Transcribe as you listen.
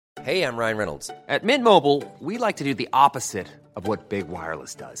Hey, I'm Ryan Reynolds. At Mint Mobile, we like to do the opposite of what Big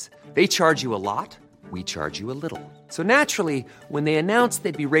Wireless does. They charge you a lot, we charge you a little. So naturally, when they announced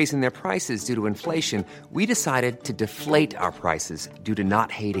they'd be raising their prices due to inflation, we decided to deflate our prices due to not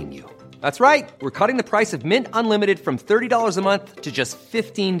hating you. That's right. We're cutting the price of Mint Unlimited from $30 a month to just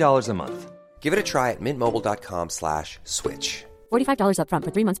 $15 a month. Give it a try at mintmobile.com/switch. $45 up front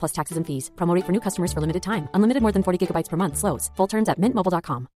for 3 months plus taxes and fees. Promo rate for new customers for limited time. Unlimited more than 40 gigabytes per month. Slows full terms at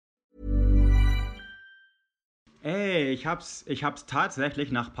mintmobile.com. Ey, ich hab's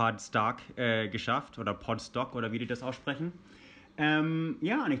tatsächlich nach Podstock geschafft. Oder Podstock, oder wie die das aussprechen.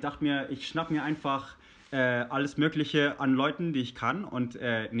 Ja, und ich dachte mir, ich schnapp mir einfach alles Mögliche an Leuten, die ich kann, und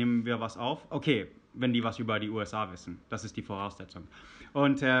nehmen wir was auf. Okay, wenn die was über die USA wissen. Das ist die Voraussetzung.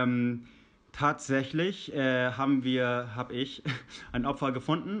 Und tatsächlich habe ich ein Opfer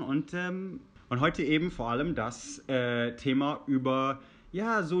gefunden, und heute eben vor allem das Thema über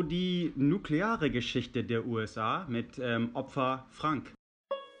so die nukleare Geschichte der USA mit Opfer Frank.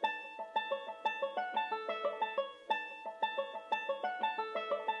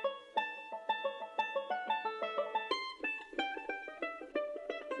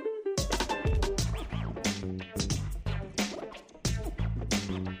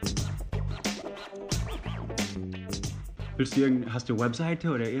 Hast du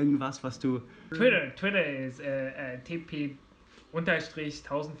Webseite oder irgendwas, was du... Twitter ist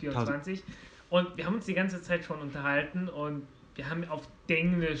TP-1024 und wir haben uns die ganze Zeit schon unterhalten und wir haben auf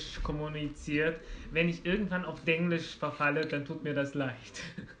Denglisch kommuniziert. Wenn ich irgendwann auf Denglisch verfalle, dann tut mir das leid.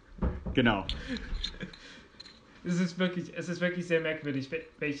 Genau. Es ist wirklich sehr merkwürdig,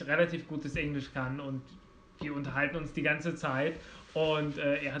 weil ich relativ gutes Englisch kann und wir unterhalten uns die ganze Zeit. Und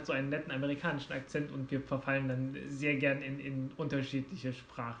er hat so einen netten amerikanischen Akzent und wir verfallen dann sehr gern in unterschiedliche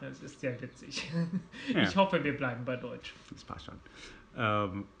Sprachen. Es ist sehr witzig. Ja. Ich hoffe, wir bleiben bei Deutsch. Das passt schon.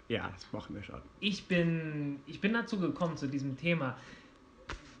 Das machen wir schon. Ich bin dazu gekommen, zu diesem Thema,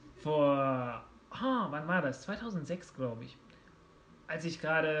 wann war das? 2006, glaube ich. Als ich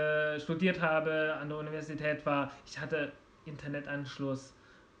gerade studiert habe, an der Universität war, ich hatte Internetanschluss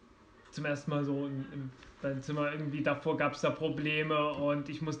zum ersten Mal so im Zimmer. Irgendwie davor gab es da Probleme und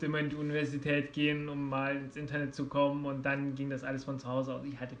ich musste immer in die Universität gehen, um mal ins Internet zu kommen, und dann ging das alles von zu Hause aus.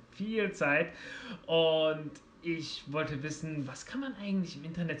 Ich hatte viel Zeit und ich wollte wissen, was kann man eigentlich im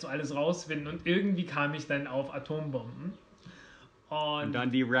Internet so alles rausfinden, und irgendwie kam ich dann auf Atombomben. Und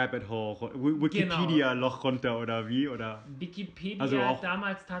dann die Rabbit Hole, Wikipedia-Loch runter oder wie? Oder? Wikipedia also auch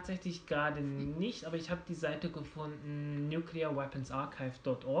damals tatsächlich gerade nicht, aber ich habe die Seite gefunden,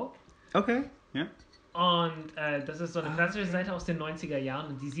 nuclearweaponsarchive.org. Okay, ja. Und das ist so eine klassische Seite aus den 90er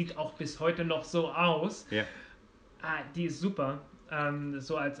Jahren und die sieht auch bis heute noch so aus. Ja. Die ist super,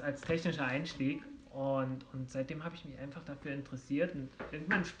 so als technischer Einstieg. Und seitdem habe ich mich einfach dafür interessiert. Und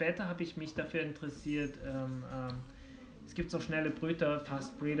irgendwann später habe ich mich dafür interessiert, es gibt so schnelle Brüter,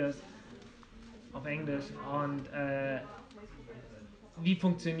 Fast Breeders auf Englisch. Und wie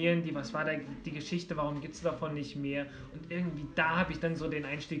funktionieren die, was war da die Geschichte, warum gibt es davon nicht mehr? Und irgendwie da habe ich dann so den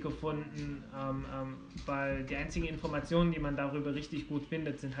Einstieg gefunden, weil die einzigen Informationen, die man darüber richtig gut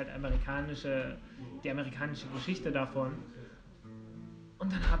findet, sind halt die amerikanische Geschichte davon.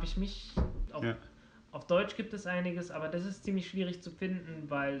 Und dann habe ich mich, auf Deutsch gibt es einiges, aber das ist ziemlich schwierig zu finden,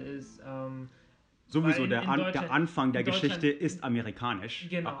 weil es... Sowieso, der Anfang der Geschichte ist amerikanisch,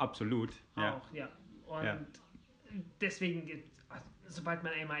 genau, absolut. Ja. Auch, ja. Und deswegen... Sobald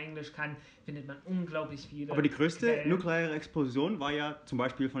man einmal Englisch kann, findet man unglaublich viele. Aber die größte nukleare Explosion war ja zum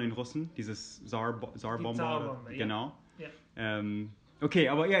Beispiel von den Russen, dieses Tsar-Bomber. Genau. Ja. Okay,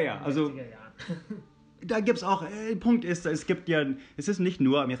 aber also da gibt es auch, der Punkt ist, es ist nicht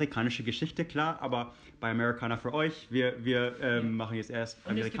nur amerikanische Geschichte, klar, aber bei Amerikaner für euch, wir machen jetzt erst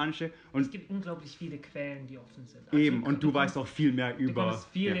amerikanische. Es gibt unglaublich viele Quellen, die offen sind. Also eben, und du weißt auch viel mehr über... Du kommst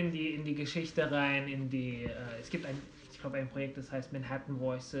viel in die Geschichte rein, es gibt ein Projekt, das heißt Manhattan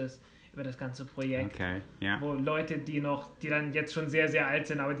Voices, über das ganze Projekt, wo Leute, die dann jetzt schon sehr, sehr alt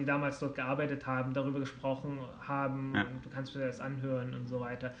sind, aber die damals dort gearbeitet haben, darüber gesprochen haben, und du kannst dir das anhören und so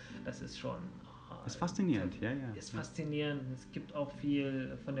weiter. Das ist schon... Das ist faszinierend, Ist faszinierend. Es gibt auch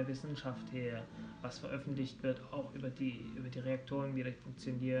viel von der Wissenschaft her, was veröffentlicht wird, auch über die Reaktoren, wie die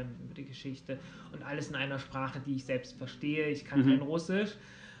funktionieren, über die Geschichte, und alles in einer Sprache, die ich selbst verstehe. Ich kann kein Russisch.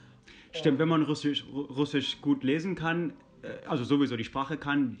 Stimmt, wenn man Russisch gut lesen kann, also sowieso die Sprache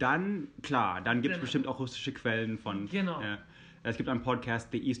kann, dann gibt es bestimmt auch russische Quellen von... Genau. Es gibt einen Podcast,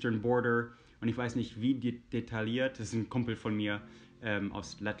 The Eastern Border, und ich weiß nicht, wie detailliert, das ist ein Kumpel von mir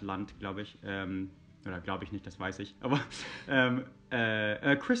aus Lettland, glaube ich, oder glaube ich nicht, das weiß ich, aber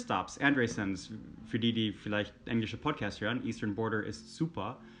Kristaps Andressens, für die vielleicht englische Podcasts hören, Eastern Border ist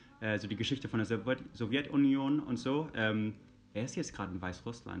super. so die Geschichte von der Sowjetunion und so. Er ist jetzt gerade in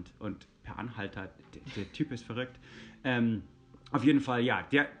Weißrussland und per Anhalter, der Typ ist verrückt. Auf jeden Fall, ja,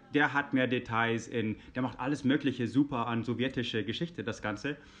 der hat mehr Details der macht alles Mögliche super an sowjetische Geschichte, das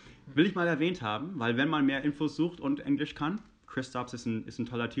Ganze. Will ich mal erwähnt haben, weil wenn man mehr Infos sucht und Englisch kann, Chris Dobbs ist ein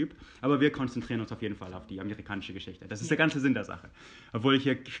toller Typ, aber wir konzentrieren uns auf jeden Fall auf die amerikanische Geschichte. Das ist der ganze Sinn der Sache. Obwohl ich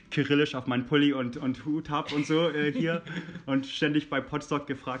hier kyrillisch auf meinen Pulli und Hut habe und so hier und ständig bei Podstock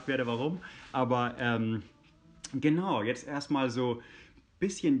gefragt werde, warum. Aber genau, jetzt erstmal so ein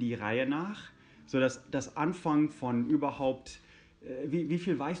bisschen die Reihe nach, so das Anfang von überhaupt, wie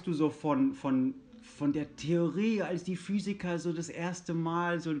viel weißt du so von der Theorie, als die Physiker so das erste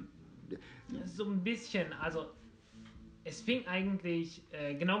Mal so... So ein bisschen, also es fing eigentlich,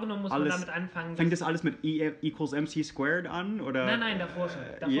 genau genommen muss man damit anfangen... Fängt das alles mit E equals mc squared an? Oder? Nein, davor schon.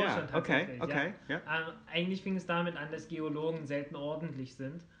 Schon tatsächlich. Okay. Ja. Eigentlich fing es damit an, dass Geologen selten ordentlich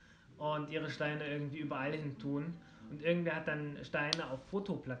sind und ihre Steine irgendwie überall hin tun. Und irgendwer hat dann Steine auf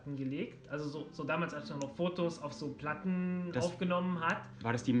Fotoplatten gelegt. Also so damals, als man noch Fotos auf so Platten aufgenommen hat.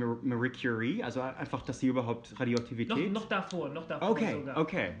 War das die Marie Curie? Also einfach, dass sie überhaupt Radioaktivität... Noch davor okay, sogar.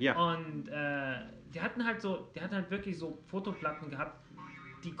 Okay, ja. Und die hatten halt wirklich so Fotoplatten gehabt,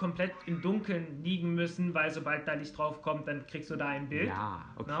 die komplett im Dunkeln liegen müssen, weil sobald da Licht drauf kommt, dann kriegst du da ein Bild. Ja,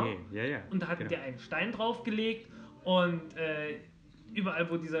 okay, ja. Und da hatten die einen Stein draufgelegt und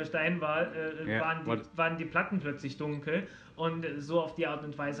überall, wo dieser Stein war, waren die Platten plötzlich dunkel. Und so auf die Art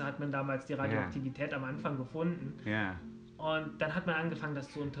und Weise hat man damals die Radioaktivität am Anfang gefunden. Ja. Und dann hat man angefangen,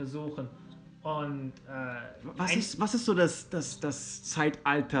 das zu untersuchen. Und was ist so das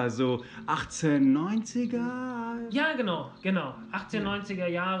Zeitalter, so 1890er? Ja, genau. 1890er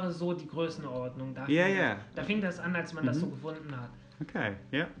Jahre, so die Größenordnung. Da fing das an, als man das so gefunden hat. Okay,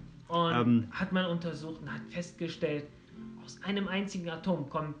 ja. Und hat man untersucht und hat festgestellt, aus einem einzigen Atom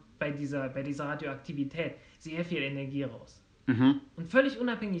kommt bei dieser Radioaktivität sehr viel Energie raus. Und völlig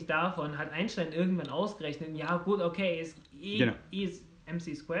unabhängig davon hat Einstein irgendwann ausgerechnet, ja gut, okay, E ist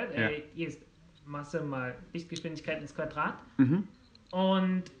mc squared, E ist Masse mal Lichtgeschwindigkeit ins Quadrat.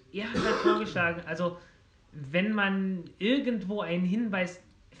 Und er hat dann vorgeschlagen, also wenn man irgendwo einen Hinweis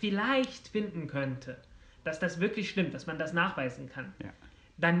vielleicht finden könnte, dass das wirklich stimmt, dass man das nachweisen kann,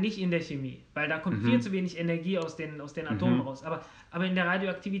 dann nicht in der Chemie, weil da kommt viel zu wenig Energie aus den Atomen raus. Aber in der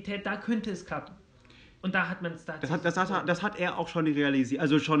Radioaktivität, da könnte es klappen. Und da hat man es tatsächlich... Das hat er auch schon realisiert,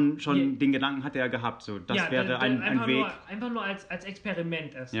 also schon den Gedanken hat er gehabt, so das wäre ein Weg. Einfach nur als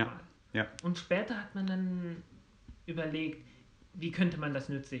Experiment erstmal. Ja. Und später hat man dann überlegt, wie könnte man das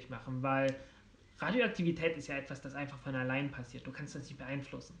nützlich machen, weil Radioaktivität ist ja etwas, das einfach von allein passiert. Du kannst das nicht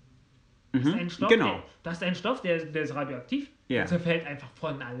beeinflussen. Du hast einen Stoff, der ist radioaktiv, der zerfällt einfach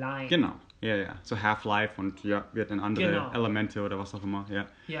von allein. Genau, ja. So Half-Life und wird in andere Elemente oder was auch immer.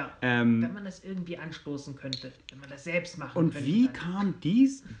 Wenn man das irgendwie anstoßen könnte, wenn man das selbst machen könnte. Und wie kam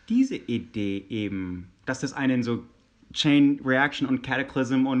diese Idee eben, dass das einen so Chain Reaction und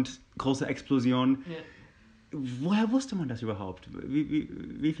Cataclysm und große Explosion... Ja. Woher wusste man das überhaupt?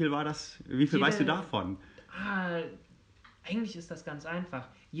 Wie viel war das? Wie viel weißt du davon? Eigentlich ist das ganz einfach.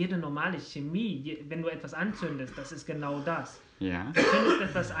 Jede normale Chemie, wenn du etwas anzündest, das ist genau das. Ja. Du zündest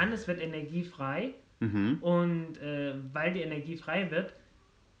etwas an, es wird energiefrei. Und weil die Energie frei wird,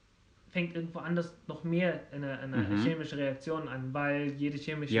 fängt irgendwo anders noch mehr eine chemische Reaktion an, weil jede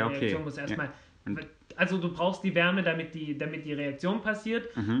chemische Reaktion muss erstmal... Also du brauchst die Wärme, damit die Reaktion passiert,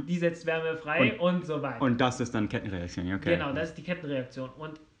 die setzt Wärme frei und so weiter. Und das ist dann Kettenreaktion, okay. Genau, das ist die Kettenreaktion.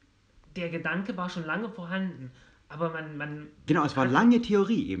 Und der Gedanke war schon lange vorhanden, aber man genau, es war lange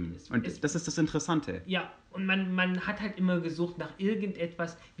Theorie eben. Und das ist das Interessante. Ja, und man hat halt immer gesucht nach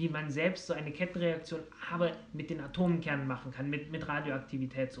irgendetwas, wie man selbst so eine Kettenreaktion, aber mit den Atomkernen machen kann, mit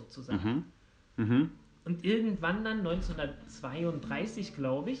Radioaktivität sozusagen. Und irgendwann dann, 1932,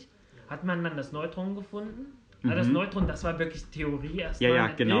 glaube ich, hat man dann das Neutron gefunden. Also das Neutron, das war wirklich Theorie erstmal. Ja,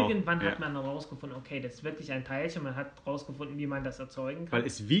 genau. Irgendwann hat man dann rausgefunden, okay, das ist wirklich ein Teilchen. Man hat rausgefunden, wie man das erzeugen kann. Weil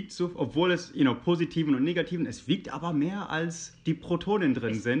es wiegt so, obwohl es positiven und negativen, es wiegt aber mehr als die Protonen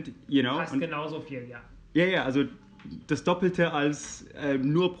drin sind. Fast genauso viel, ja. Ja, also das Doppelte als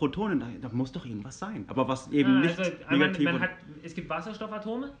nur Protonen, da muss doch irgendwas sein. Aber was eben nicht negativ es gibt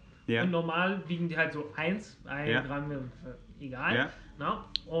Wasserstoffatome und normal wiegen die halt so 1 Gramm, egal. Ja. Na?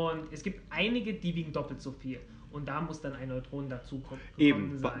 Und es gibt einige, die wiegen doppelt so viel. Und da muss dann ein Neutron dazukommen.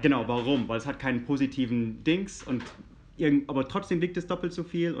 Eben, genau, warum? Weil es hat keinen positiven Dings und aber trotzdem wiegt es doppelt so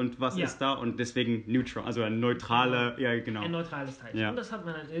viel und was ist da? Und deswegen Neutron, also ein neutraler, ein neutrales Teilchen. Und das hat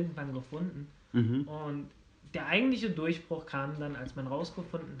man dann irgendwann gefunden. Und der eigentliche Durchbruch kam dann, als man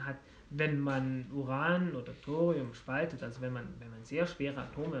rausgefunden hat, wenn man Uran oder Thorium spaltet, also wenn man sehr schwere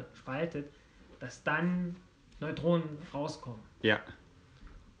Atome spaltet, dass dann Neutronen rauskommen. Ja.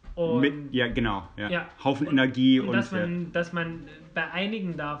 Und genau. Ja. Ja. Haufen Energie und dass man bei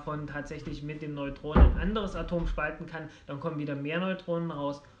einigen davon tatsächlich mit den Neutronen ein anderes Atom spalten kann, dann kommen wieder mehr Neutronen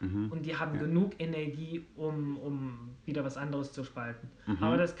raus und die haben genug Energie, um wieder was anderes zu spalten.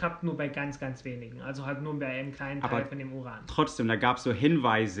 Aber das klappt nur bei ganz, ganz wenigen, also halt nur bei einem kleinen Teil von dem Uran. Trotzdem, da gab es so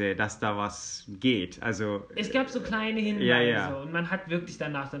Hinweise, dass da was geht. Also, es gab so kleine Hinweise und man hat wirklich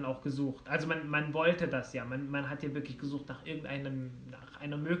danach dann auch gesucht. Also man wollte das ja, man hat ja wirklich gesucht nach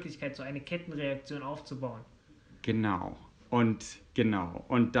einer Möglichkeit, so eine Kettenreaktion aufzubauen. Genau.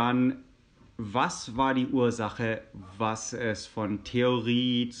 Und dann, was war die Ursache, was es von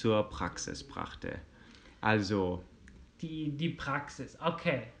Theorie zur Praxis brachte? Also... Die Praxis,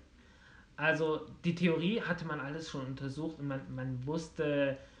 okay. Also die Theorie hatte man alles schon untersucht und man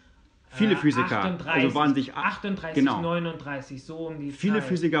wusste... Viele Physiker 38, waren sich 38, genau. 39, so um die Viele Zeit.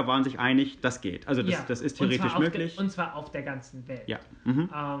 Physiker waren sich einig, das geht. Also das ist theoretisch möglich. Und zwar auf der ganzen Welt. Ja.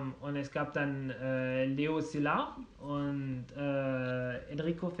 Und es gab dann Leo Szilard und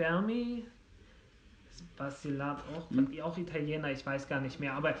Enrico Fermi. War Szilard auch Italiener, ich weiß gar nicht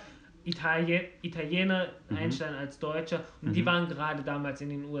mehr. Aber Italiener, Einstein als Deutscher. Und die waren gerade damals in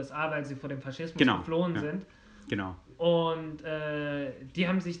den USA, weil sie vor dem Faschismus geflohen sind. Genau. Und die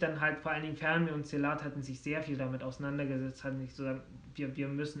haben sich dann halt, vor allen Dingen Fermi und Szilard hatten sich sehr viel damit auseinandergesetzt, hatten sich so gesagt, wir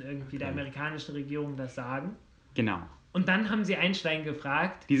müssen irgendwie der amerikanischen Regierung das sagen. Genau. Und dann haben sie Einstein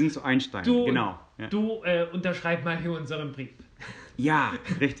gefragt. Die sind zu Einstein, genau. Ja. Du unterschreib mal hier unseren Brief. Ja,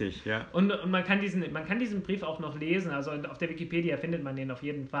 richtig, ja. Und man kann diesen Brief auch noch lesen, also auf der Wikipedia findet man den auf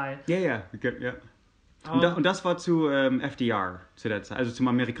jeden Fall. Ja. Und das war zu FDR zu der Zeit, also zum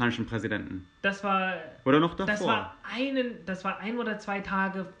amerikanischen Präsidenten. Das war... Oder noch davor? Das war 1 oder 2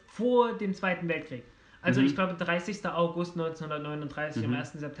 Tage vor dem Zweiten Weltkrieg. Also ich glaube 30. August 1939, am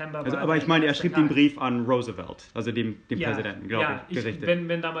 1. September war... aber ich meine, er schrieb den Brief an Roosevelt, also dem Präsidenten, glaube ich, gerichtet.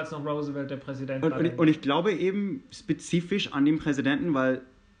 Wenn damals noch Roosevelt der Präsident war. Und ich glaube eben spezifisch an den Präsidenten, weil...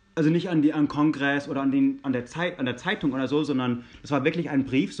 Also nicht an Kongress oder an der Zeitung oder so, sondern es war wirklich ein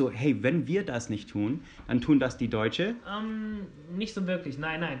Brief, so, hey, wenn wir das nicht tun, dann tun das die Deutsche? Nicht so wirklich,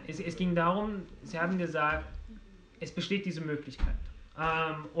 nein. Es ging darum, sie haben gesagt, es besteht diese Möglichkeit.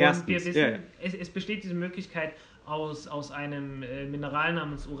 Und Erstens, wir wissen, es besteht diese Möglichkeit, aus einem Mineral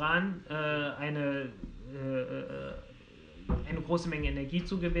namens Uran eine große Menge Energie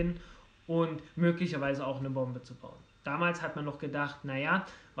zu gewinnen und möglicherweise auch eine Bombe zu bauen. Damals hat man noch gedacht, naja,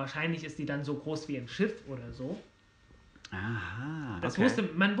 wahrscheinlich ist die dann so groß wie ein Schiff oder so. Aha,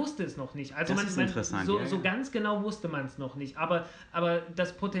 man wusste es noch nicht. Also das ist interessant. So ganz genau wusste man es noch nicht. Aber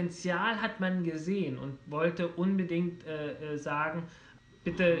das Potenzial hat man gesehen und wollte unbedingt sagen,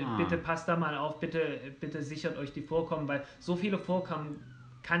 bitte passt da mal auf, bitte sichert euch die Vorkommen, weil so viele Vorkommen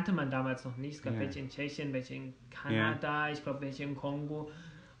kannte man damals noch nicht. Es gab welche in Tschechien, welche in Kanada, ich glaube welche im Kongo.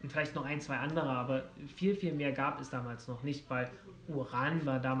 Und vielleicht noch 1, 2 andere, aber viel, viel mehr gab es damals noch nicht, weil Uran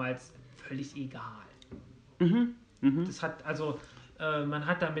war damals völlig egal. Das hat, also, man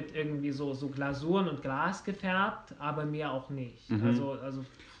hat damit irgendwie so Glasuren und Glas gefärbt, aber mehr auch nicht. Also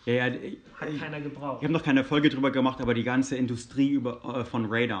hat keiner gebraucht. Ich habe noch keine Folge drüber gemacht, aber die ganze Industrie von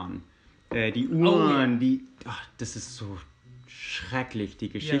Radon, die Uhren, das ist so schrecklich, die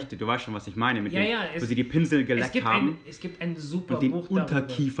Geschichte. Du weißt schon, was ich meine, mit wo sie die Pinsel geleckt haben. Es gibt ein super und den Buch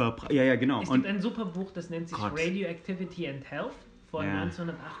Unterkiefer. Genau. Es gibt ein super Buch, das nennt sich Radioactivity and Health von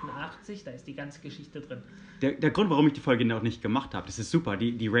 1988. Da ist die ganze Geschichte drin. Der Grund, warum ich die Folge noch nicht gemacht habe, das ist super.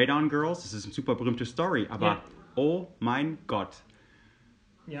 Die Radon Girls, das ist eine super berühmte Story, aber oh mein Gott.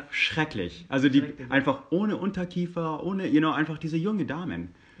 Ja. Schrecklich. Also einfach ohne Unterkiefer, ohne, einfach diese junge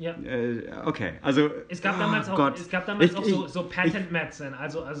Damen. Ja. Okay, also... Es gab damals auch so Patent Medicine,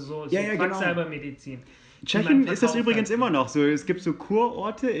 also so Quacksalbermedizin. Tschechien ist das übrigens immer noch so. Es gibt so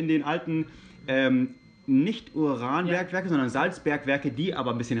Kurorte in den alten, nicht Uranbergwerke, sondern Salzbergwerke, die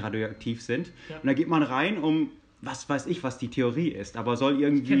aber ein bisschen radioaktiv sind. Ja. Und da geht man rein, was weiß ich, was die Theorie ist, aber soll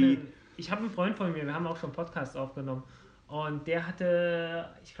irgendwie... Ich habe einen Freund von mir, wir haben auch schon Podcasts aufgenommen. Und der hatte,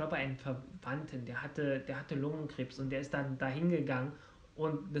 ich glaube, einen Verwandten, der hatte Lungenkrebs und der ist dann da hingegangen.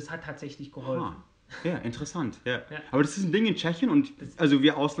 Und das hat tatsächlich geholfen. Ja, interessant. Ja. Aber das ist ein Ding in Tschechien und also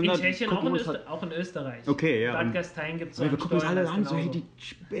wir Ausländer... In Tschechien, auch in Österreich. Okay, ja. Bad Gastein gibt es so wir gucken uns alle an, so hey, die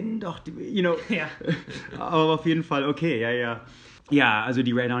spinnen doch, Ja. Aber auf jeden Fall, okay, ja. Ja, also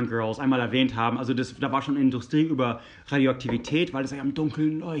die Radon Girls einmal erwähnt haben, also da war schon Industrie über Radioaktivität, weil es ja im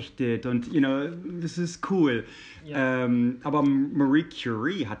Dunkeln leuchtet und, das ist cool. Ja. Aber Marie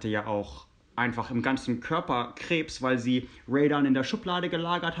Curie hatte ja auch einfach im ganzen Körper Krebs, weil sie Radon in der Schublade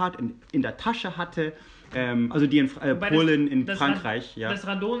gelagert hat, in der Tasche hatte. Also die in Polen, in Frankreich. Ja. Das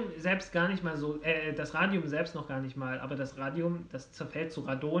Radon selbst gar nicht mal so, das Radium selbst noch gar nicht mal, aber das Radium, das zerfällt zu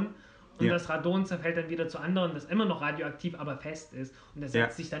Radon und das Radon zerfällt dann wieder zu anderen, das immer noch radioaktiv, aber fest ist und das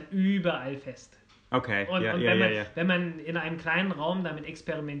setzt sich dann überall fest. Okay, und wenn man in einem kleinen Raum damit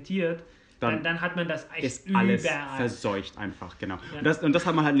experimentiert, dann hat man das echt ist überall. Alles verseucht einfach, genau. Ja. Und das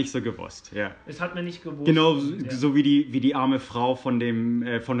hat man halt nicht so gewusst. Ja. Das hat man nicht gewusst. Genau, so wie die arme Frau von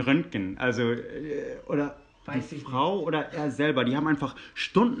Röntgen. Also, oder die Frau nicht. Oder er selber, die haben einfach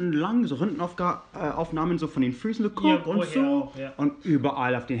stundenlang so Röntgenaufnahmen so von den Füßen geguckt und so. Auch, und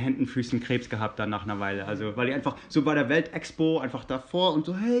überall auf den Händen, Füßen Krebs gehabt dann nach einer Weile. Also, weil die einfach so bei der Weltexpo einfach davor und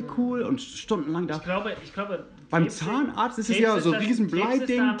so, hey, cool, und stundenlang da. Ich glaube beim Zahnarzt ist es ja so ein riesen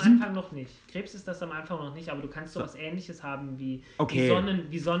Bleiding. Krebs ist das am Anfang noch nicht, aber du kannst so was Ähnliches haben wie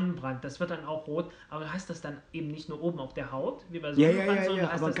Sonnenbrand. Das wird dann auch rot, aber du hast das dann eben nicht nur oben auf der Haut, wie bei Sonnenbrand, sondern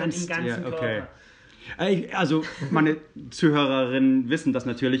du hast das dann im ganzen Körper. Also meine Zuhörerinnen wissen das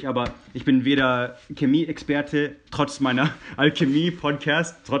natürlich, aber ich bin weder Chemie-Experte, trotz meiner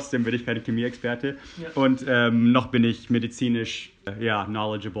Alchemie-Podcast, trotzdem bin ich keine Chemie-Experte und noch bin ich medizinisch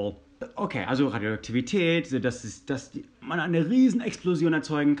knowledgeable. Okay, also Radioaktivität, dass man eine Riesenexplosion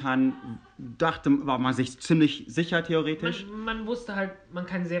erzeugen kann, war man sich ziemlich sicher theoretisch. Man wusste halt, man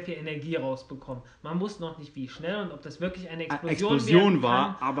kann sehr viel Energie rausbekommen. Man wusste noch nicht, wie schnell und ob das wirklich eine Explosion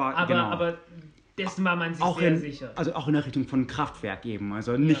war, aber dessen war man sich auch sehr sicher. Also auch in der Richtung von Kraftwerk eben,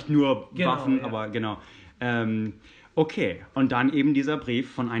 also nicht nur Waffen, aber genau. Okay, und dann eben dieser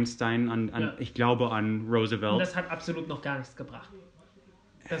Brief von Einstein ich glaube an Roosevelt. Und das hat absolut noch gar nichts gebracht.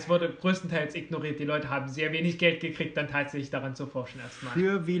 Das wurde größtenteils ignoriert. Die Leute haben sehr wenig Geld gekriegt, dann tatsächlich daran zu forschen erstmal.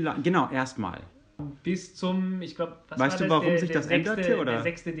 Für wie lange? Genau, erstmal. Bis zum, ich glaube, weißt du, warum sich das änderte? Oder? Der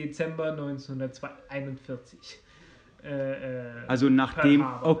 6. Dezember 1941. Also nachdem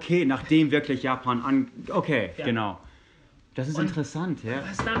wirklich Japan genau. Das ist interessant, ja.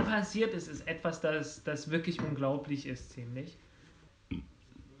 Was dann passiert ist etwas, das wirklich unglaublich ist, ziemlich.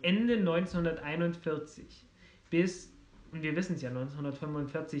 Ende 1941 und wir wissen es ja,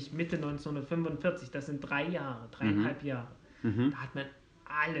 1945, Mitte 1945, das sind 3,5 Jahre. Da hat man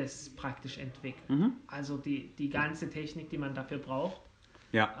alles praktisch entwickelt. Also die ganze Technik, die man dafür braucht.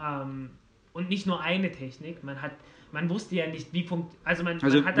 Ja. Und nicht nur eine Technik, man wusste ja nicht, wie funktioniert.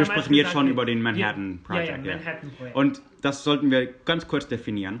 Also wir sprechen jetzt schon über den Manhattan Project. Ja, Manhattan Project. Und das sollten wir ganz kurz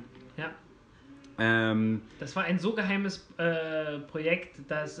definieren. Ja. Das war ein so geheimes Projekt,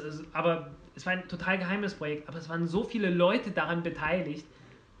 aber es war ein total geheimes Projekt, aber es waren so viele Leute daran beteiligt,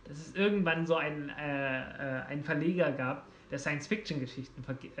 dass es irgendwann so einen Verleger gab, der Science-Fiction-Geschichten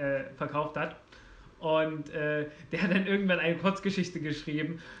verkauft hat. Und der hat dann irgendwann eine Kurzgeschichte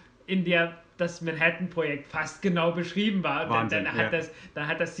geschrieben, in der das Manhattan-Projekt fast genau beschrieben war. Wahnsinn, dann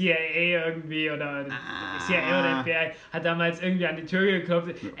hat das CIA irgendwie oder CIA oder FBI hat damals irgendwie an die Tür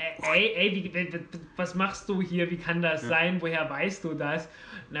geklopft. Was machst du hier? Wie kann das sein? Woher weißt du das?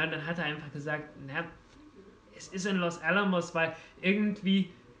 Und dann hat er einfach gesagt, es ist in Los Alamos, weil irgendwie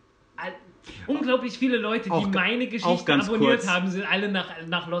unglaublich viele Leute, die meine Geschichte abonniert haben, sind alle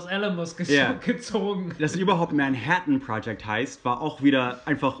nach Los Alamos gezogen. Dass es überhaupt Manhattan Project heißt, war auch wieder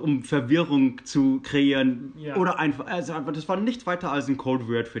einfach, um Verwirrung zu kreieren. Ja. Oder einfach, das war nichts weiter als ein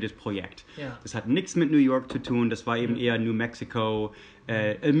Codewort für das Projekt. Ja. Das hat nichts mit New York zu tun, das war eben eher New Mexico.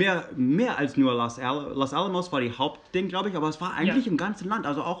 Mehr als nur Los Alamos war die Hauptding, glaube ich, aber es war eigentlich im ganzen Land,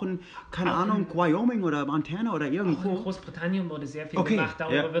 also auch in, Wyoming oder Montana oder irgendwo. Auch in Großbritannien wurde sehr viel gemacht,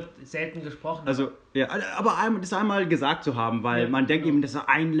 darüber wird selten gesprochen. Also, aber das einmal gesagt zu haben, weil man denkt eben, das ist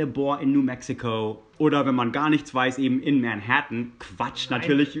ein Labor in New Mexico oder wenn man gar nichts weiß, eben in Manhattan. Quatsch,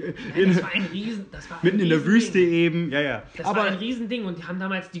 natürlich. Das war ein mitten in der Wüste eben. Das war ein Riesending und die haben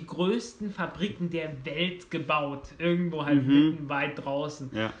damals die größten Fabriken der Welt gebaut. Irgendwo halt mitten weit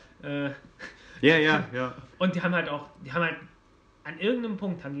draußen. Ja. Und die haben halt an irgendeinem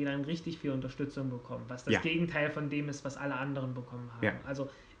Punkt haben die dann richtig viel Unterstützung bekommen, was das Gegenteil von dem ist, was alle anderen bekommen haben. Ja. Also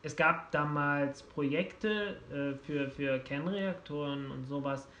es gab damals Projekte für Kernreaktoren und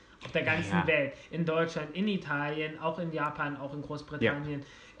sowas auf der ganzen Welt. In Deutschland, in Italien, auch in Japan, auch in Großbritannien.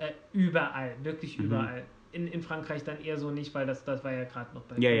 Überall, wirklich überall. In Frankreich dann eher so nicht, weil das war ja gerade noch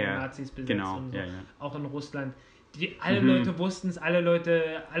bei den Nazis besetzt und so. Auch in Russland. Alle Leute wussten es, alle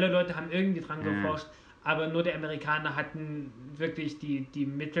Leute haben irgendwie dran geforscht, aber nur die Amerikaner hatten wirklich die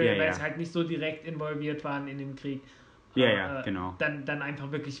Mittel, weil sie halt nicht so direkt involviert waren in den Krieg. Genau. Dann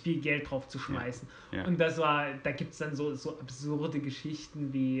einfach wirklich viel Geld drauf zu schmeißen. Und da gibt es dann so absurde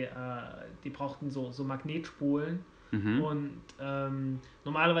Geschichten wie, die brauchten so Magnetspulen Und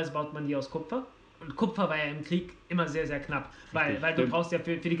normalerweise baut man die aus Kupfer. Und Kupfer war ja im Krieg immer sehr, sehr knapp, weil du brauchst ja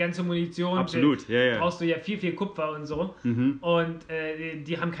für die ganze Munition, absolut, brauchst du ja viel Kupfer und so. Und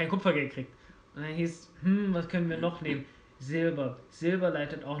die haben kein Kupfer gekriegt. Und dann hieß, was können wir noch nehmen? Silber. Silber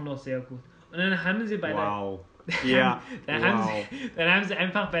leitet auch noch sehr gut. Und dann haben sie bei Dann haben sie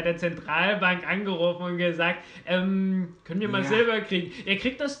einfach bei der Zentralbank angerufen und gesagt, können wir mal Silber kriegen? Ihr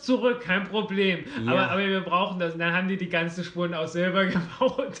kriegt das zurück, kein Problem. Aber wir brauchen das. Und dann haben die ganzen Spuren aus Silber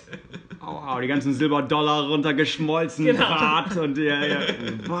gebaut. Die ganzen Silberdollar runtergeschmolzen, Draht und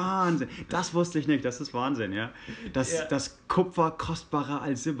Wahnsinn. Das wusste ich nicht, das ist Wahnsinn, ja. Das Kupfer kostbarer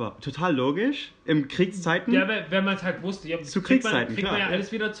als Silber. Total logisch. Im Kriegszeiten. Ja, wenn man es halt wusste. Ja, zu Kriegszeiten, kriegt man ja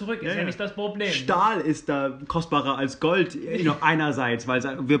alles wieder zurück. Ist ja nicht das Problem. Stahl ist da kostbarer als Gold, einerseits, weil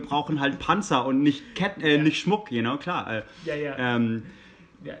wir brauchen halt Panzer und nicht nicht Schmuck, klar.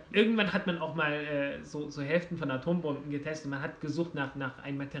 Irgendwann hat man auch mal so Hälften von Atombomben getestet. Man hat gesucht nach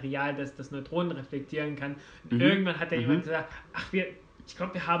einem Material, das Neutronen reflektieren kann. Und irgendwann hat jemand gesagt, ich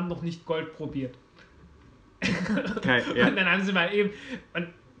glaube, wir haben noch nicht Gold probiert. Okay, und dann haben sie mal eben... Und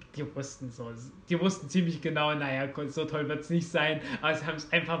die wussten ziemlich genau, naja, so toll wird es nicht sein, aber sie haben es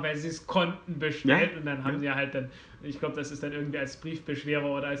einfach, weil sie es konnten, bestellt und dann haben sie halt dann, ich glaube, das ist dann irgendwie als Briefbeschwerer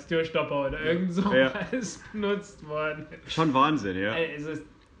oder als Türstopper oder irgend so alles benutzt worden. Schon Wahnsinn, ja. Also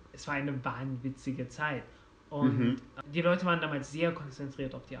es war eine wahnwitzige Zeit und die Leute waren damals sehr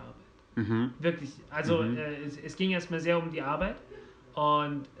konzentriert auf die Arbeit. Wirklich, also es ging erstmal sehr um die Arbeit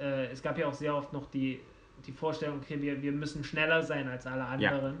und es gab ja auch sehr oft noch die Vorstellung, okay, wir müssen schneller sein als alle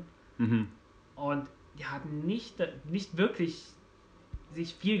anderen. Und die haben nicht wirklich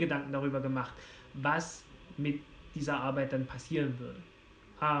sich viel Gedanken darüber gemacht, was mit dieser Arbeit dann passieren würde.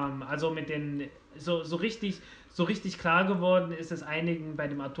 Also mit den so richtig klar geworden ist es einigen bei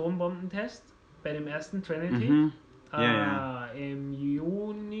dem Atombombentest, bei dem ersten Trinity, im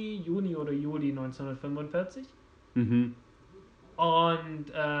Juni oder Juli 1945. Und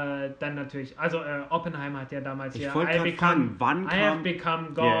dann natürlich, also Oppenheimer hat ja damals I have become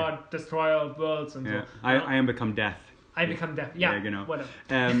God, Destroyer of Worlds und so. I am become Death. I become Death, ja, genau.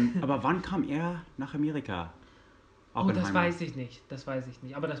 Aber wann kam er nach Amerika? Das weiß ich nicht.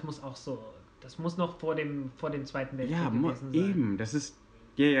 Aber das muss noch vor dem Zweiten Weltkrieg gewesen sein. Ja, eben, das ist,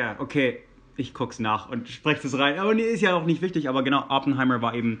 okay, ich guck's nach und spreche es rein. Aber ist ja auch nicht wichtig, aber genau, Oppenheimer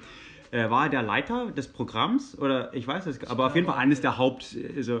war eben... War er der Leiter des Programms? Oder ich weiß es, aber auf jeden Fall eines der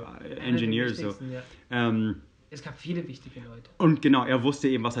Haupt-Engineers. Es gab viele wichtige Leute. Und genau, er wusste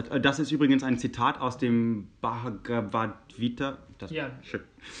eben, was er... Das ist übrigens ein Zitat aus dem Bhagavad Gita.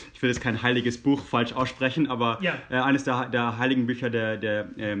 Ich will jetzt kein heiliges Buch falsch aussprechen, aber eines der heiligen Bücher der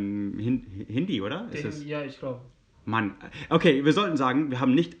Hindi, oder? Ja, ich glaube. Mann. Okay, wir sollten sagen, wir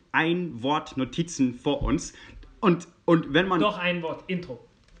haben nicht ein Wort Notizen vor uns. Und wenn man... Doch, ein Wort.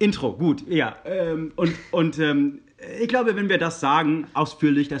 Intro, gut, ja. Ich glaube, wenn wir das sagen,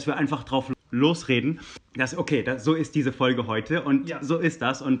 ausführlich, dass wir einfach drauf losreden, so ist diese Folge heute und so ist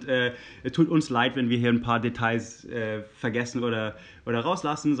das. Und es tut uns leid, wenn wir hier ein paar Details vergessen oder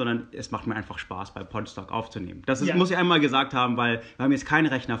rauslassen, sondern es macht mir einfach Spaß, bei Podstock aufzunehmen. Muss ich einmal gesagt haben, weil wir haben jetzt keinen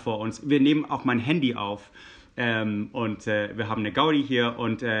Rechner vor uns. Wir nehmen auch mein Handy auf und wir haben eine Gaudi hier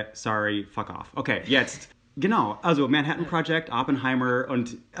und sorry, fuck off. Okay, jetzt. Genau, also Manhattan Project, Oppenheimer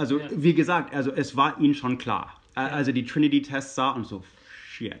und wie gesagt, es war ihnen schon klar. Also die Trinity-Tests sah und so,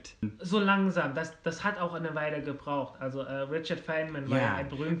 shit. So langsam, das hat auch eine Weile gebraucht. Also Richard Feynman war ja ein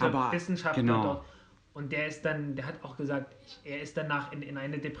berühmter Wissenschaftler dort. Und der hat auch gesagt, er ist danach in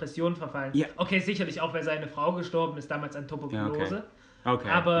eine Depression verfallen. Yeah. Okay, sicherlich auch, weil seine Frau gestorben ist, damals an Tuberkulose. Ja, okay.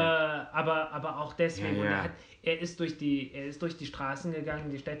 Aber auch deswegen. Und er ist durch die Straßen gegangen,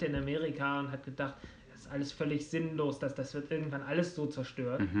 die Städte in Amerika und hat gedacht, alles völlig sinnlos, das wird irgendwann alles so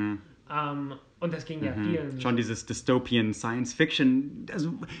zerstört. Und das ging ja vielen. Schon dieses Dystopian Science Fiction,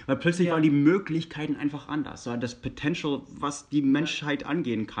 weil plötzlich waren die Möglichkeiten einfach anders. So, das Potential, was die Menschheit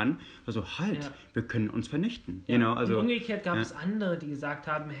angehen kann, wir können uns vernichten. Und umgekehrt gab es andere, die gesagt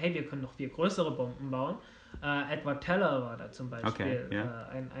haben, hey, wir können noch viel größere Bomben bauen. Edward Teller war da zum Beispiel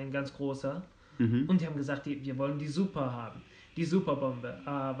ein ganz großer. Und die haben gesagt, wir wollen die Super haben. Die Superbombe,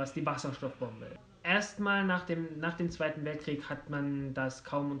 was die Wasserstoffbombe ist. Erstmal nach dem Zweiten Weltkrieg hat man das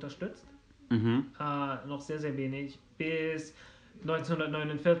kaum unterstützt. Noch sehr, sehr wenig. Bis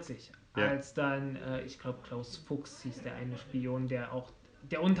 1949, als dann, ich glaube, Klaus Fuchs hieß der eine Spion, der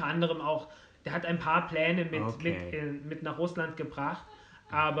unter anderem auch, der hat ein paar Pläne mit nach Russland gebracht,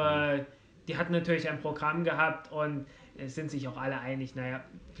 aber die hatten natürlich ein Programm gehabt und es sind sich auch alle einig, naja,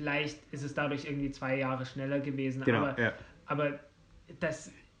 vielleicht ist es dadurch irgendwie 2 Jahre schneller gewesen, aber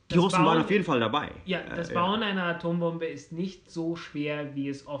Die Russen waren auf jeden Fall dabei. Ja, das Bauen einer Atombombe ist nicht so schwer, wie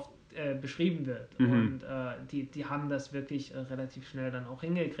es oft beschrieben wird. Und die haben das wirklich relativ schnell dann auch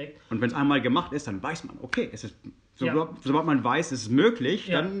hingekriegt. Und wenn es einmal gemacht ist, dann weiß man, okay, es ist, sobald man weiß, es ist möglich,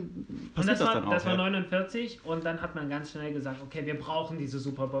 dann passiert das dann auch. Das war 49 und dann hat man ganz schnell gesagt, okay, wir brauchen diese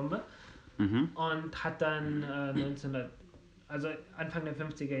Superbombe. Und hat dann also Anfang der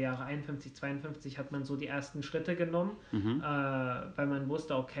 50er Jahre, 51, 52, hat man so die ersten Schritte genommen, weil man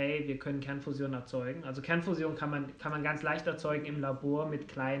wusste, okay, wir können Kernfusion erzeugen. Also Kernfusion kann man ganz leicht erzeugen im Labor mit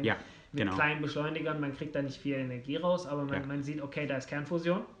kleinen Beschleunigern. Man kriegt da nicht viel Energie raus, aber man sieht, okay, da ist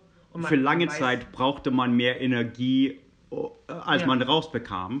Kernfusion. Und für lange Zeit brauchte man mehr Energie, als man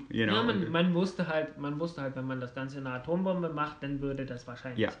rausbekam. Ja, man wusste halt, wenn man das Ganze in einer Atombombe macht, dann würde das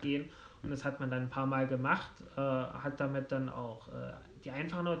wahrscheinlich gehen. Und das hat man dann ein paar Mal gemacht, hat damit dann auch die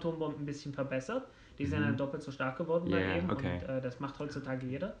einfachen Atombomben ein bisschen verbessert. Die sind dann doppelt so stark geworden bei ihm und das macht heutzutage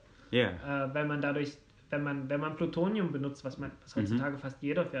jeder. Weil man dadurch, wenn man Plutonium benutzt, was heutzutage fast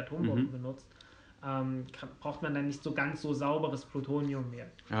jeder für Atombomben benutzt, braucht man dann nicht so ganz so sauberes Plutonium mehr.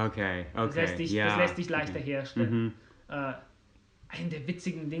 Das lässt sich leichter herstellen. Ein der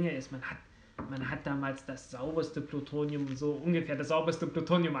witzigen Dinge ist, man hat damals das sauberste Plutonium, so ungefähr das sauberste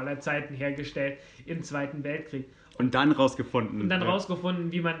Plutonium aller Zeiten hergestellt im Zweiten Weltkrieg. Und dann rausgefunden.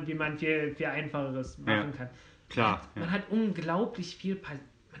 Wie man viel Einfacheres machen kann. Klar. Man hat unglaublich viel,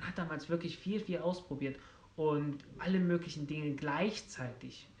 man hat damals wirklich viel ausprobiert und alle möglichen Dinge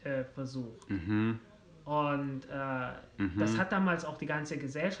gleichzeitig versucht. Und das hat damals auch die ganze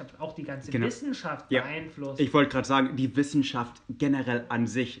Gesellschaft, auch die ganze Wissenschaft beeinflusst. Ich wollte gerade sagen, die Wissenschaft generell an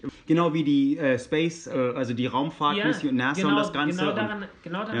sich. Genau wie die Space, also die Raumfahrtmission, NASA und das Ganze.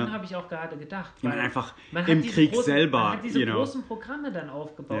 Genau daran habe ich auch gerade gedacht. Weil man im Krieg selber. Man hat diese großen Programme dann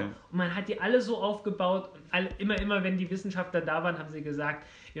aufgebaut. Und man hat die alle so aufgebaut. Immer wenn die Wissenschaftler da waren, haben sie gesagt,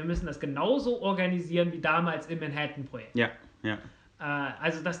 wir müssen das genauso organisieren wie damals im Manhattan-Projekt.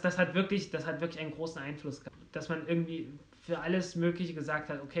 Also das hat wirklich einen großen Einfluss gehabt, dass man irgendwie für alles Mögliche gesagt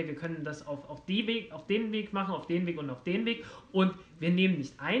hat, okay, wir können das auf den Weg machen, auf den Weg und auf den Weg und wir nehmen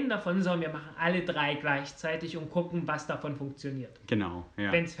nicht einen davon, sondern wir machen alle drei gleichzeitig und gucken, was davon funktioniert. Genau,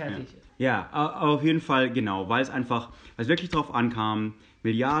 wenn es fertig ist. Ja, auf jeden Fall, genau, weil es wirklich drauf ankam,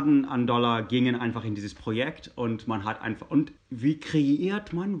 Milliarden an Dollar gingen einfach in dieses Projekt und man hat einfach, und wie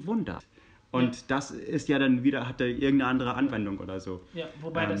kreiert man Wunder? Und das ist ja dann wieder, hatte irgendeine andere Anwendung oder so. Ja,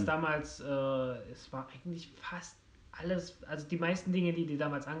 wobei das damals, es war eigentlich fast alles, also die meisten Dinge, die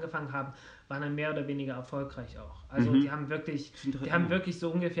damals angefangen haben, waren dann mehr oder weniger erfolgreich auch. Also die haben wirklich so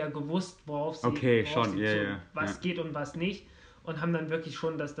ungefähr gewusst, was geht und was nicht und haben dann wirklich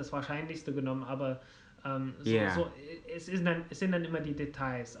schon das Wahrscheinlichste genommen, aber es sind dann immer die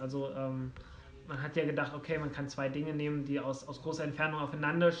Details. Also man hat ja gedacht, okay, man kann zwei Dinge nehmen, die aus großer Entfernung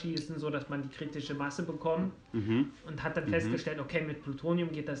aufeinander schießen, sodass man die kritische Masse bekommt und hat dann festgestellt, okay, mit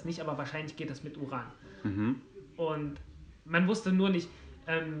Plutonium geht das nicht, aber wahrscheinlich geht das mit Uran. Und man wusste nur nicht,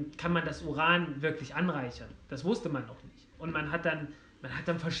 kann man das Uran wirklich anreichern? Das wusste man noch nicht. Und man hat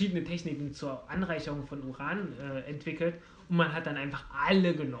dann verschiedene Techniken zur Anreicherung von Uran entwickelt und man hat dann einfach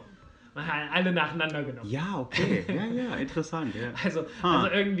alle genommen. Man hat alle nacheinander genommen. Ja, okay. Ja, interessant. Ja. Also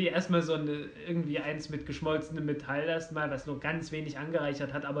irgendwie erstmal irgendwie eins mit geschmolzenem Metall erstmal, was nur ganz wenig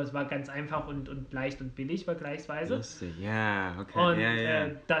angereichert hat, aber es war ganz einfach und leicht und billig vergleichsweise. Lustig, ja, okay.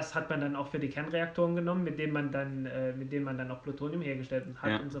 Und das hat man dann auch für die Kernreaktoren genommen, mit denen man dann auch Plutonium hergestellt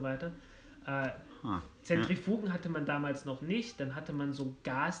hat und so weiter. Zentrifugen hatte man damals noch nicht, dann hatte man so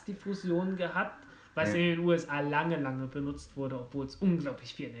Gasdiffusion gehabt, was in den USA lange benutzt wurde, obwohl es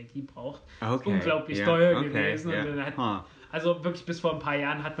unglaublich viel Energie braucht. Unglaublich teuer gewesen. Und dann also wirklich bis vor ein paar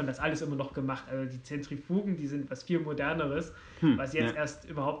Jahren hat man das alles immer noch gemacht. Also die Zentrifugen, die sind was viel moderneres, was jetzt erst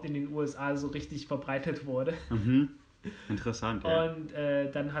überhaupt in den USA so richtig verbreitet wurde. Interessant, Und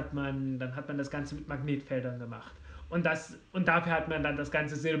dann hat man das Ganze mit Magnetfeldern gemacht. Und dafür hat man dann das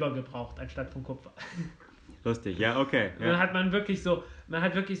ganze Silber gebraucht, anstatt von Kupfer. Lustig, ja, okay. Ja. Dann hat man wirklich so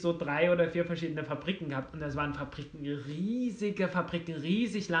 3 oder 4 verschiedene Fabriken gehabt und das waren riesige Fabriken,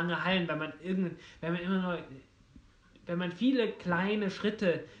 riesig lange Hallen, wenn man viele kleine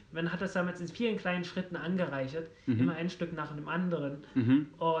Schritte, man hat das damals in vielen kleinen Schritten angereichert, immer ein Stück nach dem anderen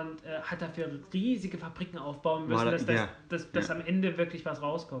und hat dafür riesige Fabriken aufbauen müssen, dass am Ende wirklich was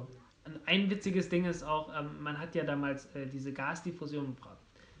rauskommt. Und ein witziges Ding ist auch, man hat ja damals diese Gasdiffusion gebraucht.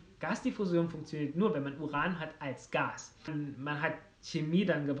 Gasdiffusion funktioniert nur, wenn man Uran hat als Gas. Man hat Chemie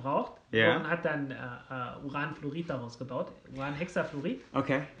dann gebraucht und hat dann Uranfluorid daraus gebaut, Uranhexafluorid.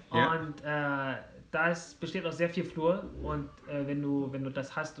 Okay. Und besteht aus sehr viel Fluor und wenn du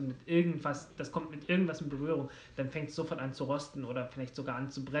das hast und das kommt mit irgendwas in Berührung, dann fängt es sofort an zu rosten oder vielleicht sogar an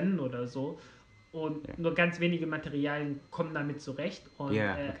zu brennen oder so. Und nur ganz wenige Materialien kommen damit zurecht. Und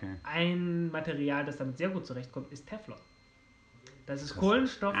ein Material, das damit sehr gut zurechtkommt, ist Teflon. Das ist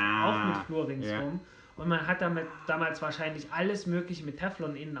Kohlenstoff, auch mit Fluor ringsherum. Und man hat damit damals wahrscheinlich alles Mögliche mit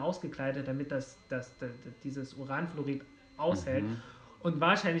Teflon innen ausgekleidet, damit dieses Uranfluorid aushält. Und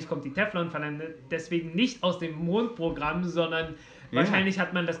wahrscheinlich kommt die Teflonpfanne deswegen nicht aus dem Mondprogramm, sondern wahrscheinlich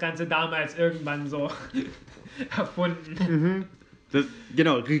hat man das Ganze damals irgendwann so erfunden.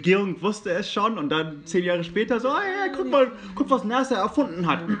 Genau, Regierung wusste es schon und dann 10 Jahre später so, guck, was NASA erfunden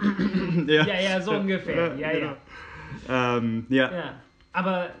hat. Ja, so ungefähr. Ja.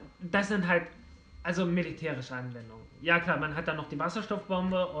 Aber das sind halt also militärische Anwendungen. Ja klar, man hat dann noch die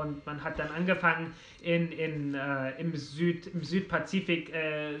Wasserstoffbombe und man hat dann angefangen im Südpazifik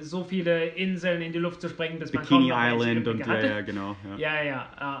so viele Inseln in die Luft zu sprengen, bis man kaum noch Island und hatte. Genau.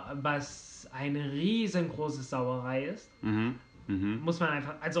 Was eine riesengroße Sauerei ist. Muss man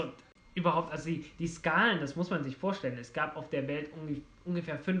einfach, also die Skalen, das muss man sich vorstellen. Es gab auf der Welt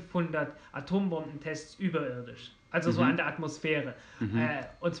ungefähr 500 Atombombentests überirdisch. Also so an der Atmosphäre.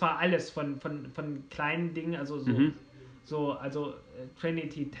 Und zwar alles von kleinen Dingen, also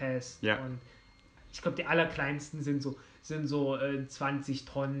Trinity-Test. Und ich glaube, die allerkleinsten sind so 20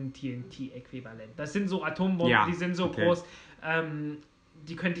 Tonnen TNT-Äquivalent. Das sind so Atombomben, die sind so groß.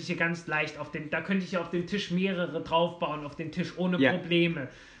 Die könnte ich hier ganz leicht auf den Tisch mehrere draufbauen, auf den Tisch ohne Probleme.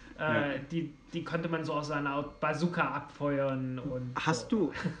 Die konnte man so aus einer Bazooka abfeuern. Und hast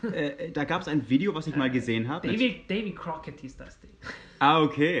du, da gab es ein Video, was ich mal gesehen habe. Davy Crockett hieß das Ding.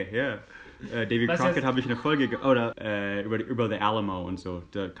 Okay, ja. Davy Crockett habe ich eine Folge, über The Alamo und so,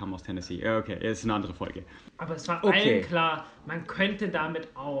 der kam aus Tennessee. Okay, ist eine andere Folge. Aber es war allen klar, man könnte damit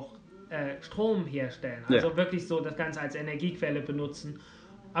auch Strom herstellen. Also wirklich so das Ganze als Energiequelle benutzen.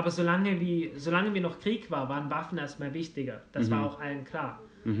 Aber solange wie noch Krieg war, waren Waffen erstmal wichtiger. Das war auch allen klar.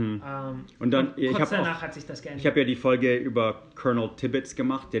 Und dann, kurz danach hat sich das geändert. Ich habe ja die Folge über Colonel Tibbets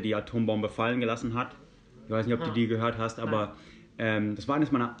gemacht, der die Atombombe fallen gelassen hat. Ich weiß nicht, ob du die gehört hast, aber das war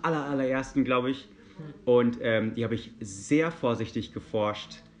eines meiner allerersten, glaube ich. Und die habe ich sehr vorsichtig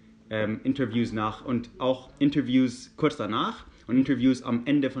geforscht. Interviews nach und auch Interviews kurz danach und Interviews am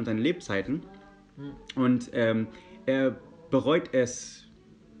Ende von seinen Lebzeiten. Und er bereut es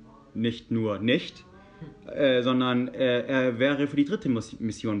nicht nur nicht, sondern er wäre für die 3.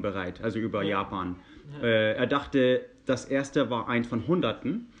 Mission bereit, also über Japan. Er dachte, das erste war eins von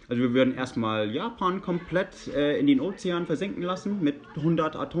Hunderten. Also wir würden erstmal Japan komplett in den Ozean versinken lassen mit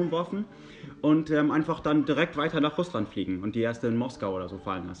 100 Atomwaffen und einfach dann direkt weiter nach Russland fliegen und die erste in Moskau oder so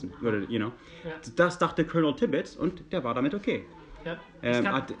fallen lassen. Oder, Das dachte Colonel Tibbets und der war damit okay. Ja.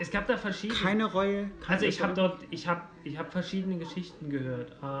 Es gab da verschiedene. Keine Reue. Also ich habe verschiedene Geschichten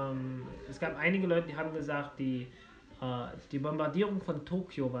gehört. Es gab einige Leute, die haben gesagt, die Bombardierung von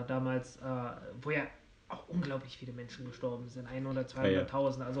Tokio war damals, wo ja auch unglaublich viele Menschen gestorben sind, 100.000 oder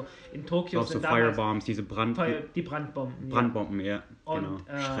 200.000. Also in Tokio sind so damals Firebombs, diese die Brandbomben. Brandbomben, ja. Und, genau.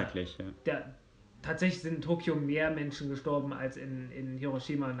 Schrecklich, ja. Tatsächlich sind in Tokio mehr Menschen gestorben als in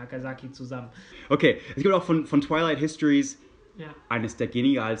Hiroshima und Nagasaki zusammen. Okay, es gibt auch von Twilight Histories eines der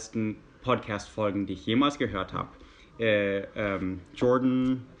genialsten Podcast-Folgen, die ich jemals gehört habe.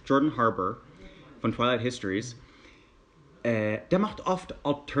 Jordan Harbour von Twilight Histories. Der macht oft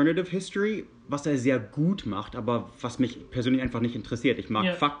Alternative History, was er sehr gut macht, aber was mich persönlich einfach nicht interessiert. Ich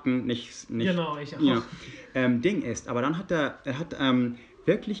mag Fakten nicht. Genau, ich auch. Ding ist, aber dann hat er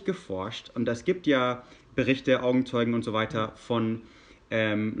wirklich geforscht und es gibt ja Berichte, Augenzeugen und so weiter von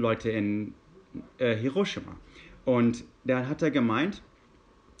Leute in Hiroshima. Und dann hat er gemeint,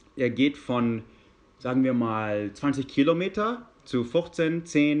 er geht von, sagen wir mal, 20 Kilometer zu 15,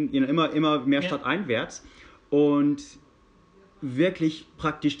 10, immer mehr stadteinwärts und wirklich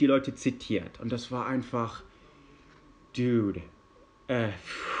praktisch die Leute zitiert. Und das war einfach, dude,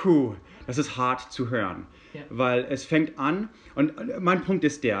 das ist hart zu hören. Ja. Weil es fängt an, und mein Punkt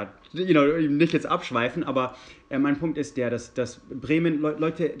ist der, nicht jetzt abschweifen, aber mein Punkt ist der, dass Bremen,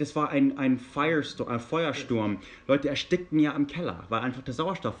 Leute, das war ein Feuersturm. Leute erstickten ja im Keller, weil einfach der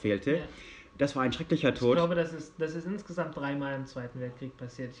Sauerstoff fehlte. Ja. Das war ein schrecklicher Tod. Ich glaube, das ist insgesamt 3-mal im Zweiten Weltkrieg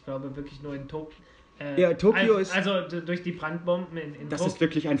passiert. Ich glaube wirklich nur in Tokio. Tokio ist... Also durch die Brandbomben in Tokio. Das ist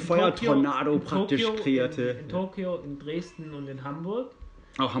wirklich ein Feuertornado praktisch kreierte. In Tokio, in Dresden und in Hamburg.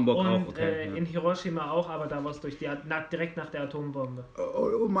 Auch Hamburg und, auch, okay. In Hiroshima auch, aber da war es direkt nach der Atombombe.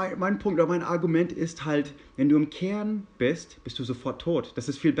 Mein Punkt oder mein Argument ist halt, wenn du im Kern bist du sofort tot. Das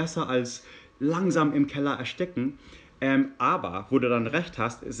ist viel besser als langsam im Keller ersticken. Aber, wo du dann recht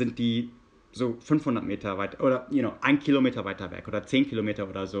hast, sind die so 500 Meter weit oder 1 Kilometer weiter weg oder 10 Kilometer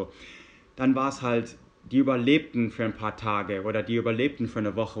oder so, dann war es halt, die überlebten für ein paar Tage oder die überlebten für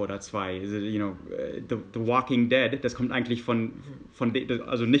eine Woche oder zwei. Also, The Walking Dead, das kommt eigentlich von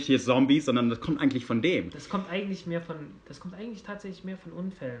also nicht jetzt Zombies, sondern das kommt eigentlich von dem. Das kommt eigentlich tatsächlich mehr von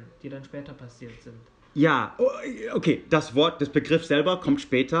Unfällen, die dann später passiert sind. Ja, okay, das Begriff selber kommt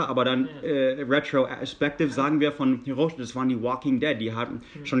später, aber dann retrospective sagen wir von Hiroshima, das waren die Walking Dead, die hatten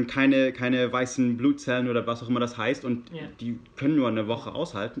schon keine weißen Blutzellen oder was auch immer das heißt und die können nur eine Woche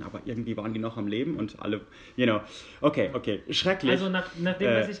aushalten, aber irgendwie waren die noch am Leben und alle, okay, schrecklich. Also nach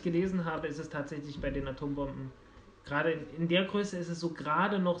dem, was ich gelesen habe, ist es tatsächlich bei den Atombomben, gerade in der Größe ist es so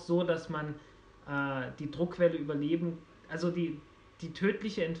gerade noch so, dass man die Druckwelle überleben, also die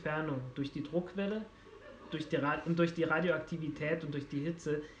tödliche Entfernung durch die Druckwelle, durch die Radioaktivität und durch die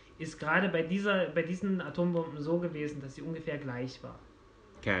Hitze ist gerade bei diesen Atombomben so gewesen, dass sie ungefähr gleich war.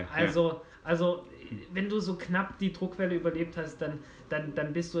 Okay, also wenn du so knapp die Druckwelle überlebt hast, dann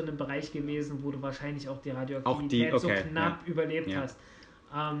bist du in einem Bereich gewesen, wo du wahrscheinlich auch die Radioaktivität so knapp überlebt hast.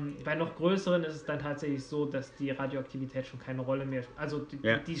 Bei noch größeren ist es dann tatsächlich so, dass die Radioaktivität schon keine Rolle mehr spielt. Also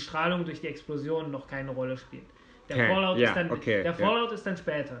die Strahlung durch die Explosion noch keine Rolle spielt. Der Fallout ist dann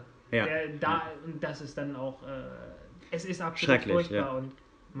später. Und das ist dann auch, es ist absolut furchtbar. Ja. Und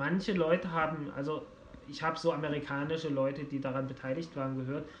manche Leute haben, also ich habe so amerikanische Leute, die daran beteiligt waren,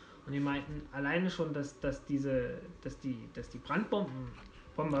 gehört und die meinten alleine schon, dass die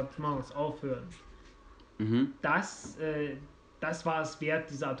Brandbombenbombardements aufhören. Mhm. Das war es wert,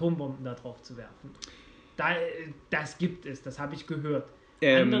 diese Atombomben da drauf zu werfen. Das gibt es, das habe ich gehört.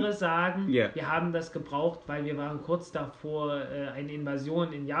 Andere sagen, wir haben das gebraucht, weil wir waren kurz davor, eine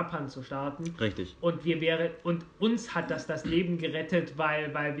Invasion in Japan zu starten. Richtig. Und uns hat das Leben gerettet,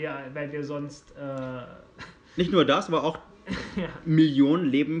 weil wir sonst... Nicht nur das, aber auch Millionen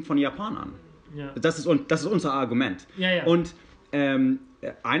Leben von Japanern. Ja. Das ist unser Argument. Ja. Und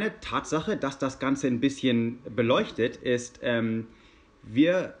eine Tatsache, dass das Ganze ein bisschen beleuchtet, ist,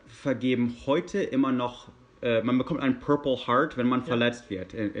 wir vergeben heute immer noch... man bekommt ein Purple Heart, wenn man verletzt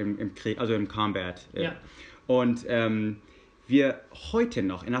wird im Krieg, also im Combat. Ja. Und wir heute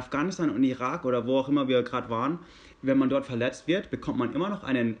noch in Afghanistan und Irak oder wo auch immer wir gerade waren, wenn man dort verletzt wird, bekommt man immer noch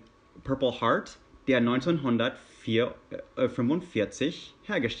einen Purple Heart, der 1945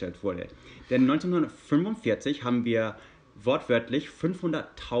 hergestellt wurde. Denn 1945 haben wir wortwörtlich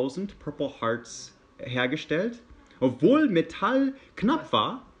 500.000 Purple Hearts hergestellt, obwohl Metall knapp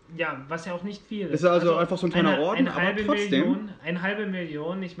war. Ja, was ja auch nicht viel ist. Das ist also einfach so ein kleiner Orden, aber trotzdem... Eine halbe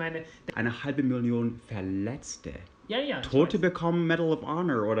Million, ich meine... Eine halbe Million Verletzte. Ja. Tote bekommen Medal of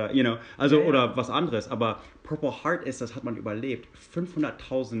Honor oder, oder was anderes. Aber Purple Heart das hat man überlebt.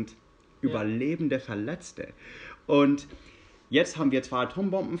 500.000 überlebende Verletzte. Und jetzt haben wir 2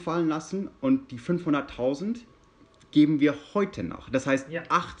 Atombomben fallen lassen und die 500.000 geben wir heute noch. Das heißt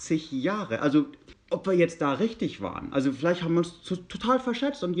 80 Jahre. Also... ob wir jetzt da richtig waren. Also vielleicht haben wir uns total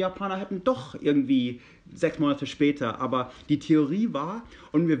verschätzt und die Japaner hätten doch irgendwie 6 Monate später. Aber die Theorie war,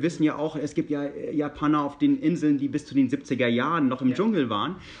 und wir wissen ja auch, es gibt ja Japaner auf den Inseln, die bis zu den 70er Jahren noch im Dschungel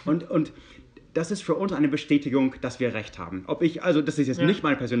waren. Und das ist für uns eine Bestätigung, dass wir recht haben. Das ist jetzt nicht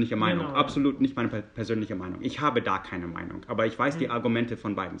meine persönliche Meinung. Genau, absolut nicht meine persönliche Meinung. Ich habe da keine Meinung. Aber ich weiß die Argumente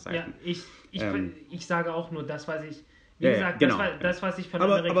von beiden Seiten. Ja, ich sage auch nur das, was ich... Wie gesagt, genau. Das, was ich von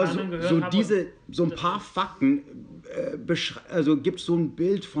Amerikanern gehört habe. So ein paar Fakten gibt so ein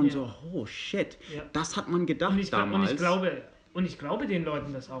Bild von oh shit, das hat man gedacht damals. Und ich glaube den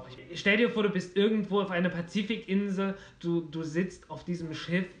Leuten das auch. Stell dir vor, du bist irgendwo auf einer Pazifikinsel, du sitzt auf diesem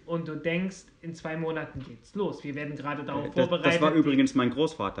Schiff und du denkst, in 2 Monaten geht's los. Wir werden gerade darauf vorbereitet. Das war übrigens mein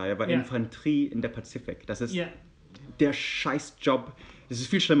Großvater, er war Infanterie in der Pazifik. Das ist der Scheißjob. Es ist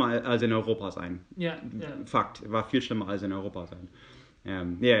viel schlimmer als in Europa sein. Ja. Fakt, war viel schlimmer als in Europa sein.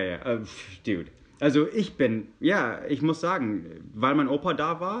 Dude. Also ich muss sagen, weil mein Opa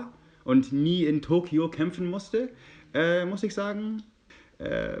da war und nie in Tokio kämpfen musste, muss ich sagen,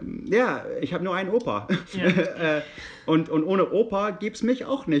 ich habe nur einen Opa. Ja. und ohne Opa gibt's mich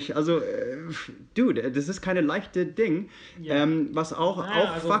auch nicht. Also, dude, das ist keine leichte Ding. Ja. Was auch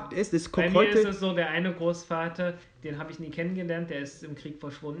Fakt ist bei mir ist es so, der eine Großvater, den habe ich nie kennengelernt, der ist im Krieg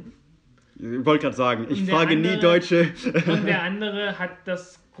verschwunden. Ich wollte gerade sagen, ich frage nie Deutsche. Und der andere hat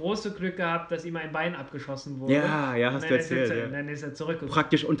das große Glück gehabt, dass ihm ein Bein abgeschossen wurde. Ja, hast du erzählt. Dann ist er zurückgekommen.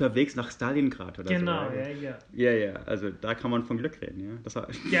 Praktisch unterwegs nach Stalingrad oder genau, so. Genau, ja. Also da kann man von Glück reden, ja. Das war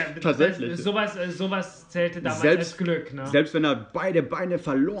tatsächlich. Sowas zählte damals als Glück, ne? Selbst wenn er beide Beine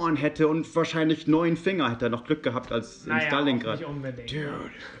verloren hätte und wahrscheinlich 9 Finger, hätte er noch Glück gehabt als in Stalingrad. Nicht unbedingt.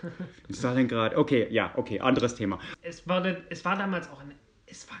 Dude. In Stalingrad. Okay, anderes Thema. Es war damals auch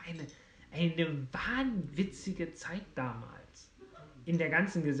eine wahnwitzige Zeit damals. In der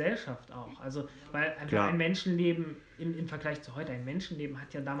ganzen Gesellschaft auch. Also, weil einfach ein Menschenleben im Vergleich zu heute, ein Menschenleben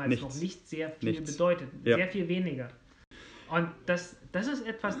hat ja damals noch nicht sehr viel bedeutet. Ja. Sehr viel weniger. Und das ist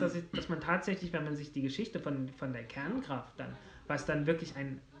etwas, das man tatsächlich, wenn man sich die Geschichte von der Kernkraft dann, was dann wirklich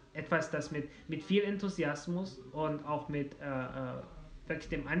etwas, das mit viel Enthusiasmus und auch mit wirklich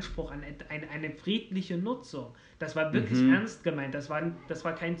dem Anspruch an eine friedliche Nutzung, das war wirklich ernst gemeint, das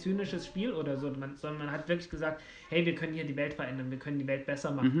war kein zynisches Spiel oder so, sondern man hat wirklich gesagt, hey, wir können hier die Welt verändern, wir können die Welt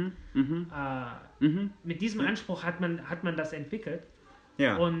besser machen. Mit diesem Anspruch hat man das entwickelt.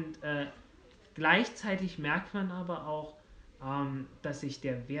 Ja. Und gleichzeitig merkt man aber auch, dass sich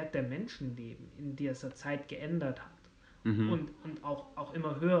der Wert der Menschenleben in dieser Zeit geändert hat und auch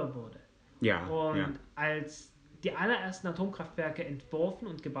immer höher wurde. Ja, und als die allerersten Atomkraftwerke entworfen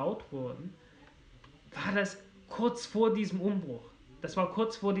und gebaut wurden, war das kurz vor diesem Umbruch. Das war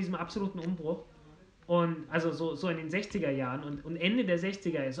kurz vor diesem absoluten Umbruch. Und also so in den 60er Jahren und Ende der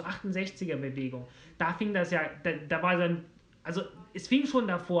 60er, so 68er Bewegung, da fing das ja, da war dann, also es fing schon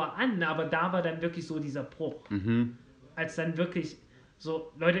davor an, aber da war dann wirklich so dieser Bruch. Als dann wirklich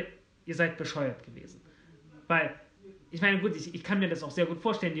so, Leute, ihr seid bescheuert gewesen. Weil, ich meine, gut, ich kann mir das auch sehr gut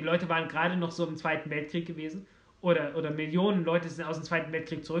vorstellen, die Leute waren gerade noch so im Zweiten Weltkrieg gewesen oder Millionen Leute sind aus dem Zweiten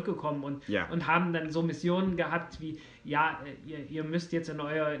Weltkrieg zurückgekommen und haben dann so Missionen gehabt wie, ja, ihr müsst jetzt in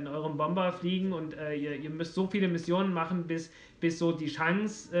eurem Bomber fliegen und ihr müsst so viele Missionen machen, bis so die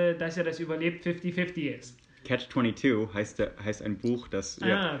Chance, dass ihr das überlebt, 50-50 ist. Catch-22 heißt ein Buch, das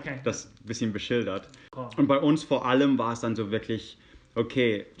das ein bisschen beschildert. Oh. Und bei uns vor allem war es dann so wirklich,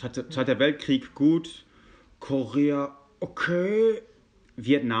 okay, Zweiter Weltkrieg gut, Korea, okay,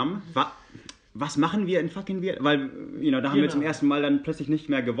 Vietnam, was machen wir in fucking Vietnam? Weil, da haben wir zum ersten Mal dann plötzlich nicht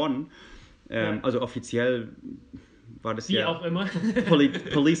mehr gewonnen. Also offiziell war das wie auch immer.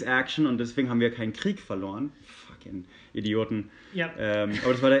 Police Action und deswegen haben wir keinen Krieg verloren. Fucking Idioten. Ja.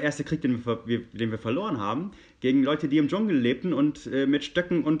 Aber das war der erste Krieg, den wir verloren haben, gegen Leute, die im Dschungel lebten und mit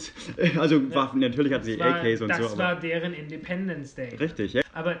Stöcken und Waffen. Natürlich hatten sie AKs und so. Das war deren Independence Day. Richtig, ja.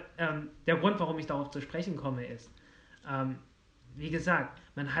 Aber der Grund, warum ich darauf zu sprechen komme, ist, wie gesagt,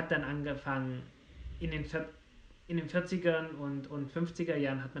 man hat dann angefangen, in den 40ern und 50er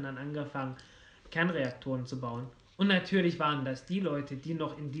Jahren hat man dann angefangen, Kernreaktoren zu bauen. Und natürlich waren das die Leute, die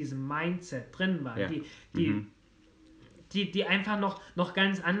noch in diesem Mindset drin waren, die einfach noch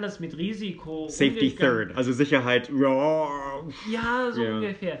ganz anders mit Risiko Safety third, also Sicherheit. Ja, so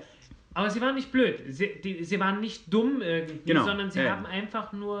ungefähr. Aber sie waren nicht blöd. Sie waren nicht dumm irgendwie, sondern sie haben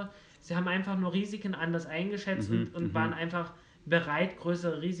einfach nur Risiken anders eingeschätzt und waren einfach bereit,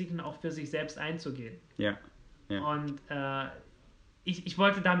 größere Risiken auch für sich selbst einzugehen. Ja. Und ich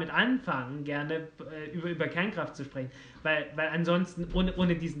wollte damit anfangen, gerne über Kernkraft zu sprechen, weil ansonsten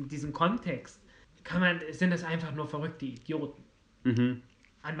ohne diesen Kontext sind das einfach nur verrückte Idioten.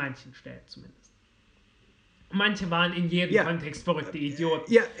 An manchen Stellen zumindest. Manche waren in jedem Kontext verrückte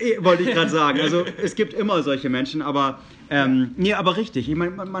Idioten. Ja, wollte ich gerade sagen. Also es gibt immer solche Menschen, aber aber richtig. Ich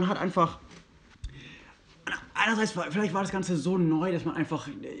meine, man hat einfach einerseits, vielleicht war das Ganze so neu, dass man einfach,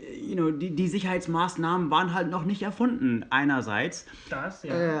 die Sicherheitsmaßnahmen waren halt noch nicht erfunden, einerseits. Das,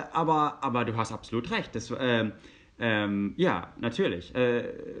 ja. Aber du hast absolut recht. Das, natürlich.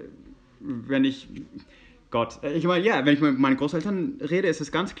 Wenn ich mit meinen Großeltern rede, ist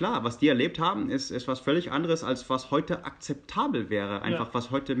es ganz klar, was die erlebt haben, ist was völlig anderes, als was heute akzeptabel wäre,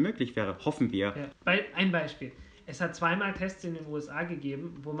 was heute möglich wäre, hoffen wir. Ja. Ein Beispiel. Es hat zweimal Tests in den USA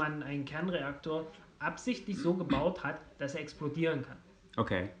gegeben, wo man einen Kernreaktor absichtlich so gebaut hat, dass er explodieren kann.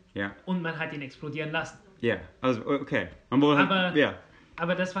 Okay, ja. Und man hat ihn explodieren lassen. Ja, also okay.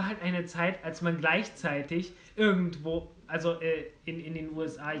 Aber das war halt eine Zeit, als man gleichzeitig irgendwo, also in den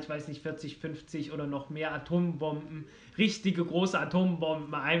USA, ich weiß nicht, 40, 50 oder noch mehr Atombomben, richtige große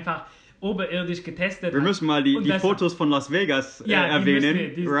Atombomben einfach oberirdisch getestet hat. Wir müssen mal die Fotos von Las Vegas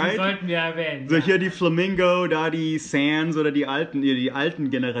erwähnen. Die sollten wir erwähnen. So hier die Flamingo, da die Sands oder die alten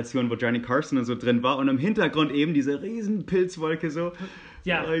Generationen, wo Johnny Carson und so drin war und im Hintergrund eben diese riesen Pilzwolke so.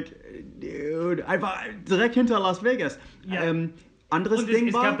 Ja. Dude, einfach direkt hinter Las Vegas. Ja. Anderes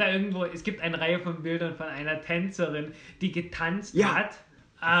Ding es gibt eine Reihe von Bildern von einer Tänzerin, die getanzt hat.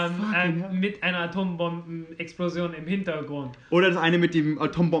 Mit einer Atombombenexplosion im Hintergrund. Oder das eine mit dem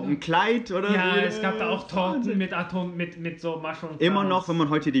Atombombenkleid, oder? Ja, es gab da auch Torten mit so Mushroom. Immer noch, wenn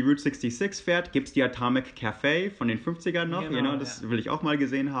man heute die Route 66 fährt, gibt es die Atomic Cafe von den 50ern noch. Genau, das will ich auch mal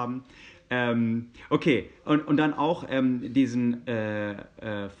gesehen haben. Okay, und dann auch diesen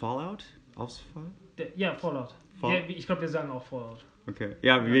Fallout? Ausfall? Fallout. Ich glaube, wir sagen auch Fallout. Okay.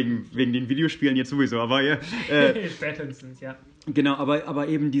 Ja, wegen den Videospielen jetzt sowieso, aber ja. Spätestens, ja. Genau, aber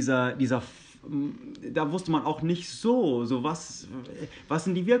eben da wusste man auch nicht so was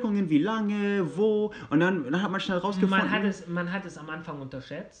sind die Wirkungen, wie lange, wo, und dann hat man schnell rausgefunden. Man hat es am Anfang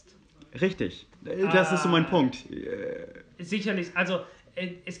unterschätzt. Richtig, das ist so mein Punkt. Sicherlich, also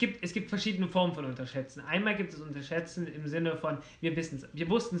es gibt verschiedene Formen von Unterschätzen. Einmal gibt es Unterschätzen im Sinne von, wir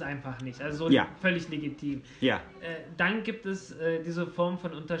wussten es einfach nicht, also so völlig legitim. Ja. Dann gibt es diese Form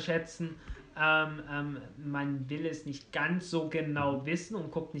von Unterschätzen, man will es nicht ganz so genau wissen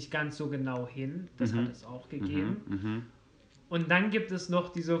und guckt nicht ganz so genau hin. Das hat es auch gegeben. Und dann gibt es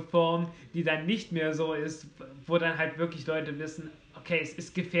noch diese Form, die dann nicht mehr so ist, wo dann halt wirklich Leute wissen, okay, es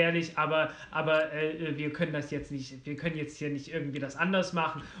ist gefährlich, aber wir können jetzt hier nicht irgendwie das anders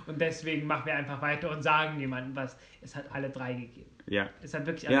machen und deswegen machen wir einfach weiter und sagen niemandem was. Es hat alle drei gegeben. Ja. Es hat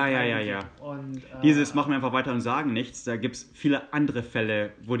wirklich alle drei gegeben. Ja. Und, dieses machen wir einfach weiter und sagen nichts. Da gibt es viele andere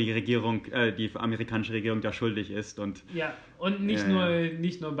Fälle, wo die amerikanische Regierung da schuldig ist. Und nicht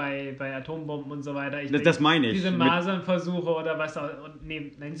nur bei Atombomben und so weiter. Das meine ich. Diese Masernversuche oder was auch.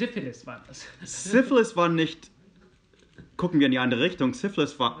 Nein, Syphilis war das. Syphilis war nicht. Gucken wir in die andere Richtung.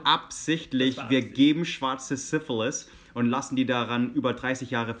 Syphilis war absichtlich. Wir geben schwarze Syphilis und lassen die daran über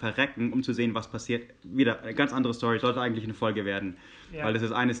 30 Jahre verrecken, um zu sehen, was passiert. Wieder eine ganz andere Story. Sollte eigentlich eine Folge werden. Ja. Weil das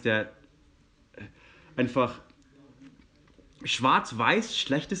ist eines der einfach schwarz-weiß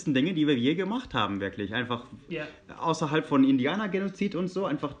schlechtesten Dinge, die wir je gemacht haben, wirklich. Einfach außerhalb von Indianergenozid und so.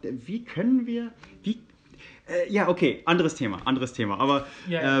 Einfach, okay, anderes Thema. Aber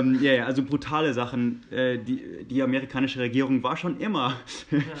also brutale Sachen, die amerikanische Regierung war schon immer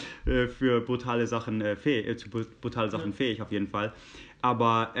für brutale Sachen fähig, auf jeden Fall.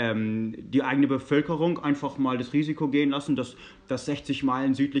 Aber die eigene Bevölkerung einfach mal das Risiko gehen lassen, dass 60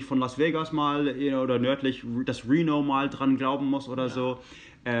 Meilen südlich von Las Vegas mal oder nördlich, dass Reno mal dran glauben muss oder so.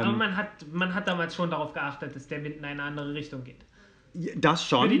 Aber man hat damals schon darauf geachtet, dass der Wind in eine andere Richtung geht. Das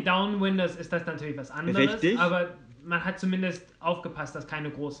schon. Für die Downwinders ist das natürlich was anderes, richtig. Aber man hat zumindest aufgepasst, dass keine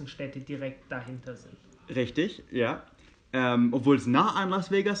großen Städte direkt dahinter sind. Richtig, ja. Obwohl es nah an Las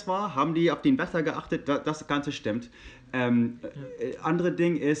Vegas war, haben die auf den Wetter geachtet, das Ganze stimmt. Andere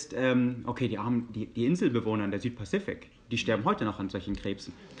Ding ist, die Inselbewohner in der Südpazifik, die sterben heute noch an solchen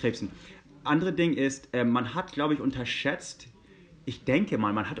Krebsen. Andere Ding ist, man hat, glaube ich, unterschätzt,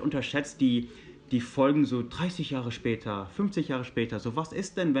 die Folgen so 30 Jahre später, 50 Jahre später. So, was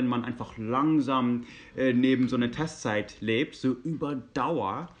ist denn, wenn man einfach langsam neben so einer Testzeit lebt, so über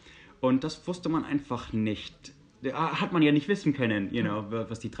Dauer? Und das wusste man einfach nicht. Hat man ja nicht wissen können,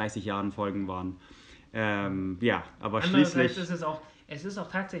 was die 30 Jahren Folgen waren. Aber schließlich... Es ist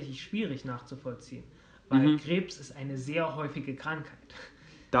auch tatsächlich schwierig nachzuvollziehen, weil Krebs ist eine sehr häufige Krankheit.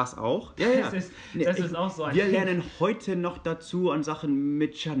 Das auch? Ja. Das ist auch so. Wir lernen heute noch dazu an Sachen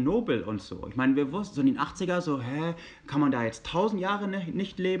mit Tschernobyl und so. Ich meine, wir wussten so in den 80er kann man da jetzt 1000 Jahre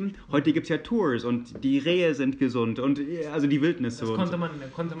nicht leben? Heute gibt es ja Tours und die Rehe sind gesund und also die Wildnis so. Das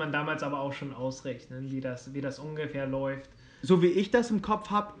konnte man damals aber auch schon ausrechnen, wie das ungefähr läuft. So wie ich das im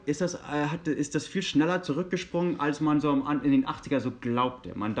Kopf habe, ist das viel schneller zurückgesprungen, als man so in den 80er so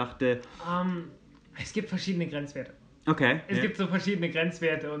glaubte. Man dachte... Es gibt verschiedene Grenzwerte. Okay. Es gibt so verschiedene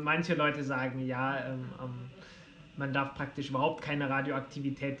Grenzwerte und manche Leute sagen, man darf praktisch überhaupt keine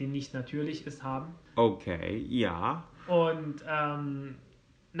Radioaktivität, die nicht natürlich ist, haben. Okay, ja. Und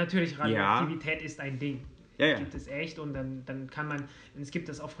natürlich Radioaktivität ist ein Ding. Ja. Gibt es echt und dann kann man, es gibt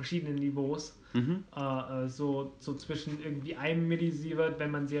das auf verschiedenen Niveaus, so zwischen irgendwie 1 Millisievert, wenn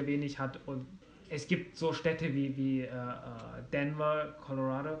man sehr wenig hat, und es gibt so Städte wie Denver,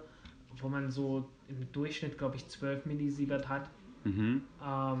 Colorado, wo man so im Durchschnitt, glaube ich, 12 Millisievert hat. San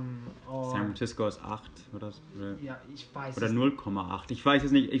Francisco ist 8 oder so. Ja, ich weiß oder 0,8. Ich weiß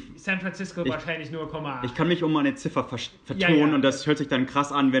es nicht. San Francisco wahrscheinlich 0,8. Ich kann mich um eine Ziffer vertun und das hört sich dann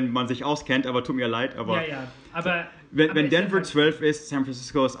krass an, wenn man sich auskennt, aber tut mir leid. Aber aber wenn Denver 12 ist, San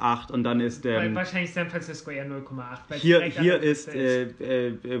Francisco ist 8 und dann ist... wahrscheinlich San Francisco eher 0,8. Hier ist,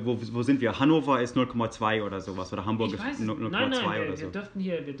 wo sind wir? Hannover ist 0,2 oder sowas oder Hamburg ist 0,2 oder so.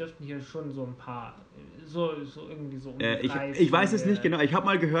 Wir dürften hier schon so ein paar... So irgendwie so um die 3, ich weiß es nicht genau. Ich habe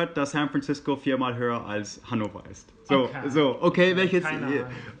mal gehört, dass San Francisco 4-mal höher als Hannover ist. Okay, welches...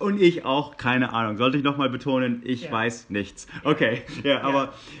 Und ich auch, keine Ahnung. Sollte ich nochmal betonen, ich weiß nichts. Okay,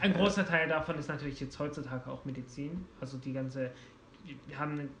 aber... Ein großer Teil davon ist natürlich jetzt heutzutage auch Medizin. Also wir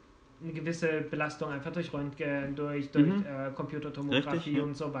haben eine gewisse Belastung einfach durch Röntgen, durch Computertomographie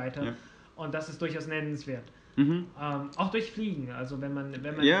und so weiter. Ja. Und das ist durchaus nennenswert. Auch durch Fliegen, also wenn man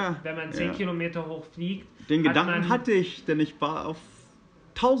 10 Kilometer hoch fliegt. Den Gedanken hatte ich, denn ich war auf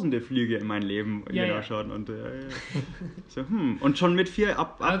tausende Flüge in meinem Leben schon. Und, so, und schon mit 4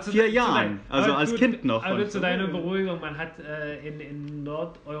 Jahren, also als Kind noch. Aber zu deiner Beruhigung, man hat in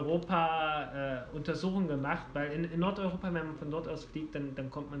Nordeuropa Untersuchungen gemacht, weil in Nordeuropa, wenn man von dort aus fliegt, dann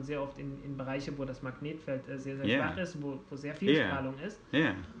kommt man sehr oft in Bereiche, wo das Magnetfeld sehr, sehr schwach ist, wo sehr viel Strahlung ist.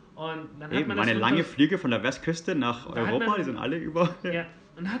 Und dann hat man meine lange Flüge von der Westküste nach Europa, die sind alle über... Ja,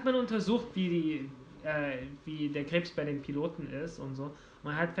 und dann hat man untersucht, wie der Krebs bei den Piloten ist und so.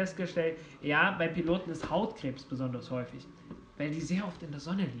 Man hat festgestellt, ja, bei Piloten ist Hautkrebs besonders häufig, weil die sehr oft in der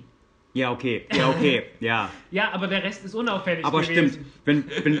Sonne liegen. Ja, okay. Ja, aber der Rest ist unauffällig aber gewesen. Stimmt,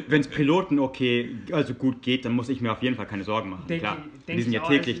 wenn es Piloten also gut geht, dann muss ich mir auf jeden Fall keine Sorgen machen. Klar, die sind ja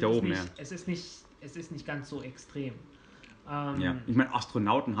täglich da oben. Es ist nicht ganz so extrem. Ich meine,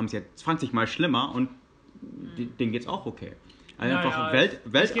 Astronauten haben es ja 20 Mal schlimmer und denen geht es auch okay. Also einfach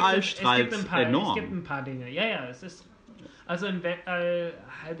Weltall strahlt enorm. Es gibt ein paar Dinge. Ja, es ist... Also im Weltall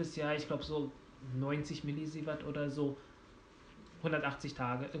halbes Jahr, ich glaube so 90 Millisievert oder so, 180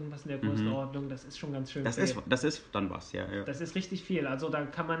 Tage, irgendwas in der Größenordnung, das ist schon ganz schön das viel. Das ist dann was, ja. Das ist richtig viel. Also da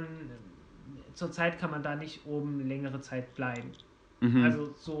zurzeit kann man da nicht oben längere Zeit bleiben.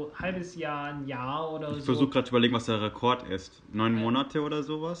 Also so halbes Jahr, ein Jahr oder so. Ich versuche gerade zu überlegen, was der Rekord ist. 9 Monate oder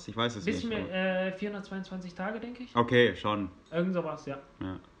sowas? Ich weiß es nicht. 422 Tage, denke ich. Okay, schon. Irgend sowas, ja.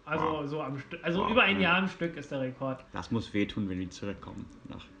 Also so am Stück, über ein Jahr am Stück ist der Rekord. Das muss wehtun, wenn die zurückkommen.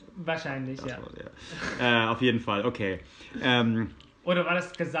 Wahrscheinlich, ja. Auf jeden Fall, okay. Oder war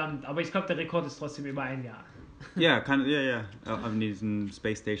das gesamt? Aber ich glaube, der Rekord ist trotzdem über ein Jahr. Ja, an diesen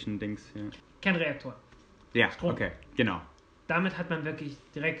Space Station Dings. Ja. Kernreaktor. Ja, Strom. Okay, genau. Damit hat man wirklich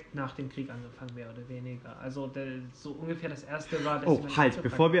direkt nach dem Krieg angefangen, mehr oder weniger. Also so ungefähr das erste war...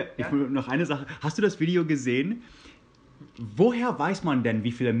 Bevor wir... Ich will noch eine Sache... Hast du das Video gesehen? Woher weiß man denn,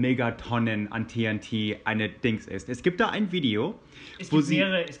 wie viele Megatonnen an TNT eine Dings ist? Es gibt da ein Video, es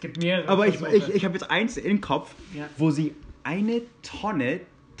gibt mehrere. Aber ich habe jetzt eins im Kopf, wo sie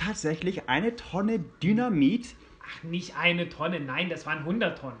tatsächlich eine Tonne Dynamit... Ach, nicht eine Tonne, nein, das waren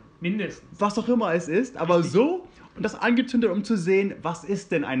 100 Tonnen, mindestens. Was auch immer es ist, aber richtig. So... Und das angezündet, um zu sehen, was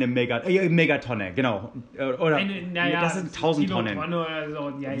ist denn eine Megatonne, genau. Oder das sind 1000 Tonnen. Oder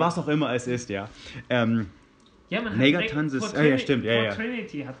so. Was auch immer es ist, ja. Man hat Megatons ist... stimmt, Vor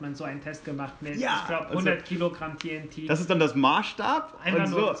Trinity hat man so einen Test gemacht mit, ich glaube, 100 Kilogramm TNT. Das ist dann das Maßstab? Einfach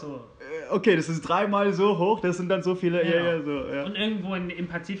nur so. Okay, das ist 3-mal so hoch, das sind dann so viele... Ja. Und irgendwo im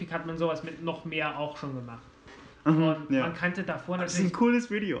Pazifik hat man sowas mit noch mehr auch schon gemacht. Und man kannte davor natürlich... Das ist ein cooles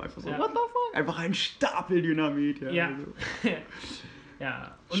Video, einfach so, what the fuck? Einfach ein Stapel Dynamit. Ja.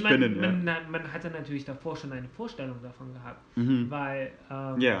 Und man hatte natürlich davor schon eine Vorstellung davon gehabt, weil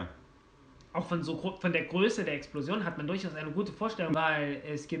auch von der Größe der Explosion hat man durchaus eine gute Vorstellung, weil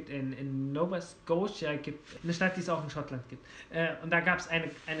es gibt in Nova Scotia eine Stadt, die es auch in Schottland gibt. Und da gab es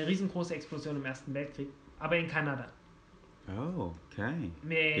eine riesengroße Explosion im Ersten Weltkrieg, aber in Kanada. Oh, okay.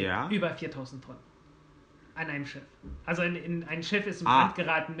 Mit über 4000 Tonnen. An einem Schiff. Also ein Schiff ist im Brand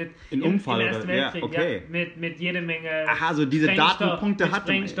geraten im Ersten Weltkrieg, mit jede Menge also diese Datenpunkte hat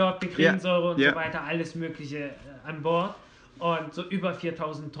Sprengstoff, Bekrinsäure und so weiter, alles Mögliche an Bord. Und so über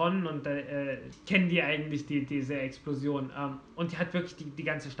 4000 Tonnen und kennen die eigentlich diese Explosion. Und die hat wirklich die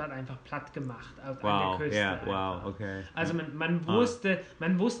ganze Stadt einfach platt gemacht an der Küste. Okay. Also man wusste,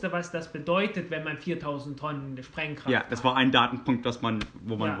 was das bedeutet, wenn man 4000 Tonnen Sprengkraft hat. Ja, das war ein Datenpunkt,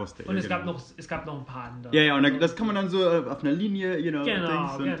 wo man wusste. Und es gab noch ein paar andere. Ja, und das kann man dann so auf einer Linie,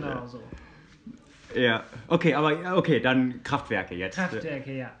 Genau, so. Ja, okay, dann Kraftwerke jetzt.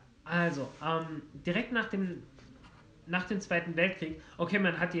 Kraftwerke, ja. Also, direkt nach dem Zweiten Weltkrieg,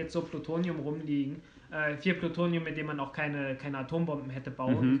 man hatte jetzt so Plutonium rumliegen, 4 Plutonium, mit dem man auch keine Atombomben hätte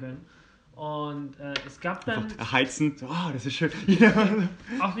bauen können. Und es gab dann... Heizen, das ist schön.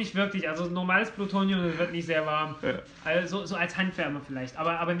 Auch nicht wirklich, also normales Plutonium, das wird nicht sehr warm. Also so als Handwärme vielleicht,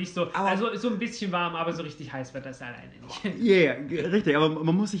 aber nicht so, also so ein bisschen warm, aber so richtig heiß wird das alleine nicht. Ja, richtig, aber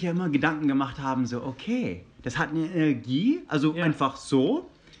man muss sich ja immer Gedanken gemacht haben, so okay, das hat eine Energie, also einfach so...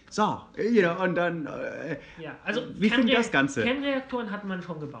 So, und dann, also wie klingt das Ganze? Kernreaktoren hat man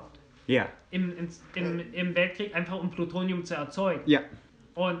schon gebaut. Ja. Im Weltkrieg, einfach um Plutonium zu erzeugen. Ja.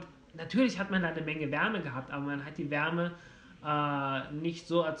 Und natürlich hat man da eine Menge Wärme gehabt, aber man hat die Wärme nicht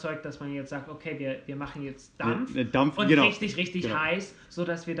so erzeugt, dass man jetzt sagt, okay, wir machen jetzt Dampf und richtig heiß,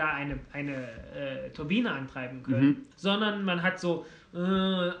 sodass wir da eine Turbine antreiben können. Sondern man hat so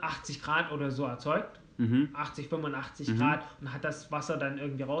 80 Grad oder so erzeugt. 80, 85 Grad und hat das Wasser dann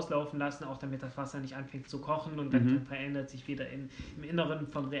irgendwie rauslaufen lassen, auch damit das Wasser nicht anfängt zu kochen und dann verändert sich wieder im Inneren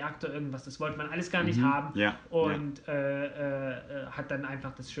vom Reaktor irgendwas. Das wollte man alles gar nicht haben und hat dann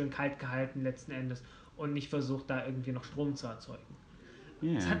einfach das schön kalt gehalten letzten Endes und nicht versucht, da irgendwie noch Strom zu erzeugen.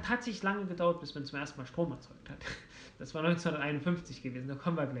 Yeah. Es hat tatsächlich lange gedauert, bis man zum ersten Mal Strom erzeugt hat. Das war 1951 gewesen, da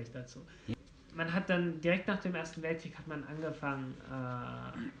kommen wir gleich dazu. Man hat dann direkt nach dem Ersten Weltkrieg hat man angefangen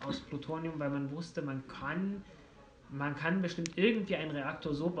aus Plutonium, weil man wusste, man kann bestimmt irgendwie einen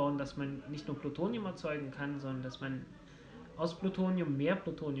Reaktor so bauen, dass man nicht nur Plutonium erzeugen kann, sondern dass man aus Plutonium mehr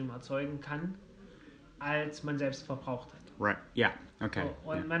Plutonium erzeugen kann, als man selbst verbraucht hat. Right, ja, yeah. Okay.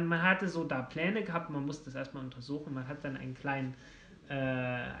 So, und man hatte so da Pläne gehabt, man musste das erstmal untersuchen, man hat dann einen kleinen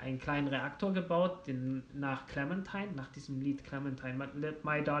Reaktor gebaut, nach Clementine, nach diesem Lied Clementine,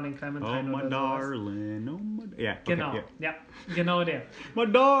 My Darling Clementine. Oh, my darling, oh my... Yeah, okay, genau, ja, genau der. My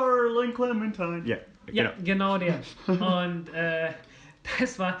darling Clementine. Yeah, ja, genau der. Und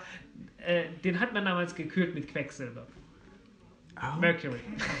das war, den hat man damals gekühlt mit Quecksilber. Oh. Mercury.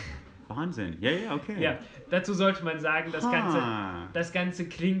 Wahnsinn, ja, yeah, okay. Ja, dazu sollte man sagen, das Ganze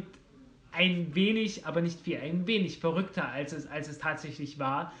klingt ein wenig, aber nicht viel, ein wenig verrückter, als es tatsächlich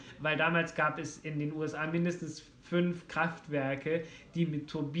war, weil damals gab es in den USA mindestens 5 Kraftwerke, die mit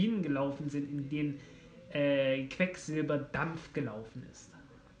Turbinen gelaufen sind, in denen Quecksilberdampf gelaufen ist.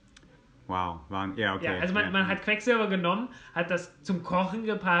 Wow, ja, okay. Ja, also man hat Quecksilber genommen, hat das zum Kochen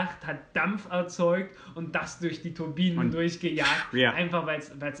gebracht, hat Dampf erzeugt und das durch die Turbinen durchgejagt, einfach weil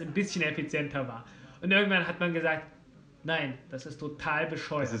es ein bisschen effizienter war. Und irgendwann hat man gesagt, nein, das ist total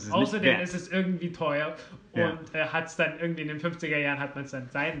bescheuert. Außerdem ist es irgendwie teuer und hat es dann irgendwie in den 50er Jahren hat man es dann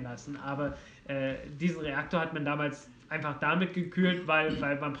sein lassen. Aber diesen Reaktor hat man damals einfach damit gekühlt, weil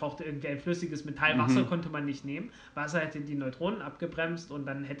man brauchte irgendwie ein flüssiges Metall. Wasser konnte man nicht nehmen. Wasser hätte die Neutronen abgebremst und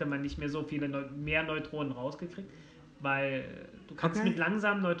dann hätte man nicht mehr so viele mehr Neutronen rausgekriegt. Weil du kannst mit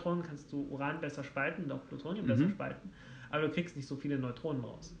langsamen Neutronen kannst du Uran besser spalten und auch Plutonium besser spalten. Aber du kriegst nicht so viele Neutronen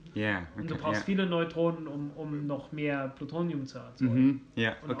raus. Yeah, okay, und du brauchst viele Neutronen, um noch mehr Plutonium zu erzeugen.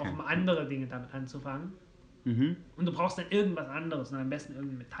 Und auch um andere Dinge damit anzufangen. Und du brauchst dann irgendwas anderes, und am besten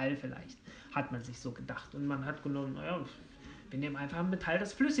irgendein Metall vielleicht, hat man sich so gedacht. Und man hat genommen, naja, wir nehmen einfach ein Metall,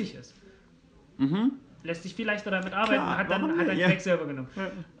 das flüssig ist. Lässt sich viel leichter damit arbeiten, hat dann Quecksilber genommen.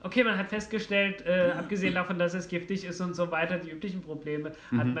 Okay, man hat festgestellt, abgesehen davon, dass es giftig ist und so weiter, die üblichen Probleme,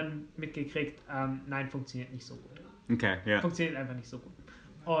 hat man mitgekriegt, nein, funktioniert nicht so gut. Okay, ja. Funktioniert einfach nicht so gut.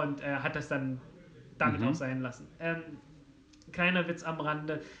 Und hat das dann damit auch sein lassen. Kleiner Witz am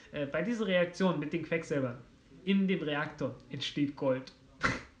Rande, bei dieser Reaktion mit dem Quecksilber in dem Reaktor entsteht Gold.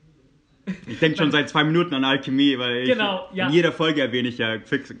 Ich denke schon seit 2 Minuten an Alchemie, weil in jeder Folge erwähne ich ja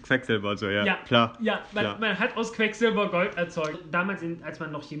Quecksilber. So, klar. Ja, man hat aus Quecksilber Gold erzeugt. Damals, als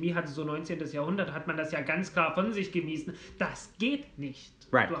man noch Chemie hatte, so 19. Jahrhundert, hat man das ja ganz klar von sich gewiesen. Das geht nicht.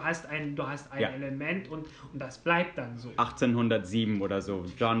 Right. Du hast ein Element und das bleibt dann so. 1807 oder so,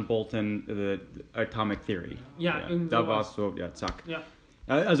 John Bolton, The Atomic Theory. Da war es so, zack. Ja.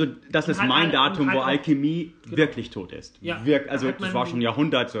 Also das ist mein Datum, wo Alchemie wirklich tot ist. Ja, also das war schon ein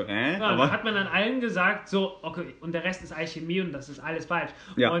Jahrhundert so. Aber hat man dann allen gesagt, so, okay, und der Rest ist Alchemie und das ist alles falsch.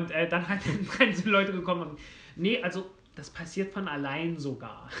 Ja. Und dann sind Leute gekommen und nee, also das passiert von allein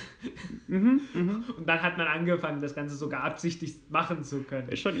sogar. Und dann hat man angefangen, das Ganze sogar absichtlich machen zu können.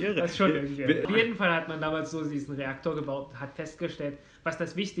 Ist schon irre. Das ist schon irgendwie. Auf jeden Fall hat man damals so diesen Reaktor gebaut, hat festgestellt, was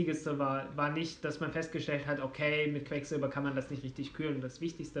das Wichtigste war nicht, dass man festgestellt hat, okay, mit Quecksilber kann man das nicht richtig kühlen. Das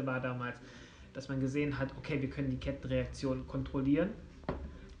Wichtigste war damals, dass man gesehen hat, okay, wir können die Kettenreaktion kontrollieren.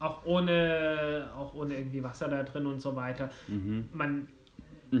 Auch ohne irgendwie Wasser da drin und so weiter.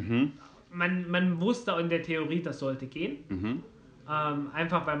 Man wusste in der Theorie, das sollte gehen.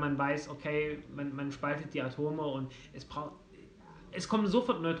 Einfach weil man weiß, okay, man spaltet die Atome und es kommen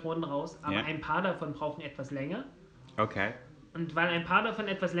sofort Neutronen raus, aber ein paar davon brauchen etwas länger. Okay. Und weil ein paar davon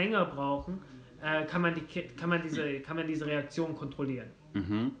etwas länger brauchen, kann man diese Reaktion kontrollieren.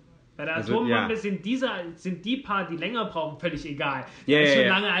 Bei der Atombombe sind die paar, die länger brauchen, völlig egal. Da ist schon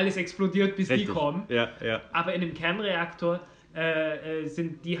lange alles explodiert, bis die kommen. Aber in einem Kernreaktor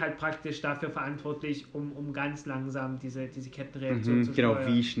sind die halt praktisch dafür verantwortlich, um ganz langsam diese Kettenreaktion zu steuern. Genau,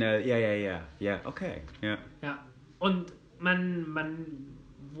 wie schnell, okay. Ja, und man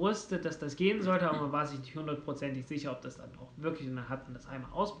wusste, dass das gehen sollte, aber man war sich nicht 100% sicher, ob das dann auch wirklich, und dann hat man das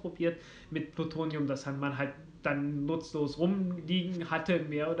einmal ausprobiert mit Plutonium, das man halt dann nutzlos rumliegen hatte,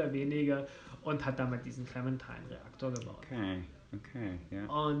 mehr oder weniger, und hat damit diesen Clementine-Reaktor gebaut. Okay, ja.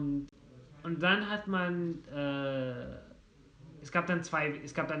 Und dann hat man es gab dann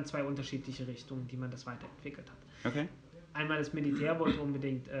zwei unterschiedliche Richtungen, die man das weiterentwickelt hat. Okay. Einmal das Militär wollte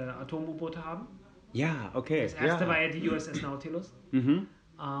unbedingt Atom-U-Boote haben. Ja, okay. Das erste war ja die USS Nautilus.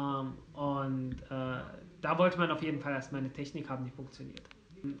 Da wollte man auf jeden Fall erstmal eine Technik haben, die funktioniert.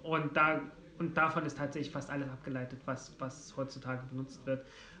 Und davon ist tatsächlich fast alles abgeleitet, was heutzutage benutzt wird,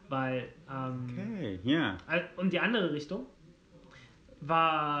 weil und die andere Richtung,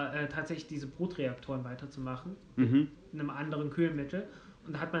 war tatsächlich diese Brutreaktoren weiterzumachen, mit einem anderen Kühlmittel.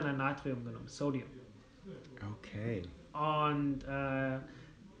 Und da hat man dann Natrium genommen, Sodium. Okay. Und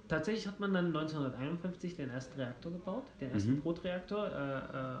tatsächlich hat man dann 1951 den ersten Reaktor gebaut, den ersten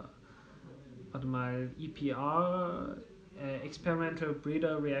Brutreaktor. EPR, Experimental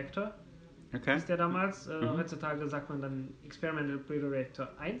Breeder Reactor. Okay. Ist der damals. Heutzutage sagt man dann Experimental Breeder Reactor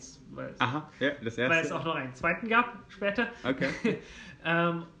 1, weil es auch noch einen zweiten gab später. Okay.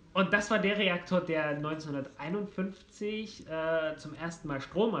 Und das war der Reaktor, der 1951 zum ersten Mal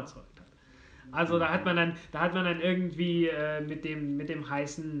Strom erzeugt hat. Also da hat man dann irgendwie mit dem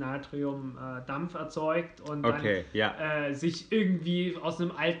heißen Natrium Dampf erzeugt und dann sich irgendwie aus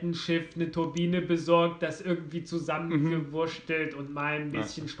einem alten Schiff eine Turbine besorgt, das irgendwie zusammengewurstelt und mal ein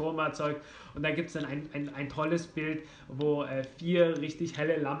bisschen Strom erzeugt. Und da gibt es dann ein tolles Bild, wo 4 richtig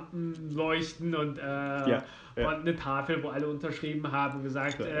helle Lampen leuchten und eine Tafel, wo alle unterschrieben haben und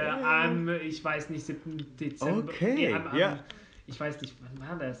gesagt, am, ich weiß nicht, 7. Dezember. Okay, ich weiß nicht, wann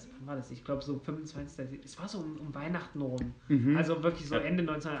war das? Ich glaube so 25. Es war so um Weihnachten rum. Also wirklich so Ende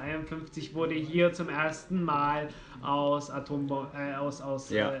 1951 wurde hier zum ersten Mal aus einem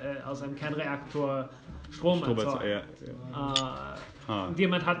Kernreaktor Strom erzeugt. Und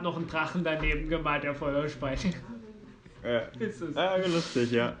jemand hat noch einen Drachen daneben gemalt, der Feuer speichert. Ist es.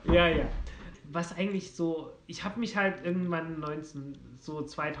 Lustig, ja. Ja. Was eigentlich so, ich habe mich halt irgendwann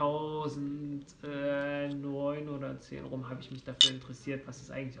 2009 oder 10 rum habe ich mich dafür interessiert, was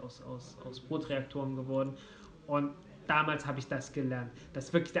ist eigentlich aus Brutreaktoren geworden. Und damals habe ich das gelernt,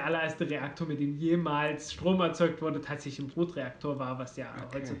 dass wirklich der allererste Reaktor, mit dem jemals Strom erzeugt wurde, tatsächlich ein Brutreaktor war, was ja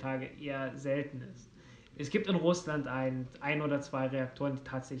heutzutage eher selten ist. Es gibt in Russland ein oder 2 Reaktoren, die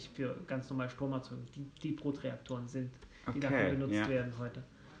tatsächlich für ganz normal Strom erzeugen, die Brutreaktoren sind, die dafür benutzt werden heute.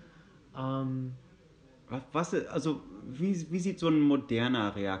 Wie sieht so ein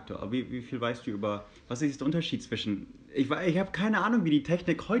moderner Reaktor aus? Wie viel weißt du über, was ist der Unterschied zwischen, ich habe keine Ahnung, wie die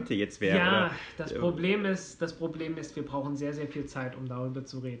Technik heute jetzt wäre. Ja, das Problem ist, wir brauchen sehr, sehr viel Zeit, um darüber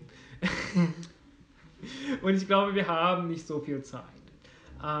zu reden. Und ich glaube, wir haben nicht so viel Zeit.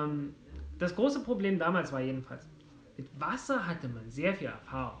 Das große Problem damals war jedenfalls, mit Wasser hatte man sehr viel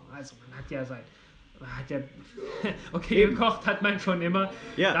Erfahrung. Also man hat ja gekocht hat man schon immer.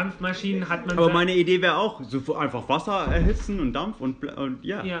 Ja. Dampfmaschinen hat man. Aber meine Idee wäre auch, so einfach Wasser erhitzen und Dampf und bla.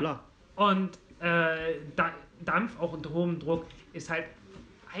 Und Dampf auch unter hohem Druck ist halt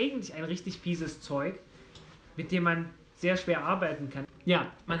eigentlich ein richtig fieses Zeug, mit dem man sehr schwer arbeiten kann. Ja,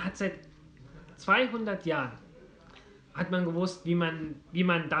 man hat seit 200 Jahren hat man gewusst, wie man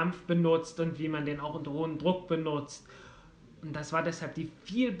Dampf benutzt und wie man den auch unter hohem Druck benutzt. Und das war deshalb die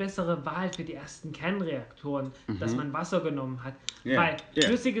viel bessere Wahl für die ersten Kernreaktoren, dass man Wasser genommen hat. Weil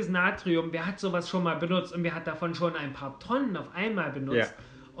flüssiges Natrium, wer hat sowas schon mal benutzt und wer hat davon schon ein paar Tonnen auf einmal benutzt?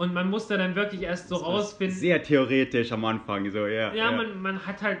 Und man musste dann wirklich erst so rausfinden. Sehr theoretisch am Anfang, so, man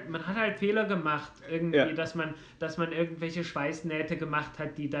hat halt Fehler gemacht, irgendwie, dass man irgendwelche Schweißnähte gemacht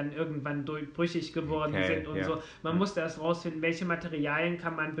hat, die dann irgendwann brüchig geworden sind und so. Man musste erst rausfinden, welche Materialien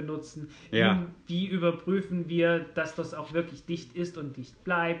kann man benutzen, wie überprüfen wir, dass das auch wirklich dicht ist und dicht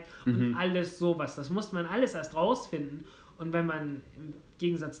bleibt und alles sowas. Das musste man alles erst rausfinden. Und wenn man im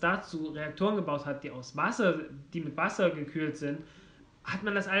Gegensatz dazu Reaktoren gebaut hat, die mit Wasser gekühlt sind, hat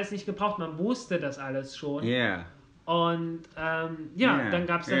man das alles nicht gebraucht, man wusste das alles schon. Und dann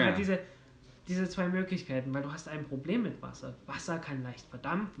gab es dann halt diese 2 Möglichkeiten, weil du hast ein Problem mit Wasser. Wasser kann leicht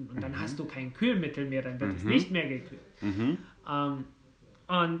verdampfen und dann hast du kein Kühlmittel mehr, dann wird es nicht mehr gekühlt.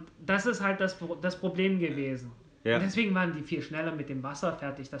 Und das ist halt das Problem gewesen. Und deswegen waren die viel schneller mit dem Wasser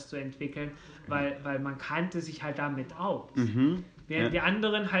fertig, das zu entwickeln, weil man kannte sich halt damit aus. Während die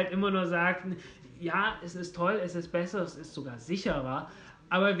anderen halt immer nur sagten, ja, es ist toll, es ist besser, es ist sogar sicherer,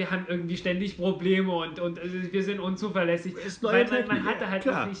 aber wir haben irgendwie ständig Probleme und wir sind unzuverlässig. Weil man hatte halt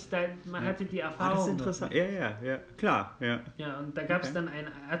noch nicht, man hatte die Erfahrung. Das ist interessant, ja, klar. Ja, und da gab es dann einen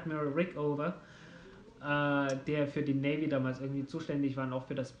Admiral Rickover, der für die Navy damals irgendwie zuständig war und auch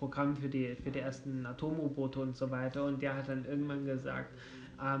für das Programm für die ersten Atom-U-Boote und so weiter. Und der hat dann irgendwann gesagt,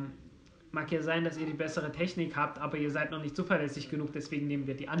 mag ja sein, dass ihr die bessere Technik habt, aber ihr seid noch nicht zuverlässig genug, deswegen nehmen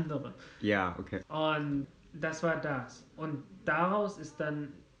wir die andere. Ja, okay. Und das war das. Und daraus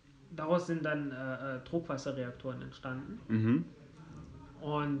sind dann Druckwasserreaktoren entstanden.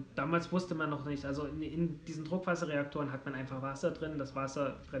 Und damals wusste man noch nicht, also in diesen Druckwasserreaktoren hat man einfach Wasser drin, das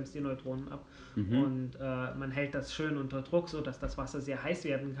Wasser bremst die Neutronen ab und man hält das schön unter Druck, so dass das Wasser sehr heiß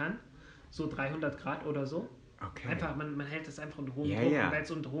werden kann, so 300 Grad oder so. Okay. Einfach, man hält es einfach unter hohem Druck und wenn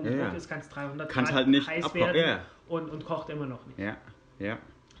es unter hohem Druck ist, kann es 300 Grad halt nicht heiß werden und kocht immer noch nicht. Ja.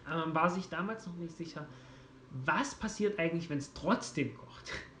 Man war sich damals noch nicht sicher, was passiert eigentlich, wenn es trotzdem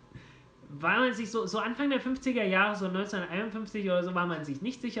kocht? War man sich so Anfang der 50er Jahre, so 1951 oder so, war man sich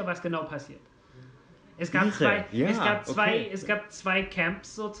nicht sicher, was genau passiert. Es gab zwei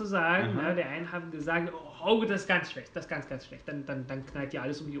Camps sozusagen. Ne? Der eine haben gesagt, oh, das ist ganz schlecht, das ist ganz, ganz schlecht. Dann knallt dir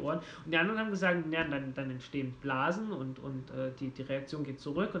alles um die Ohren. Und die anderen haben gesagt, ja, dann entstehen Blasen und die Reaktion geht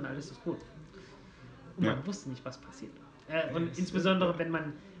zurück und alles ist gut. Und man wusste nicht, was passiert. Und insbesondere, wenn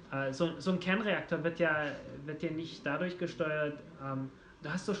man so ein Kernreaktor wird ja nicht dadurch gesteuert, du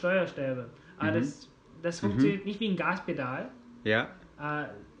hast so Steuerstäbe. Aber das funktioniert nicht wie ein Gaspedal. Ja.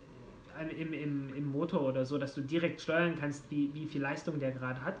 Im Motor oder so, dass du direkt steuern kannst, wie viel Leistung der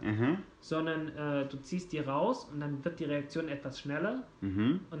gerade hat, sondern du ziehst die raus und dann wird die Reaktion etwas schneller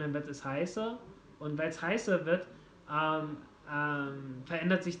und dann wird es heißer und weil es heißer wird,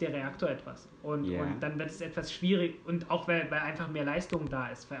 verändert sich der Reaktor etwas und dann wird es etwas schwierig und auch weil einfach mehr Leistung da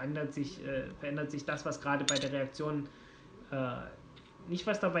ist, verändert sich das, was gerade bei der Reaktion nicht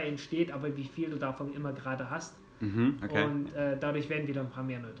was dabei entsteht, aber wie viel du davon immer gerade hast. Okay. Und dadurch werden wieder ein paar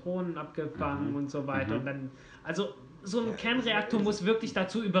mehr Neutronen abgefangen und so weiter. Und dann, also so ein Kernreaktor muss wirklich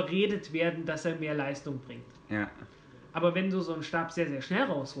dazu überredet werden, dass er mehr Leistung bringt. Ja. Aber wenn du so einen Stab sehr, sehr schnell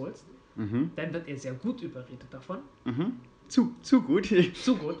rausholst, dann wird er sehr gut überredet davon. Zu gut.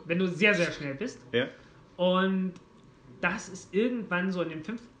 Zu gut, wenn du sehr, sehr schnell bist. Ja. Und das ist irgendwann so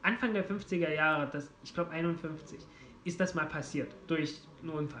Anfang der 50er Jahre, ich glaube 51, ist das mal passiert durch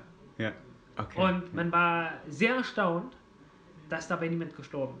einen Unfall. Ja. Okay. Und man war sehr erstaunt, dass dabei niemand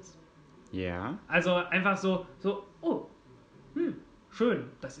gestorben ist. Ja. Also einfach so, schön,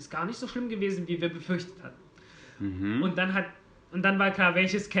 das ist gar nicht so schlimm gewesen, wie wir befürchtet hatten. Und dann war klar,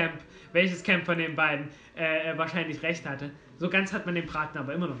 welches Camp von den beiden wahrscheinlich recht hatte. So ganz hat man dem Braten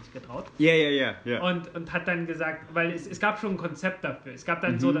aber immer noch nicht getraut. Ja. Und hat dann gesagt, weil es gab schon ein Konzept dafür. Es gab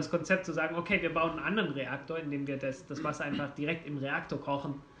dann so das Konzept zu sagen, okay, wir bauen einen anderen Reaktor, in dem wir das Wasser einfach direkt im Reaktor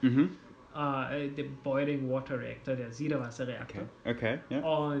kochen. Der Boiling Water Reactor, der Siedewasserreaktor. Okay.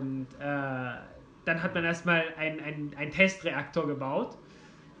 Und dann hat man erstmal einen Testreaktor gebaut.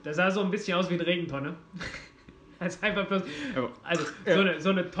 Der sah so ein bisschen aus wie eine Regentonne. Also einfach bloß, so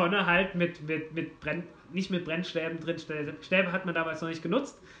eine Tonne halt nicht mit Brennstäben drin. Stäbe hat man damals noch nicht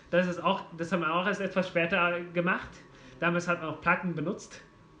genutzt. Das haben wir auch erst etwas später gemacht. Damals hat man auch Platten benutzt.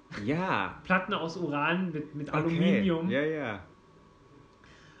 Ja. Platten aus Uran mit Aluminium. Ja.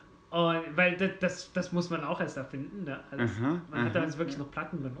 Und weil das muss man auch erst erfinden. Ne? Also man hat damals wirklich noch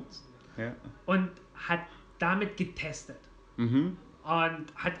Platten benutzt. Ja. Und hat damit getestet. Und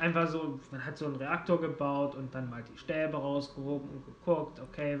hat einfach man hat so einen Reaktor gebaut und dann mal die Stäbe rausgehoben und geguckt,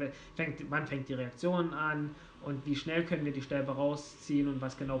 okay, wann fängt die Reaktion an und wie schnell können wir die Stäbe rausziehen und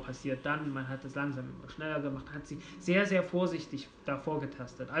was genau passiert dann. Man hat es langsam immer schneller gemacht, hat sie sehr, sehr vorsichtig davor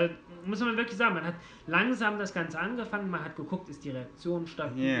getestet. Also muss man wirklich sagen, man hat langsam das Ganze angefangen, man hat geguckt, ist die Reaktion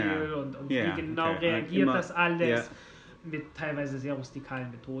stabil und wie genau reagiert das alles mit teilweise sehr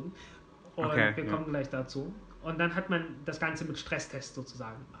rustikalen Methoden. Und wir kommen gleich dazu. Und dann hat man das Ganze mit Stresstests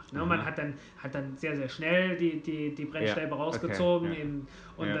sozusagen gemacht. Ne? Und man hat dann sehr, sehr schnell die Brennstäbe rausgezogen.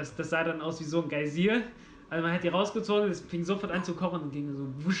 Und das sah dann aus wie so ein Geysir. Also man hat die rausgezogen, es fing sofort an zu kochen und ging so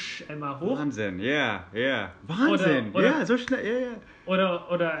wusch einmal hoch. Wahnsinn, ja. Wahnsinn, oder, so schnell, ja.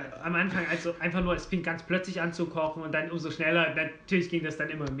 Oder am Anfang also einfach nur, es fing ganz plötzlich an zu kochen und dann umso schneller, natürlich ging das dann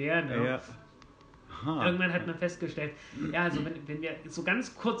immer mehr. Ne? Ja. Irgendwann hat man festgestellt, also wenn wir so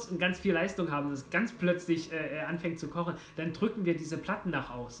ganz kurz und ganz viel Leistung haben, dass es ganz plötzlich anfängt zu kochen, dann drücken wir diese Platten nach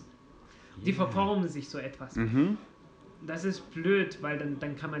außen. Die verformen sich so etwas. Das ist blöd, weil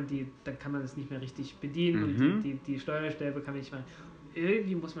dann kann man das nicht mehr richtig bedienen und die Steuerstäbe kann man nicht mehr.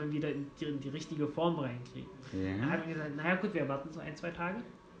 Irgendwie muss man wieder in die richtige Form reinkriegen. Ja. Dann hat man gesagt, naja gut, wir warten so 1-2 Tage,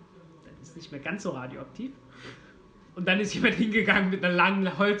 dann ist es nicht mehr ganz so radioaktiv. Und dann ist jemand hingegangen mit einer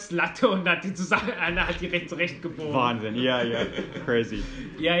langen Holzlatte und hat die recht zurechtgebogen. Wahnsinn, ja, crazy.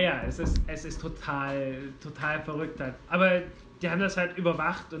 Ja, es ist total verrückt halt. Aber die haben das halt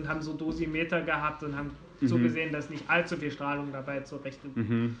überwacht und haben so Dosimeter gehabt und haben zugesehen, dass nicht allzu viel Strahlung dabei zurecht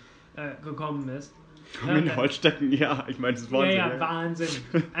gekommen ist. Mit den Holzstöcken, ich meine, das ist Wahnsinn. Ja, Wahnsinn.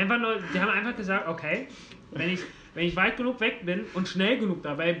 Die haben einfach gesagt, okay, wenn ich weit genug weg bin und schnell genug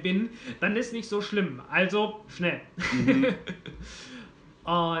dabei bin, dann ist nicht so schlimm. Also schnell.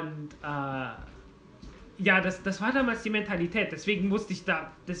 Und das war damals die Mentalität. Deswegen musste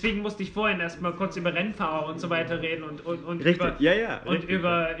ich vorhin erstmal kurz über Rennfahrer und so weiter reden und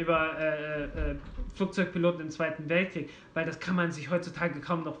über Flugzeugpiloten im Zweiten Weltkrieg, weil das kann man sich heutzutage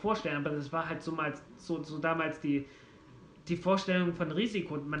kaum noch vorstellen. Aber das war halt so damals die Vorstellung von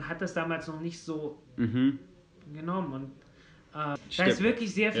Risiko. Man hat das damals noch nicht so genommen und Da ist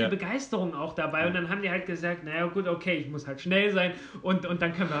wirklich sehr viel Begeisterung auch dabei und dann haben die halt gesagt, naja gut, okay, ich muss halt schnell sein und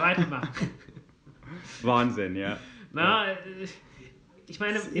dann können wir weitermachen. Wahnsinn, ja. Ich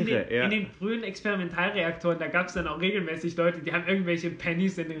meine, in den frühen Experimentalreaktoren, da gab es dann auch regelmäßig Leute, die haben irgendwelche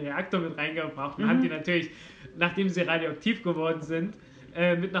Pennies in den Reaktor mit reingebracht und haben die natürlich, nachdem sie radioaktiv geworden sind,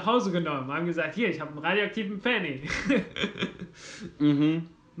 mit nach Hause genommen. Haben gesagt, hier, ich habe einen radioaktiven Penny.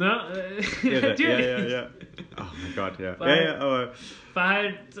 Natürlich. Ja. Oh mein Gott, ja. Aber war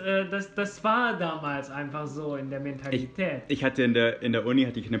halt, das war damals einfach so in der Mentalität. Ich hatte in der Uni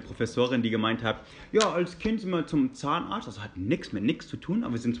eine Professorin, die gemeint hat, ja, als Kind sind wir zum Zahnarzt, also hat nichts mit nichts zu tun,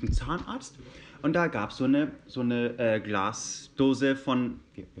 aber wir sind zum Zahnarzt und da gab es so eine Glasdose von,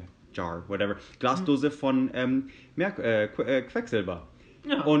 Glasdose von Quecksilber.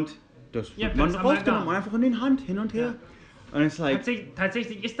 Ja. Und das wird man rausgenommen, einfach in den Hand, hin und her. Ja. Und es like,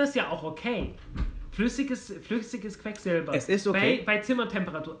 tatsächlich ist das ja auch okay. Flüssiges Quecksilber. Es ist okay. Bei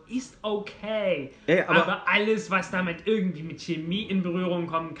Zimmertemperatur ist okay. Ja, aber alles, was damit irgendwie mit Chemie in Berührung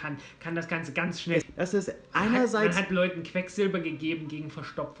kommen kann das Ganze ganz schnell. Das ist einerseits... Man hat Leuten Quecksilber gegeben gegen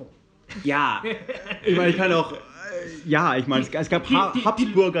Verstopfung. Ja, ich meine, es gab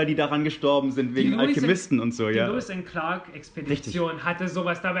Habsburger, die daran gestorben sind, wegen Alchemisten und so, ja. Die Lewis and Clark-Expedition hatte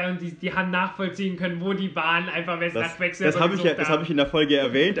sowas dabei und die haben nachvollziehen können, wo die waren, einfach wenn es nach Quecksilber Das habe ich in der Folge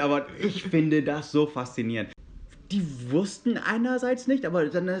erwähnt, aber ich finde das so faszinierend. Die wussten einerseits nicht, aber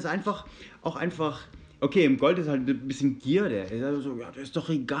dann ist auch einfach... Okay, im Gold ist halt ein bisschen Gierde. Also, ja, das ist doch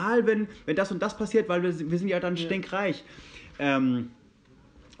egal, wenn das und das passiert, weil wir sind ja dann stinkreich.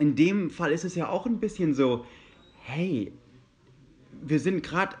 In dem Fall ist es ja auch ein bisschen so, hey, wir sind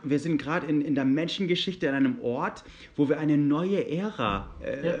gerade in der Menschengeschichte an einem Ort, wo wir eine neue Ära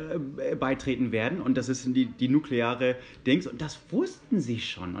beitreten werden und das ist die nukleare Dings und das wussten sie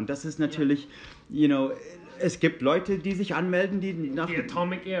schon und das ist natürlich, es gibt Leute, die sich anmelden, die nach... Die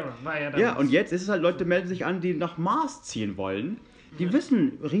Atomic Era war ja dann... Ja, und jetzt ist es halt, Leute melden sich an, die nach Mars ziehen wollen. Die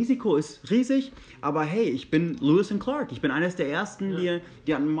wissen, Risiko ist riesig, aber hey, ich bin Lewis and Clark. Ich bin eines der Ersten,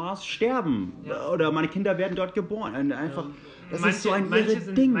 die an Mars sterben. Ja. Oder meine Kinder werden dort geboren. Und einfach, das ist so ein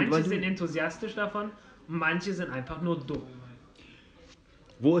irres Ding. Manche sind enthusiastisch davon, und manche sind einfach nur dumm.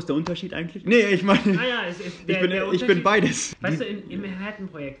 Wo ist der Unterschied eigentlich? Nee, ich meine, ich bin beides. Weißt du, im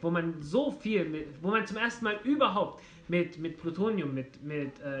Manhattan-Projekt, wo man wo man zum ersten Mal überhaupt mit Plutonium,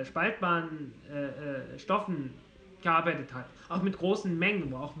 mit spaltbaren Stoffen gearbeitet hat, auch mit großen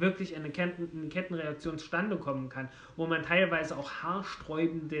Mengen, wo auch wirklich eine Kettenreaktion zustande kommen kann, wo man teilweise auch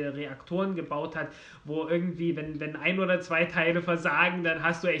haarsträubende Reaktoren gebaut hat, wo irgendwie, wenn 1 oder 2 Teile versagen, dann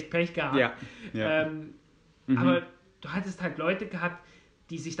hast du echt Pech gehabt. Ja. Aber du hattest halt Leute gehabt,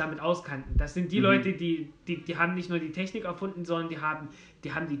 die sich damit auskannten. Das sind die Leute, die haben nicht nur die Technik erfunden, sondern die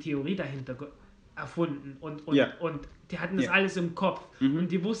haben die Theorie dahinter erfunden und die hatten das alles im Kopf und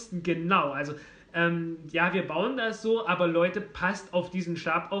die wussten genau, also wir bauen das so, aber Leute, passt auf diesen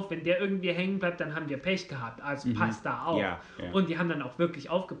Stab auf, wenn der irgendwie hängen bleibt, dann haben wir Pech gehabt, also passt da auf. Ja. Und die haben dann auch wirklich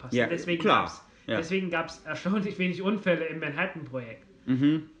aufgepasst. Ja, deswegen gab es erstaunlich wenig Unfälle im Manhattan-Projekt.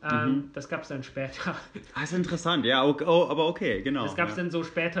 Das gab es dann später. Das ist interessant, ja, aber okay, genau. Das gab es dann so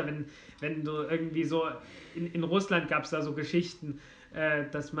später, wenn du irgendwie so, in Russland gab es da so Geschichten,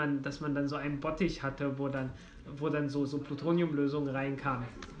 dass man dann so einen Bottich hatte, wo dann so Plutoniumlösungen reinkamen.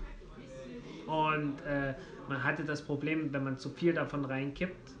 Und man hatte das Problem, wenn man zu viel davon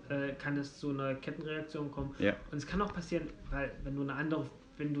reinkippt, kann es zu einer Kettenreaktion kommen. Ja. Und es kann auch passieren, weil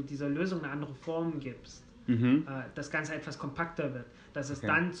wenn du dieser Lösung eine andere Form gibst, das Ganze etwas kompakter wird, dass es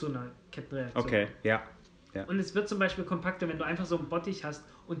dann zu einer Kettenreaktion kommt. Ja. Und es wird zum Beispiel kompakter, wenn du einfach so einen Bottich hast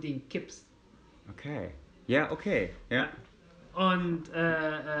und den kippst. Okay. Ja, okay. Ja. Und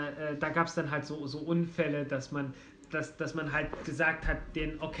da gab es dann halt so Unfälle, dass man halt gesagt hat,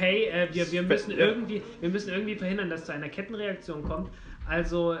 wir müssen irgendwie verhindern, dass es zu einer Kettenreaktion kommt.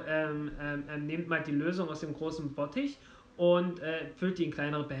 Also nehmt mal die Lösung aus dem großen Bottich und füllt die in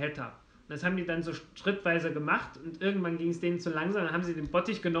kleinere Behälter ab. Und das haben die dann so schrittweise gemacht und irgendwann ging es denen zu langsam, dann haben sie den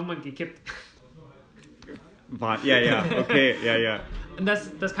Bottich genommen und gekippt. Okay. Und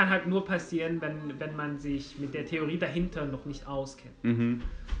das kann halt nur passieren, wenn man sich mit der Theorie dahinter noch nicht auskennt.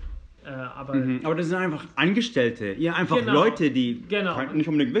 Aber das sind einfach Angestellte, Leute, die nicht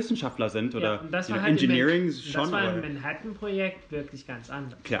unbedingt Wissenschaftler sind oder Engineering schon. Das war im Manhattan-Projekt wirklich ganz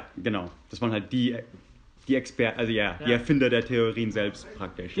anders. Klar, genau. Das waren halt die Experten, die Erfinder der Theorien selbst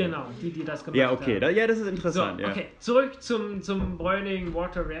praktisch. Genau, die das gemacht haben. Ja, okay, das ist interessant. So, okay, zurück zum Boiling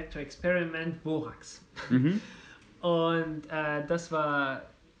Water Reactor Experiment Borax. Und das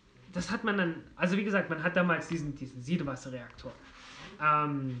hat man dann, also wie gesagt, man hat damals diesen Siedewasserreaktor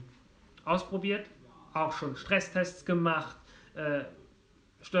ausprobiert, auch schon Stresstests gemacht,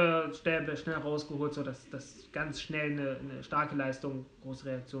 Steuerstäbe schnell rausgeholt, sodass das ganz schnell eine starke Leistung, große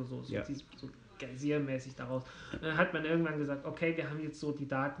Reaktion, so geysirmäßig daraus. Und dann hat man irgendwann gesagt, okay, wir haben jetzt so die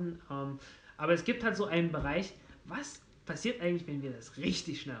Daten, aber es gibt halt so einen Bereich, was passiert eigentlich, wenn wir das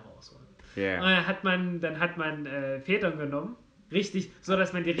richtig schnell rausholen? Yeah. Und dann hat man Federn genommen, richtig, so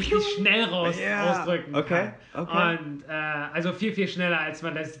dass man die richtig schnell rausdrücken kann. Okay. Und also viel, viel schneller, als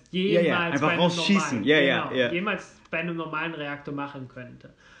man das jemals jemals bei einem normalen Reaktor machen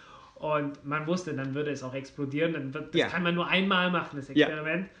könnte. Und man wusste, dann würde es auch explodieren. Das kann man nur einmal machen, das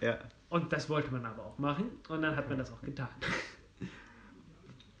Experiment. Und das wollte man aber auch machen. Und dann hat man das auch getan.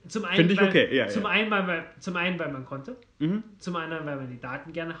 Zum einen, weil man konnte. Zum anderen, weil man die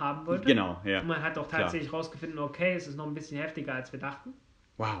Daten gerne haben wollte. Genau, ja. Und man hat auch tatsächlich rausgefunden, okay, es ist noch ein bisschen heftiger, als wir dachten.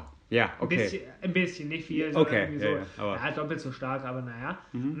 Wow, ja, okay. Ein bisschen, nicht viel. Doppelt so stark, aber naja.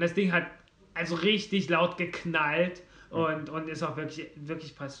 Und das Ding hat also richtig laut geknallt und ist auch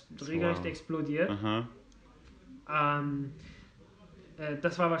wirklich fast regelrecht explodiert.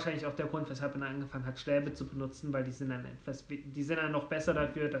 Das war wahrscheinlich auch der Grund, weshalb man angefangen hat, Stäbe zu benutzen, weil die sind dann noch besser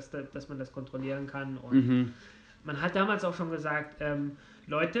dafür, dass man das kontrollieren kann. Und man hat damals auch schon gesagt,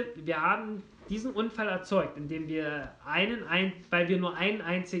 Leute, wir haben diesen Unfall erzeugt, indem wir weil wir nur einen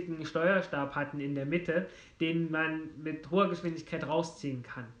einzigen Steuerstab hatten in der Mitte, den man mit hoher Geschwindigkeit rausziehen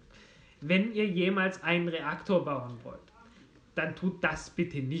kann. Wenn ihr jemals einen Reaktor bauen wollt, dann tut das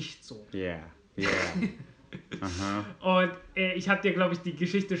bitte nicht so. Yeah. Und ich habe dir, glaube ich, die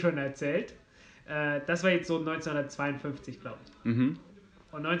Geschichte schon erzählt. Das war jetzt so 1952, glaube ich.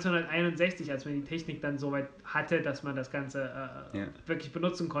 Und 1961, als man die Technik dann so weit hatte, dass man das Ganze wirklich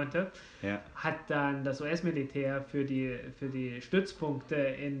benutzen konnte, hat dann das US-Militär für die Stützpunkte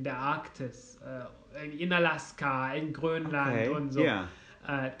in der Arktis, in Alaska, in Grönland und so,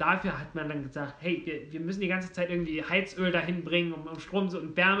 dafür hat man dann gesagt, hey, wir müssen die ganze Zeit irgendwie Heizöl dahin bringen, um Strom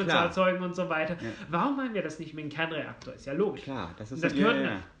und Wärme zu erzeugen und so weiter. Warum machen wir das nicht mit einem Kernreaktor? Ist ja logisch. Klar,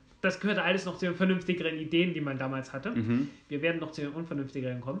 das gehörte alles noch zu den vernünftigeren Ideen, die man damals hatte. Wir werden noch zu den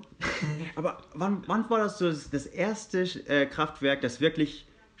unvernünftigeren kommen. Aber wann war das so das erste Kraftwerk, das wirklich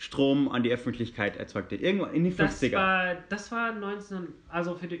Strom an die Öffentlichkeit erzeugte? Irgendwann in die 50er? Das war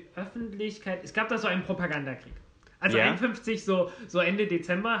also für die Öffentlichkeit, es gab da so einen Propagandakrieg. Also 51, so Ende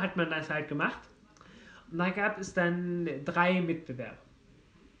Dezember hat man das halt gemacht. Und da gab es dann 3 Mitbewerber.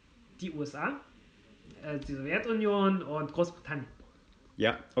 Die USA, die Sowjetunion und Großbritannien.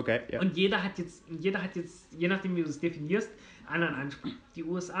 Ja, okay. Ja. Und jeder hat jetzt, je nachdem wie du es definierst, einen anderen Anspruch. Die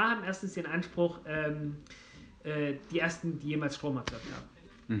USA haben erstens den Anspruch, die ersten, die jemals Strom erzeugt haben.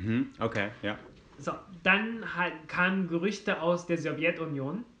 Okay, ja. So, dann kamen Gerüchte aus der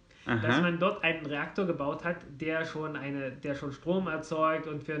Sowjetunion, dass man dort einen Reaktor gebaut hat, der schon Strom erzeugt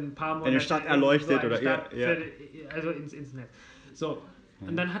und für ein paar Monate eine Stadt erleuchtet also ins Netz. So,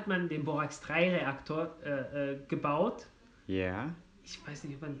 und dann hat man den Borax-3-Reaktor gebaut. Ja. Ich weiß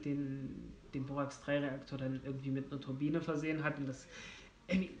nicht, ob man den Borax-3-Reaktor dann irgendwie mit einer Turbine versehen hat und das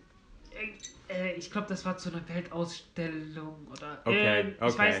ich glaube, das war zu einer Weltausstellung oder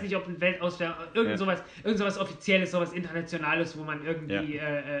ich weiß nicht, ob eine Weltausstellung, irgend sowas Offizielles, sowas Internationales, wo man irgendwie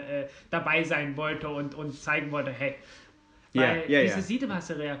dabei sein wollte und zeigen wollte, hey, weil diese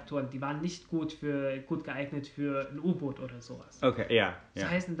Siedewasserreaktoren, die waren nicht gut geeignet für ein U-Boot oder sowas. Okay, ja. Das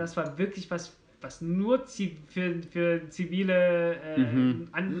heißt, das war wirklich was nur für zivile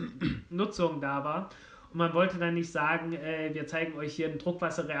Nutzung da war. Und man wollte dann nicht sagen, wir zeigen euch hier einen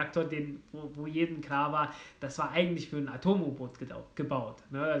Druckwasserreaktor, wo jedem klar war, das war eigentlich für ein Atom-U-Boot gebaut.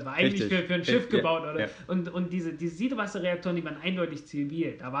 Ne? Das war eigentlich für ein Schiff gebaut. Oder? Ja. Und diese Siedewasserreaktoren, die waren eindeutig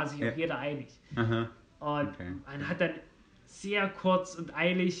zivil. Da war sich auch jeder einig. Und man hat dann sehr kurz und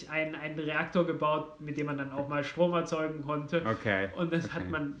eilig einen Reaktor gebaut, mit dem man dann auch mal Strom erzeugen konnte. Und das hat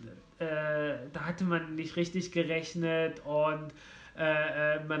man, da hatte man nicht richtig gerechnet und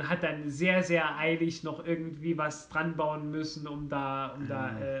man hat dann sehr, sehr eilig noch irgendwie was dran bauen müssen,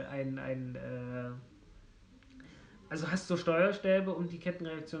 also hast du Steuerstäbe, um die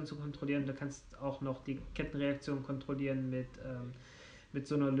Kettenreaktion zu kontrollieren. Du kannst auch noch die Kettenreaktion kontrollieren mit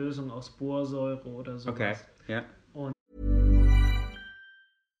so einer Lösung aus Borsäure oder sowas. Okay, ja.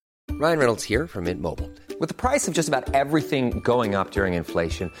 Ryan Reynolds here from Mint Mobile. With the price of just about everything going up during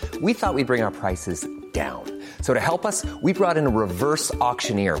inflation, we thought we'd bring our prices down. So to help us, we brought in a reverse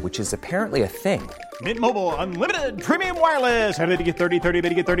auctioneer, which is apparently a thing. Mint Mobile Unlimited Premium Wireless. How to get 30, 30, bit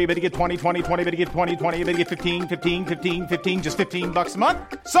to get 30, bit to get 20, 20, 20, bit to get 20, 20, bit to get 15, 15, 15, 15, just $15 a month?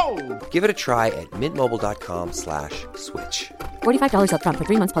 Sold! Give it a try at mintmobile.com/switch. $45 up front for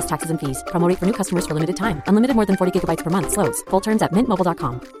 3 months plus taxes and fees. Promo rate for new customers for limited time. Unlimited more than 40 gigabytes per month. Slows full terms at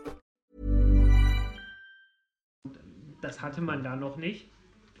mintmobile.com. das hatte man da noch nicht.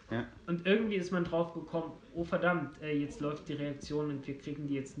 Ja. Und irgendwie ist man drauf gekommen, oh verdammt, jetzt läuft die Reaktion und wir kriegen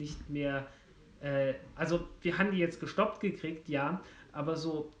die jetzt nicht mehr, also wir haben die jetzt gestoppt gekriegt, ja, aber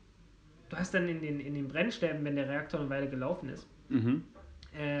so, du hast dann in den Brennstäben, wenn der Reaktor eine Weile gelaufen ist,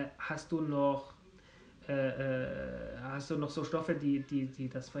 hast du noch so Stoffe, die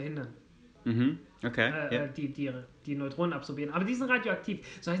das verhindern. Okay. Die Neutronen absorbieren. Aber die sind radioaktiv.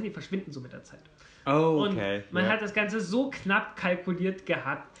 So heißen die, verschwinden so mit der Zeit. Oh, okay. Und man hat das Ganze so knapp kalkuliert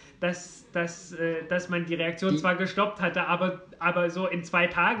gehabt, dass man die Reaktion zwar gestoppt hatte, aber so in 2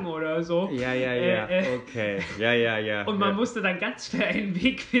 Tagen oder so. Ja. Okay. Ja. Und man musste dann ganz schnell einen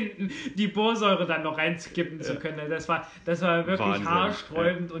Weg finden, die Borsäure dann noch reinkippen zu können. Das war wirklich Wahnsinn.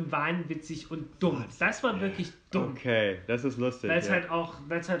 Haarsträubend und wahnwitzig und dumm. Das war wirklich dumm. Okay, das ist lustig. Weil es halt auch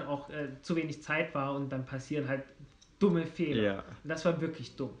zu wenig Zeit war und dann passieren halt dumme Fehler. Ja. Und das war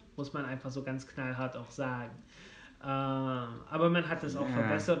wirklich dumm, muss man einfach so ganz knallhart auch sagen. Aber man hat das auch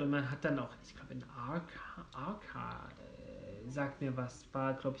verbessert und man hat dann auch, ich glaube in Arca, sagt mir was,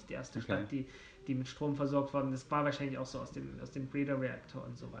 war glaube ich die erste Stadt, die mit Strom versorgt worden. Das war wahrscheinlich auch so aus dem Breeder-Reaktor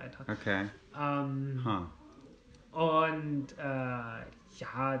und so weiter. Okay. Und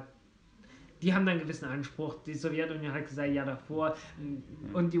die haben dann einen gewissen Anspruch. Die Sowjetunion hat gesagt, ja davor.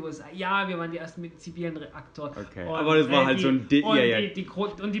 Und die USA, ja, wir waren die ersten mit zivilen Reaktor. Okay. Und, aber das war halt so ein... Und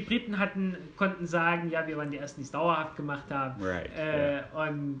die Briten konnten sagen, ja, wir waren die ersten, die es dauerhaft gemacht haben. Right.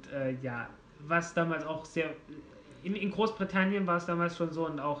 Was damals auch sehr... In Großbritannien war es damals schon so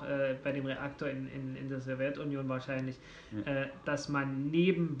und auch bei dem Reaktor in der Sowjetunion wahrscheinlich, dass man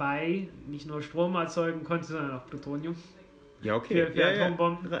nebenbei nicht nur Strom erzeugen konnte, sondern auch Plutonium. Ja, okay. Für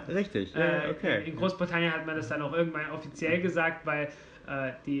Atombomben. Richtig. Okay. In Großbritannien hat man das dann auch irgendwann offiziell gesagt, weil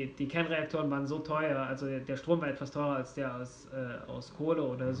die Kernreaktoren waren so teuer, also der Strom war etwas teurer als der aus Kohle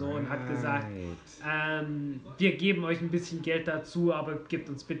oder so und hat gesagt, wir geben euch ein bisschen Geld dazu, aber gebt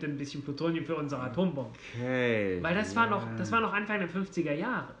uns bitte ein bisschen Plutonium für unsere Atombomben. Okay. Weil das war noch Anfang der 50er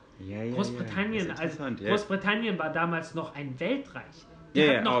Jahre. Großbritannien war damals noch ein Weltreich.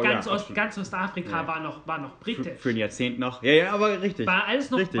 Ganz Ostafrika war noch britisch. Für ein Jahrzehnt noch. Ja, aber richtig. War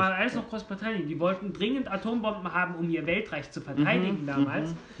alles noch Großbritannien. Die wollten dringend Atombomben haben, um ihr Weltreich zu verteidigen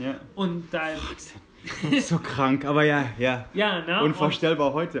damals. Ja. Und dann... so krank, aber ja. Ne?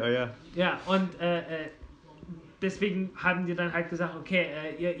 Unvorstellbar heute, ja. Ja, und deswegen haben die dann halt gesagt, okay,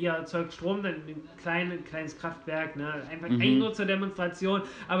 ihr erzeugt Strom, dann ein kleines Kraftwerk, ne? Eigentlich nur zur Demonstration,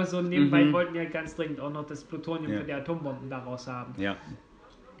 aber so nebenbei wollten die halt ganz dringend auch noch das Plutonium für die Atombomben daraus haben. Ja.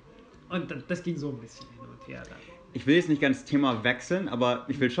 Und das ging so ein bisschen hin und her dann. Ich will jetzt nicht ganz das Thema wechseln, aber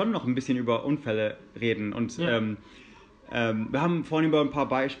ich will schon noch ein bisschen über Unfälle reden und wir haben vorhin über ein paar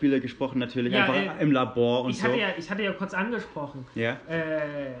Beispiele gesprochen, natürlich einfach im Labor und so. Ich hatte ja kurz angesprochen. Ja.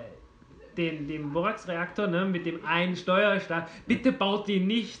 Den Borax-Reaktor, ne, mit dem einen Steuerstab, bitte baut den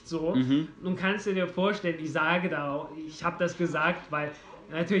nicht so. Nun kannst du dir vorstellen, ich habe das gesagt, weil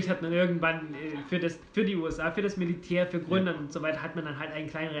natürlich hat man irgendwann für die USA, für das Militär, für Gründer und so weiter, hat man dann halt einen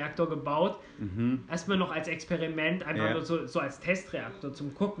kleinen Reaktor gebaut. Erstmal noch als Experiment, einfach nur so als Testreaktor,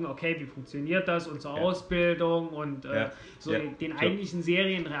 zum Gucken, okay, wie funktioniert das und zur Ausbildung und den eigentlichen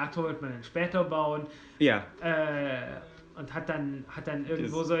Serienreaktor wird man dann später bauen. Ja. Und hat dann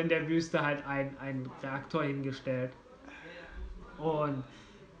irgendwo so in der Wüste halt einen Reaktor hingestellt. Und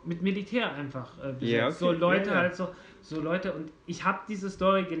mit Militär einfach so Leute so Leute. Und ich habe diese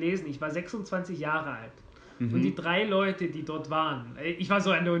Story gelesen, ich war 26 Jahre alt. Und die 3 Leute, die dort waren, ich war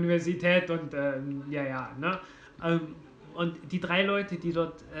so an der Universität und und die 3 Leute, die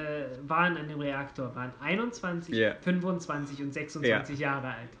dort waren an dem Reaktor, waren 21, 25 und 26 Jahre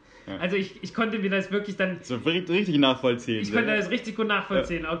alt. Ja. Also ich konnte mir das wirklich dann... So richtig nachvollziehen. Ich konnte das richtig gut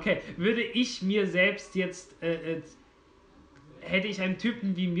nachvollziehen. Okay, würde ich mir selbst jetzt... hätte ich einem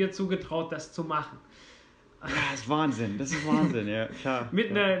Typen wie mir zugetraut, das zu machen. Ja, das ist Wahnsinn, ja, klar.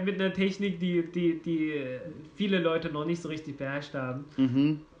 Mit einer Technik, die viele Leute noch nicht so richtig beherrscht haben.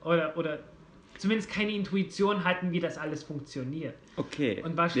 Oder zumindest keine Intuition hatten, wie das alles funktioniert. Okay.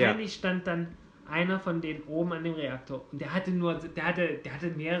 Und wahrscheinlich stand dann einer von denen oben an dem Reaktor und der hatte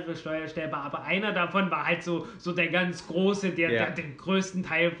mehrere Steuerstäbe, aber einer davon war halt so der ganz große, der den größten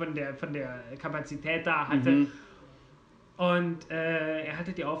Teil von der Kapazität da hatte. Und er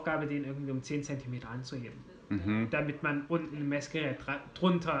hatte die Aufgabe, den irgendwie um 10 cm anzuheben, damit man unten ein Messgerät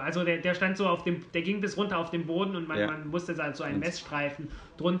drunter, also der stand so der ging bis runter auf den Boden und man musste halt so einen Messstreifen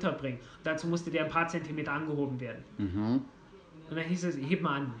drunter bringen. Und dazu musste der ein paar Zentimeter angehoben werden. Und dann hieß es, heb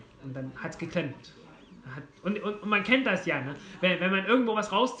mal an. Und dann hat es geklemmt. Und man kennt das ja, ne? Wenn man irgendwo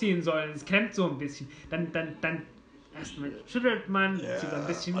was rausziehen soll, es klemmt so ein bisschen, dann Erstmal schüttelt man, zieht ein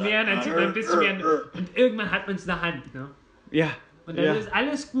bisschen mehr, dann zieht man ein bisschen mehr und irgendwann hat man es in der Hand. Ne? Ja. Und dann ist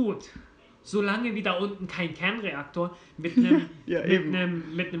alles gut. Solange wie da unten kein Kernreaktor mit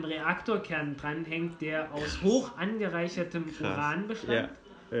einem Reaktorkern dranhängt, der aus hoch angereichertem Uran bestand.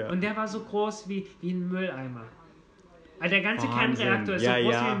 Ja. Und der war so groß wie ein Mülleimer. Also der ganze Kernreaktor ist so groß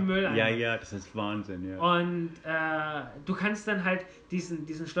wie ein Mülleimer. Ja, das ist Wahnsinn. Ja. Und du kannst dann halt diesen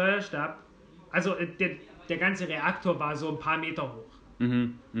Steuerstab, also der ganze Reaktor war so ein paar Meter hoch.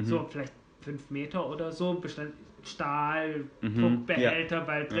 So vielleicht 5 Meter oder so, bestand Stahl, Druckbehälter,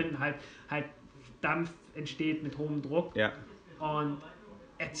 weil drin halt Dampf entsteht mit hohem Druck. Ja. Und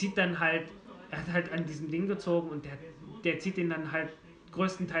er hat halt an diesem Ding gezogen und der zieht den dann halt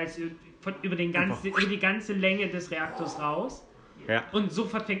größtenteils über die ganze Länge des Reaktors raus. Ja. Und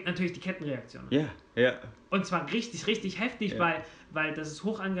sofort fängt natürlich die Kettenreaktion an. Ja. Und zwar richtig, richtig heftig, weil das ist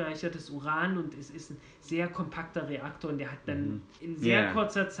hoch angereichertes Uran und es ist ein sehr kompakter Reaktor und der hat dann in sehr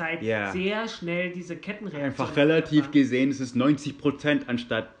kurzer Zeit sehr schnell diese Kettenreaktion. Einfach relativ gesehen, es ist 90%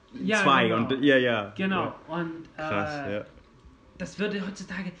 anstatt 2. Genau. Und Genau. Ja. Und krass, das würde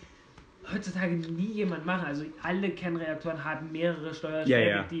heutzutage nie jemand machen. Also alle Kernreaktoren haben mehrere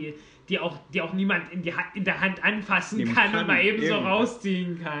Steuerstäbe, die auch niemand in der Hand anfassen kann und mal eben so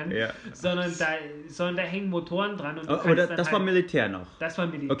rausziehen kann. Ja. Sondern da hängen Motoren dran. Und oder das war Militär noch? Das war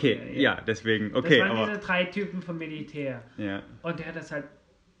Militär. Okay, deswegen. Okay, das waren diese 3 Typen vom Militär. Ja. Und der hat das halt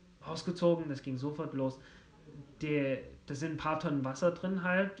rausgezogen, das ging sofort los. Da sind ein paar Tonnen Wasser drin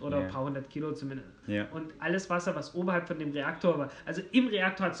halt, oder ein paar 100 Kilo zumindest. Ja. Und alles Wasser, was oberhalb von dem Reaktor war, also im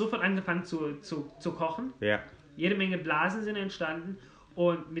Reaktor hat sofort angefangen zu kochen. Ja. Jede Menge Blasen sind entstanden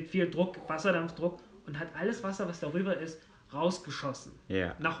und mit viel Druck, Wasserdampfdruck, und hat alles Wasser, was darüber ist, rausgeschossen.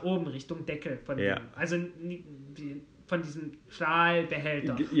 Ja. Nach oben Richtung Deckel von dem. Also von diesem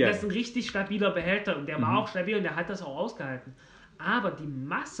Stahlbehälter. Ja. Das ist ein richtig stabiler Behälter und der war auch stabil und der hat das auch ausgehalten. Aber die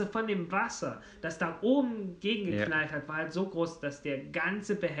Masse von dem Wasser, das da oben gegengeknallt hat, war halt so groß, dass der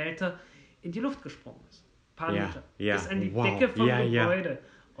ganze Behälter in die Luft gesprungen ist. Ein paar Meter. Bis an die Decke vom Gebäude.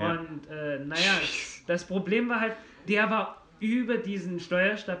 Und das Problem war halt, der war über diesen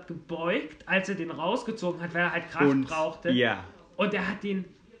Steuerstab gebeugt, als er den rausgezogen hat, weil er halt Kraft brauchte. Ja. Und er hat den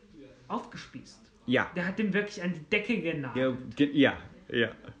aufgespießt. Ja. Der hat den wirklich an die Decke genagelt. Ja.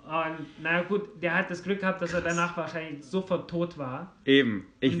 Und gut, der hat das Glück gehabt, dass er danach wahrscheinlich sofort tot war. Eben.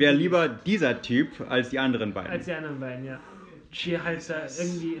 Ich wäre lieber dieser Typ als die anderen beiden. Ja. Die halt da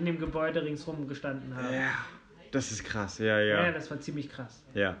irgendwie in dem Gebäude ringsrum gestanden haben. Ja, das ist krass, ja. Ja, das war ziemlich krass.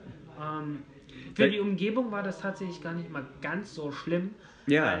 Ja. Für die Umgebung war das tatsächlich gar nicht mal ganz so schlimm.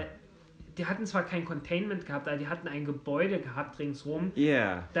 Ja. Weil die hatten zwar kein Containment gehabt, aber die hatten ein Gebäude gehabt ringsrum,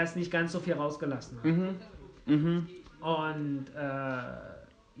 das nicht ganz so viel rausgelassen hat. Und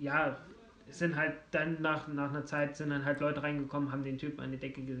sind halt dann nach einer Zeit sind dann halt Leute reingekommen, haben den Typen an die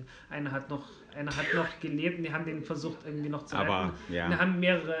Decke einer hat noch gelebt und die haben den versucht irgendwie noch zu retten. Aber und haben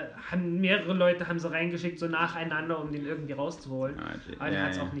mehrere Leute haben sie reingeschickt, so nacheinander, um den irgendwie rauszuholen. Aber der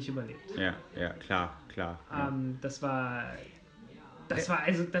hat es auch nicht überlebt. Ja, klar. Das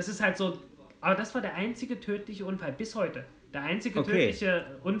ist halt so, aber das war der einzige tödliche Unfall bis heute. Der einzige tödliche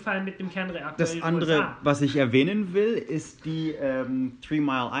Unfall mit dem Kernreaktor das in den andere, USA. Was ich erwähnen will, ist die 3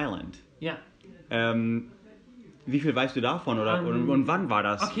 Mile Island. Ja. Wie viel weißt du davon? Und wann war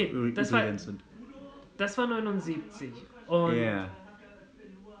das? Okay, das war 79. Und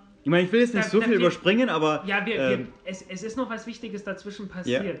ich meine, ich will jetzt nicht so viel überspringen, aber... Ja, es ist noch was Wichtiges dazwischen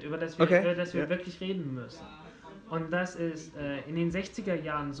passiert, über das wir wirklich reden müssen. Und das ist in den 60er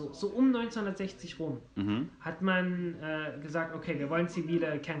Jahren, so um 1960 rum, hat man gesagt, okay, wir wollen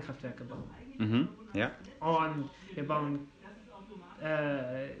zivile Kernkraftwerke bauen. Und wir bauen,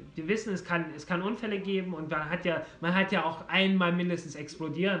 wir wissen, es kann Unfälle geben und man hat ja auch einmal mindestens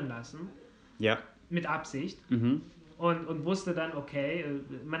explodieren lassen. Ja. Mit Absicht. Und wusste dann, okay,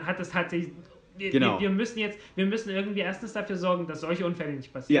 man hat es tatsächlich... Wir müssen irgendwie erstens dafür sorgen, dass solche Unfälle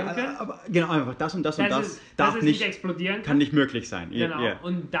nicht passieren können. Aber genau, einfach das und das darf nicht explodieren kann nicht möglich sein. Genau.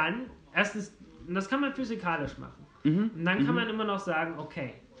 Und dann, erstens, das kann man physikalisch machen. Und dann kann man immer noch sagen,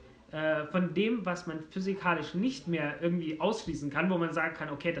 okay, von dem, was man physikalisch nicht mehr irgendwie ausschließen kann, wo man sagen kann,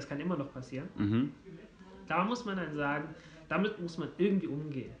 okay, das kann immer noch passieren, da muss man dann sagen, damit muss man irgendwie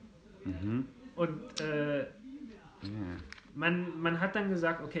umgehen. Und man hat dann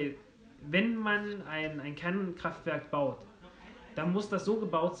gesagt, okay, wenn man ein Kernkraftwerk baut, dann muss das so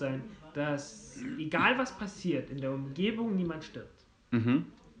gebaut sein, dass egal was passiert, in der Umgebung niemand stirbt.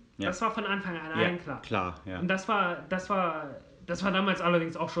 Das war von Anfang an allen klar. Und das war damals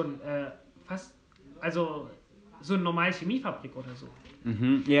allerdings auch schon fast, also so eine normale Chemiefabrik oder so.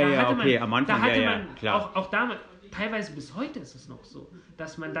 Am Anfang, klar. Auch damals, teilweise bis heute ist es noch so,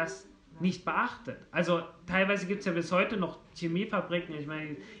 dass man das nicht beachtet. Also teilweise gibt es ja bis heute noch Chemiefabriken. Ich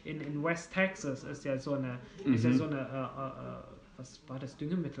meine, in West Texas ist ja so eine, was war das,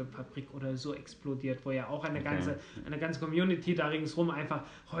 Düngemittelfabrik oder so explodiert, wo ja auch eine ganze Community da ringsrum einfach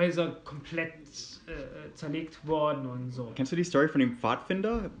Häuser komplett zerlegt wurden und so. Kennst du die Story von dem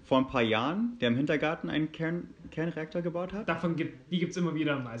Pfadfinder vor ein paar Jahren, der im Hintergarten einen Kernreaktor gebaut hat? Die gibt es immer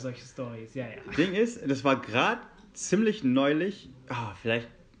wieder mal, solche Stories, ja. Ding ist, das war gerade ziemlich neulich,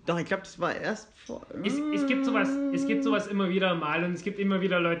 doch, ich glaube, das war erst vor... Es gibt sowas immer wieder mal und es gibt immer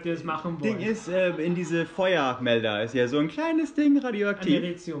wieder Leute, die das machen wollen. Ding ist, in diese Feuermelder ist ja so ein kleines Ding radioaktiv.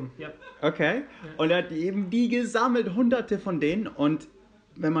 Americium, ja. Okay, ja. Und er hat eben die gesammelt, hunderte von denen. Und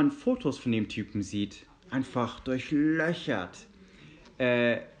wenn man Fotos von dem Typen sieht, einfach durchlöchert.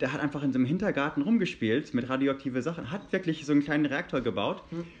 Der hat einfach in so einem Hintergarten rumgespielt mit radioaktiven Sachen, hat wirklich so einen kleinen Reaktor gebaut.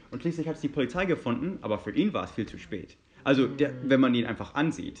 Und schließlich hat es die Polizei gefunden, aber für ihn war es viel zu spät. Also, wenn man ihn einfach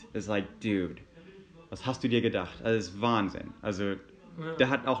ansieht, ist like, dude, was hast du dir gedacht? Also, das ist Wahnsinn. Also, der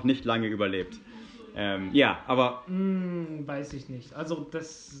hat auch nicht lange überlebt. Aber... weiß ich nicht. Also,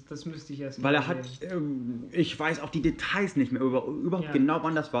 das müsste ich erst mal weil er hat, ich weiß auch die Details nicht mehr, überhaupt genau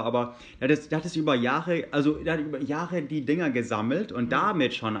wann das war, aber der hat es über Jahre, die Dinger gesammelt und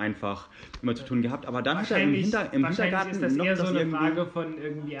damit schon einfach immer zu tun gehabt, aber dann hat er im Hintergarten ist das noch eher so eine irgendwie... Frage von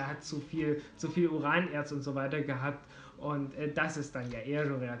irgendwie, er hat zu viel Uranerz und so weiter gehabt. Und das ist dann ja eher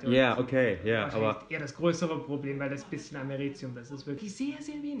so relativ. Ja, okay, ja, aber... eher das größere Problem, weil das bisschen Americium, das ist wirklich sehr,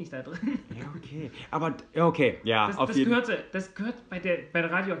 sehr wenig da drin. Ja, okay. Aber, okay, ja, das gehört bei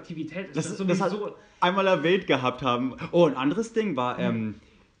der Radioaktivität. Das sowieso... einmal erwähnt gehabt haben. Oh, ein anderes Ding war,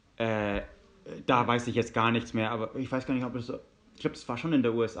 da weiß ich jetzt gar nichts mehr, aber ich weiß gar nicht, ob das... Ich glaube, das war schon in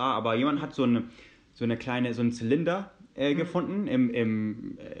der USA, aber jemand hat so einen Zylinder gefunden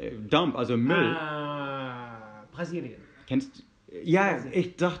im Dump, also im Müll. Brasilien. Ja,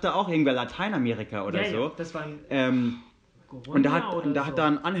 ich dachte auch irgendwer Lateinamerika oder so. Ja, das war und da hat er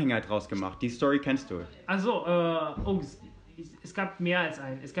einen Anhänger draus gemacht. Die Story kennst du. Also, es gab mehr als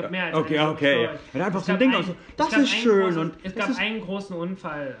einen. Es gab mehr als okay. Ja. Er hat einfach so ein Ding aus. Das ist schön. Es gab einen großen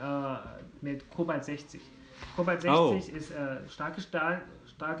Unfall mit Kobalt 60. Kobalt 60 ist starke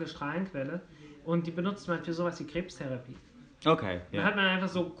Strahlenquelle und die benutzt man für sowas wie Krebstherapie. Okay, ja. Da hat man einfach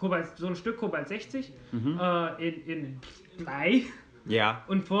so ein Stück Kobalt 60 in Blei. Ja.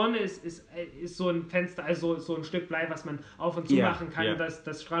 Und vorne ist so ein Fenster, also so ein Stück Blei, was man auf und zu machen kann,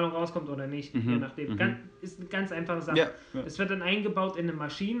 dass Strahlung rauskommt oder nicht, je nachdem. Ist eine ganz einfache Sache. Es wird dann eingebaut in eine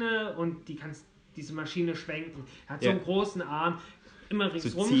Maschine und diese Maschine schwenken. Hat so einen großen Arm, immer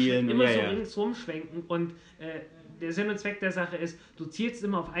ringsrum schwenken und der Sinn und Zweck der Sache ist, du zielst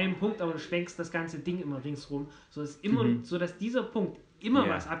immer auf einen Punkt, aber du schwenkst das ganze Ding immer ringsrum, sodass dieser Punkt immer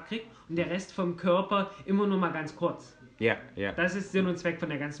was abkriegt und der Rest vom Körper immer nur mal ganz kurz. Ja. Das ist Sinn und Zweck von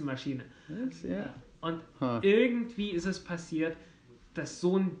der ganzen Maschine. Und irgendwie ist es passiert, dass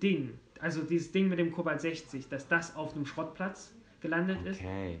so ein Ding, also dieses Ding mit dem Kobalt 60, dass das auf einem Schrottplatz gelandet ist,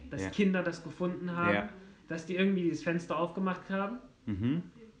 dass Kinder das gefunden haben, dass die irgendwie dieses Fenster aufgemacht haben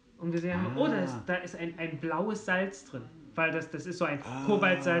und gesehen haben, da ist ein blaues Salz drin, weil das ist so ein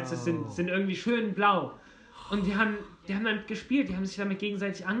Kobaltsalz, das sind irgendwie schön blau. Und die haben damit gespielt, die haben sich damit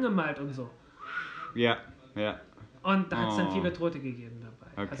gegenseitig angemalt und so. Ja. Und da hat es dann viele Tote gegeben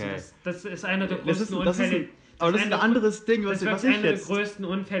dabei. Okay. Also das ist einer der größten Unfälle. Aber das ist ein anderes Ding, was ich jetzt... Das ist einer der größten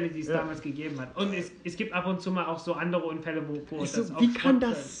Unfälle, die es damals gegeben hat. Und es gibt ab und zu mal auch so andere Unfälle, wo das auch... Wie kann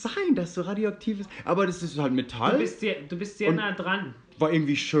das sein, dass so radioaktiv ist? Aber das ist halt Metall. Du bist sehr nah dran. War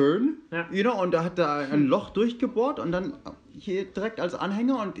irgendwie schön, und da hat er ein Loch durchgebohrt und dann hier direkt als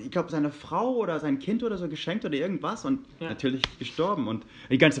Anhänger und ich glaube seine Frau oder sein Kind oder so geschenkt oder irgendwas und natürlich gestorben und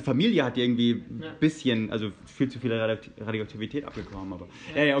die ganze Familie hat irgendwie ein bisschen, also viel zu viel Radioaktivität abbekommen, aber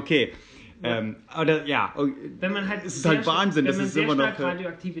okay. Wenn man halt es ist halt Wahnsinn, wenn man ist sehr immer stark noch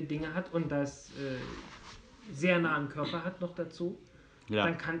radioaktive Dinge hat und das sehr nah am Körper hat noch dazu,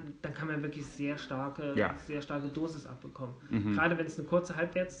 dann kann man wirklich sehr starke Dosis abbekommen. Gerade wenn es eine kurze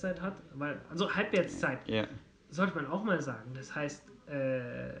Halbwertszeit hat, Halbwertszeit sollte man auch mal sagen. Das heißt,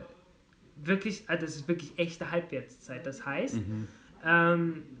 das ist wirklich echte Halbwertszeit. Das heißt,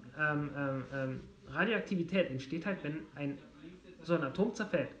 Radioaktivität entsteht halt, wenn so ein Atom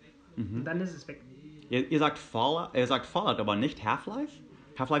zerfällt. Und dann ist es weg. Ihr sagt Fallout, aber nicht Half-Life?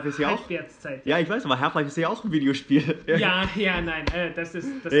 Half-Life ist ja auch... Halbwertszeit. Ja, ich weiß, aber Half-Life ist ja auch ein Videospiel. Nein,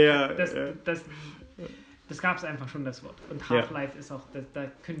 das gab es einfach schon, das Wort. Und Half-Life ist auch, da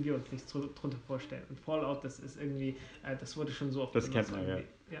können wir uns nichts drunter vorstellen. Und Fallout, das ist irgendwie, das wurde schon so oft benutzt. Das kennt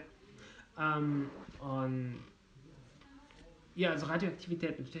man, also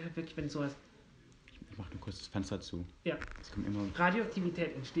Radioaktivität entsteht halt wirklich, wenn sowas Ich mache nur kurz das Fenster zu. Ja. Das kommt immer...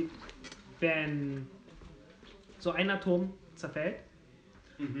 Radioaktivität entsteht, wenn so ein Atom zerfällt.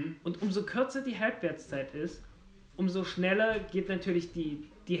 Und umso kürzer die Halbwertszeit ist, umso schneller geht natürlich die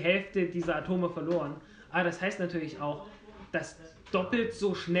Hälfte dieser Atome verloren. Aber das heißt natürlich auch, dass doppelt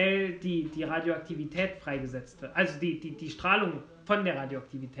so schnell die Radioaktivität freigesetzt wird. Also die Strahlung von der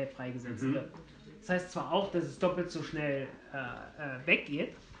Radioaktivität freigesetzt wird. Das heißt zwar auch, dass es doppelt so schnell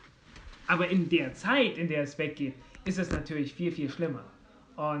weggeht, aber in der Zeit, in der es weggeht, ist es natürlich viel, viel schlimmer.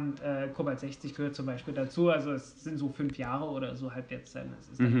 Und Cobalt 60 gehört zum Beispiel dazu, also es sind so 5 Jahre oder so Halbwertszeiten, das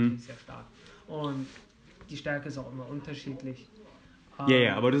ist natürlich sehr stark. Und die Stärke ist auch immer unterschiedlich.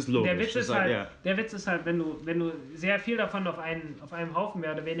 Ja, aber das ist logisch. Der Witz ist halt, wenn du sehr viel davon auf einem Haufen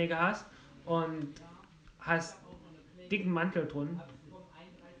mehr oder weniger hast und hast dicken Mantel drin,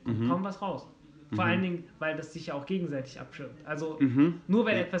 kommt kaum was raus. Vor allen Dingen, weil das sich ja auch gegenseitig abschirmt. Also nur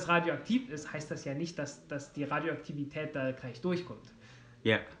weil etwas radioaktiv ist, heißt das ja nicht, dass die Radioaktivität da gleich durchkommt.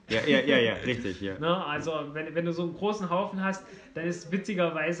 Ja, richtig, ja. Ne? Also wenn du so einen großen Haufen hast, dann ist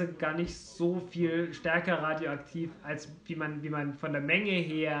witzigerweise gar nicht so viel stärker radioaktiv, als wie man von der Menge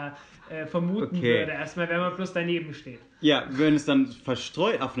her vermuten würde. Erstmal, wenn man bloß daneben steht. Ja, wenn es dann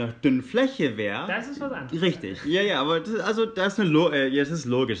verstreut auf einer dünnen Fläche wäre. Das ist was anderes. Richtig, ja, aber das ist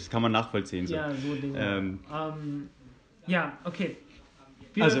logisch, das kann man nachvollziehen. So. Ja, so Dinge. Ja, okay.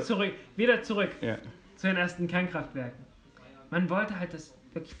 Wieder zurück zu den ersten Kernkraftwerken. Man wollte halt, dass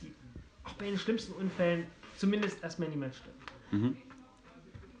wirklich auch bei den schlimmsten Unfällen zumindest erstmal niemand stirbt.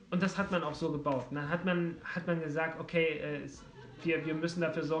 Und das hat man auch so gebaut. Und dann hat man gesagt, okay, wir müssen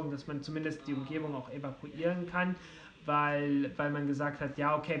dafür sorgen, dass man zumindest die Umgebung auch evakuieren kann, weil man gesagt hat,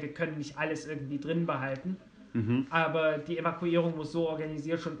 ja, okay, wir können nicht alles irgendwie drin behalten, aber die Evakuierung muss so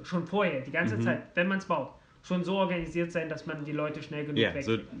organisiert, schon vorher, die ganze Zeit, wenn man es baut, schon so organisiert sein, dass man die Leute schnell genug wegkriegt.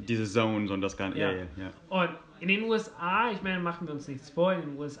 So diese Zones und das Ganze. Ja. Und in den USA, ich meine, machen wir uns nichts vor, in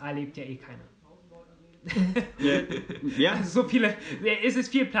den USA lebt ja eh keiner. Ja. Also so viele, es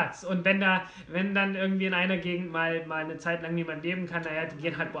ist viel Platz. Und wenn dann irgendwie in einer Gegend mal eine Zeit lang niemand leben kann, naja, die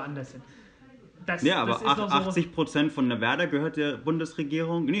gehen halt woanders hin. Aber 80% von Nevada gehört der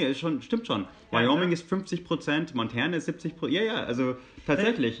Bundesregierung. Nee, stimmt schon. Wyoming ist 50%, Montana ist 70%. Ja, also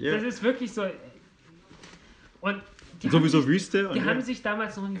tatsächlich. Das ist wirklich so. Und sowieso Wüste. Die haben sich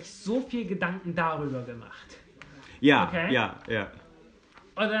damals noch nicht so viel Gedanken darüber gemacht. Ja, okay? ja.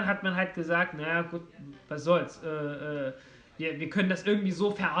 Und dann hat man halt gesagt, naja gut, was soll's. Wir können das irgendwie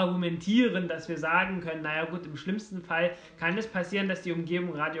so verargumentieren, dass wir sagen können, naja gut, im schlimmsten Fall kann es passieren, dass die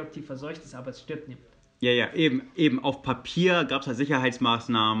Umgebung radioaktiv verseucht ist, aber es stirbt niemand. Ja, eben auf Papier gab es halt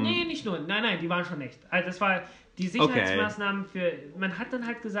Sicherheitsmaßnahmen. Nee, nicht nur. Nein, die waren schon echt. Also das war die Sicherheitsmaßnahmen man hat dann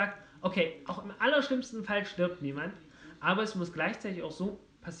halt gesagt, okay, auch im allerschlimmsten Fall stirbt niemand, aber es muss gleichzeitig auch so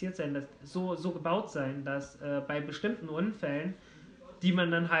passiert sein, dass so gebaut sein, dass bei bestimmten Unfällen, die man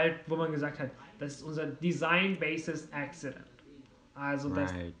dann halt, wo man gesagt hat, das ist unser Design Basis Accident. Also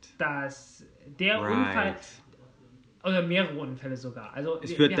dass der Unfall oder mehrere Unfälle sogar. Also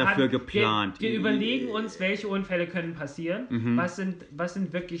es wird dafür geplant. Wir überlegen uns, welche Unfälle können passieren, was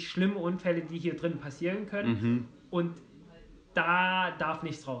sind wirklich schlimme Unfälle, die hier drin passieren können und da darf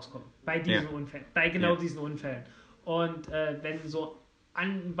nichts rauskommen. Bei diesen Unfällen, bei genau diesen Unfällen. Und wenn so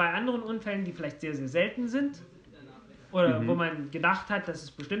bei anderen Unfällen, die vielleicht sehr, sehr selten sind, oder wo man gedacht hat, das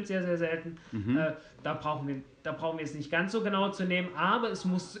ist bestimmt sehr, sehr selten, da brauchen wir es nicht ganz so genau zu nehmen, aber es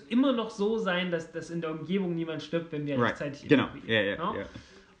muss immer noch so sein, dass in der Umgebung niemand stirbt, wenn wir rechtzeitig evakuieren. Ja.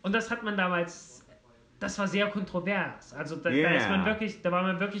 Und das hat man damals, das war sehr kontrovers. Also da war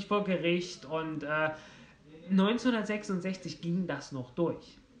man wirklich vor Gericht und 1966 ging das noch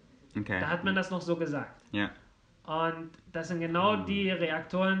durch. Okay. Da hat man das noch so gesagt. Ja. Und das sind genau die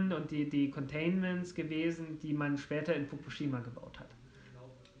Reaktoren und die Containments gewesen, die man später in Fukushima gebaut hat.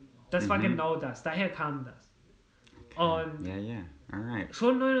 Das war genau das. Daher kam das. Und alright.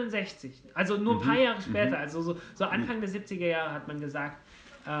 schon 69, also nur ein paar Jahre später, also so Anfang der 70er Jahre hat man gesagt,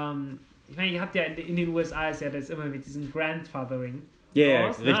 ich meine, ihr habt ja in den USA ist ja das immer mit diesem Grandfathering.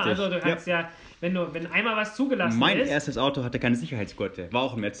 Richtig. Ne? Also du kannst wenn einmal was zugelassen ist. Mein erstes Auto hatte keine Sicherheitsgurte. War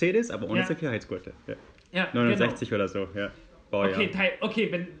auch ein Mercedes, aber ohne Sicherheitsgurte. Ja, 69 genau. Oder so, ja. Baujahr.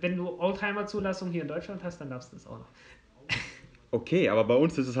 Okay, wenn du Oldtimer-Zulassung hier in Deutschland hast, dann darfst du das auch noch. Okay, aber bei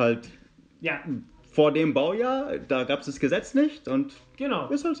uns ist es halt vor dem Baujahr, da gab es das Gesetz nicht und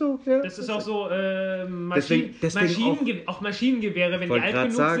ist halt so. Ja, das ist auch so, deswegen auch Maschinengewehre, wenn die alt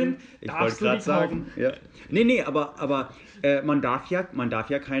genug sind, darfst du die kaufen. Ja. Nee, aber man darf ja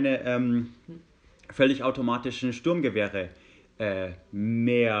keine völlig automatischen Sturmgewehre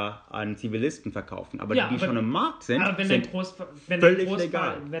mehr an Zivilisten verkaufen. Aber die schon im Markt sind, aber sind völlig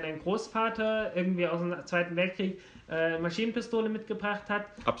legal. Wenn ein Großvater irgendwie aus dem Zweiten Weltkrieg Maschinenpistole mitgebracht hat,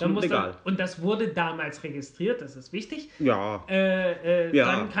 absolut legal. Und das wurde damals registriert, das ist wichtig, ja.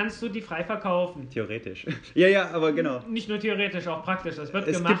 Dann kannst du die frei verkaufen. Theoretisch. Ja, aber genau. Nicht nur theoretisch, auch praktisch. Das wird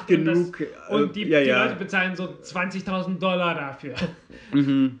es gemacht. Gibt genug, und die Leute bezahlen so $20.000 dafür.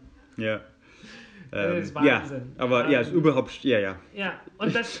 Mhm. Ja. Das ist Wahnsinn. Ja, aber ist überhaupt, ja. Ja,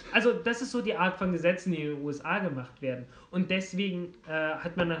 und das ist so die Art von Gesetzen, die in den USA gemacht werden. Und deswegen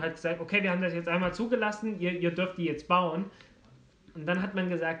hat man dann halt gesagt, okay, wir haben das jetzt einmal zugelassen, ihr dürft die jetzt bauen. Und dann hat man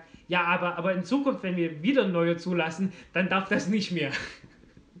gesagt, ja, aber in Zukunft, wenn wir wieder neue zulassen, dann darf das nicht mehr.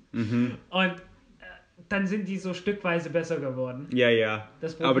 Mhm. Und dann sind die so stückweise besser geworden. Ja.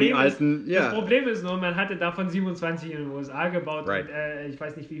 Aber die alten, Das Problem ist nur, man hatte davon 27 in den USA gebaut right. und ich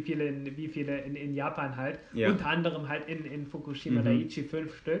weiß nicht, wie viele in Japan halt. Ja. Unter anderem halt in Fukushima Daiichi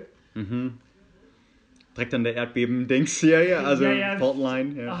 5 Stück. Mhm. Direkt an der Erdbeben-Dings, also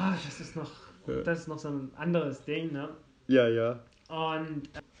Faultline. Ja. Ah, das ist noch so ein anderes Ding, ne? Ja. Und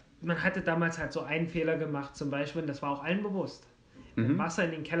man hatte damals halt so einen Fehler gemacht, zum Beispiel, und das war auch allen bewusst. Wenn Wasser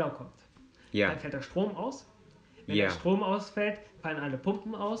in den Keller kommt, dann fällt der Strom aus. Wenn der Strom ausfällt, fallen alle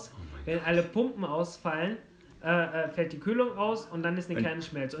Pumpen aus. Wenn alle Pumpen ausfallen, fällt die Kühlung aus und dann ist eine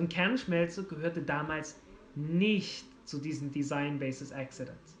Kernschmelze. Und Kernschmelze gehörte damals nicht zu diesen Design Basis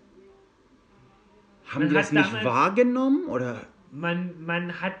Accidents. Haben die das nicht wahrgenommen? Oder?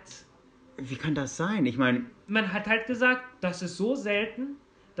 Man hat... Wie kann das sein? Ich meine... Man hat halt gesagt, das ist so selten,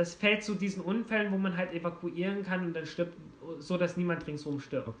 das fällt zu diesen Unfällen, wo man halt evakuieren kann und dann stirbt, so dass niemand ringsherum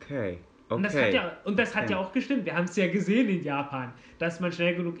stirbt. Okay. Und das hat ja auch gestimmt. Wir haben es ja gesehen in Japan, dass man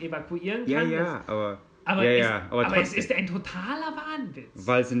schnell genug evakuieren kann. Aber es ist ein totaler Wahnwitz.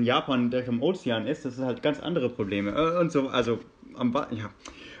 Weil es in Japan direkt am Ozean ist, das ist halt ganz andere Probleme. Und so, also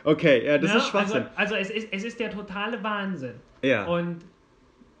Okay, ja, das ist Schwachsinn. Also es ist der totale Wahnsinn. Ja. Und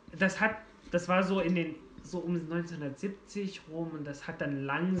das war so um 1970 rum und das hat dann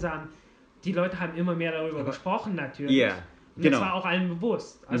langsam, die Leute haben immer mehr darüber gesprochen natürlich. Ja. Und das war auch allen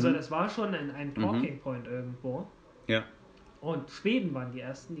bewusst. Also das war schon ein Talking Point irgendwo. Ja. Und Schweden waren die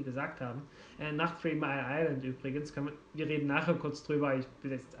ersten, die gesagt haben, nach 3 Mile Island übrigens, wir reden nachher kurz drüber, ich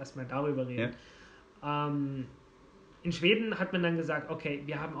will jetzt erstmal darüber reden. Ja. In Schweden hat man dann gesagt, okay,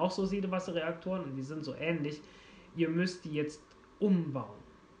 wir haben auch so Siedewasserreaktoren und die sind so ähnlich, ihr müsst die jetzt umbauen.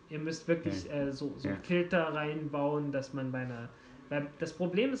 Ihr müsst wirklich so Filter reinbauen, dass man weil das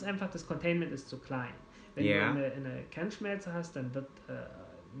Problem ist einfach, das Containment ist zu klein. Wenn du eine Kernschmelze hast, dann wird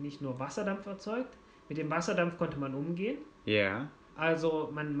nicht nur Wasserdampf erzeugt. Mit dem Wasserdampf konnte man umgehen. Ja. Also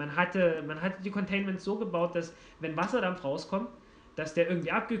man hatte die Containments so gebaut, dass wenn Wasserdampf rauskommt, dass der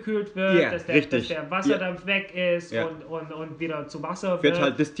irgendwie abgekühlt wird, dass der Wasserdampf weg ist und wieder zu Wasser wird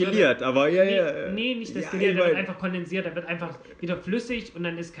halt destilliert, aber Nee, nicht destilliert, der wird einfach kondensiert, der wird einfach wieder flüssig und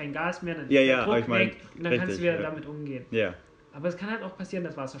dann ist kein Gas mehr, dann ist der Druck weg und dann kannst du wieder damit umgehen. Ja. Aber es kann halt auch passieren,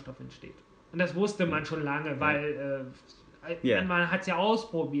 dass Wasserstoff entsteht. Und das wusste man schon lange, weil man hat es ja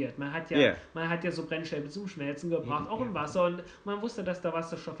ausprobiert. Man hat ja so Brennstäbe zum Schmelzen gebracht, auch im Wasser. Und man wusste, dass da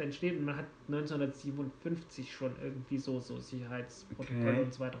Wasserstoff entsteht. Und man hat 1957 schon irgendwie so Sicherheitsprotokolle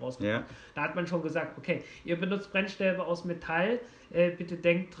und so weiter rausgebracht. Da hat man schon gesagt, okay, ihr benutzt Brennstäbe aus Metall. Bitte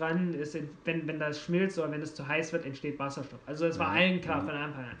denkt dran, wenn das schmilzt oder wenn es zu heiß wird, entsteht Wasserstoff. Also es war allen klar von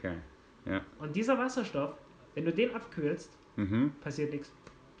Anfang an. Okay. Ja. Und dieser Wasserstoff, wenn du den abkühlst, passiert nichts.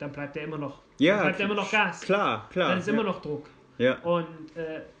 Dann bleibt er immer noch, Gas. Klar. Dann ist immer noch Druck. Ja. Und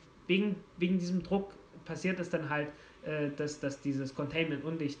wegen diesem Druck passiert es dann halt, dass dieses Containment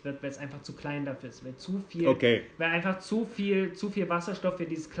undicht wird, weil es einfach zu klein dafür ist. Weil einfach zu viel Wasserstoff für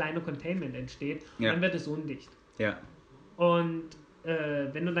dieses kleine Containment entsteht und dann wird es undicht. Ja. Und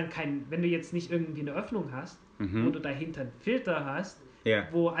wenn du jetzt nicht irgendwie eine Öffnung hast, wo du dahinter einen Filter hast,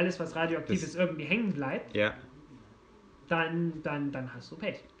 wo alles, was radioaktiv ist, irgendwie hängen bleibt, dann hast du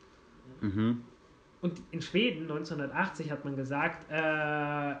Pech. Und in Schweden 1980 hat man gesagt,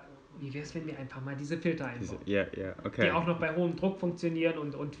 wie wäre es, wenn wir einfach mal diese Filter einbauen? Die auch noch bei hohem Druck funktionieren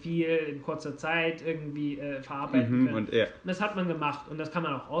und viel in kurzer Zeit irgendwie verarbeiten können. Und das hat man gemacht und das kann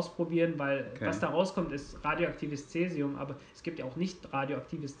man auch ausprobieren, weil was da rauskommt, ist radioaktives Cäsium, aber es gibt ja auch nicht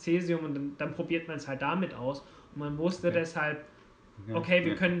radioaktives Cäsium und dann probiert man es halt damit aus und man wusste deshalb,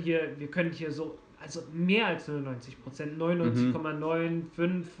 wir können hier so, also mehr als 99%,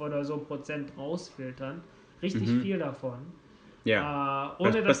 99,95 oder so Prozent rausfiltern. Richtig viel davon. Ja,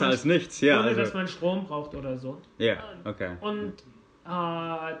 ohne besser als nichts. Dass man Strom braucht oder so. Ja, okay. Und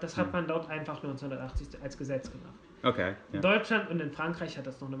das hat man dort einfach 1980 als Gesetz gemacht. Okay. In Deutschland und in Frankreich hat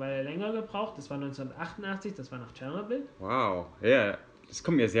das noch eine Weile länger gebraucht. Das war 1988, das war nach Tschernobyl. Wow, ja, das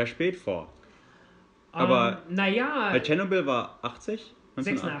kommt mir sehr spät vor. Aber weil Tschernobyl war 80?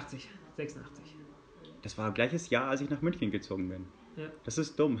 86. Das war gleiches Jahr, als ich nach München gezogen bin. Ja. Das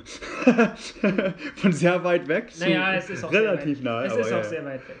ist dumm. Von sehr weit weg zu es ist auch relativ nah. Es ist auch sehr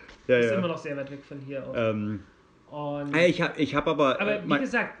weit weg. Es ist immer noch sehr weit weg von hier aus. Ich habe aber wie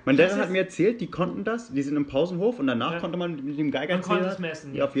gesagt, mein Lehrer hat mir erzählt, die konnten das, die sind im Pausenhof und danach konnte man mit dem Geigerzähler... Man konnte es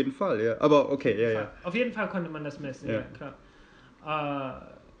messen. Ja, auf jeden Fall, ja. Aber okay, ja. Auf jeden Fall konnte man das messen, ja klar.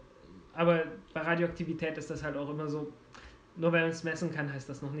 Aber bei Radioaktivität ist das halt auch immer so, nur weil man es messen kann, heißt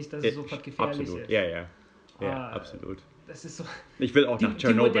das noch nicht, dass es sofort gefährlich absolut. ist. Ja, absolut. Das ist so... Ich will auch nach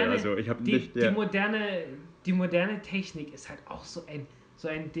Tschernobyl, also ich habe nicht... Die moderne Technik ist halt auch so ein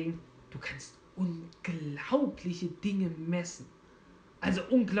Ding, du kannst unglaubliche Dinge messen. Also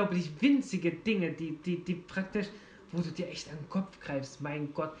unglaublich winzige Dinge, die praktisch, wo du dir echt an den Kopf greifst.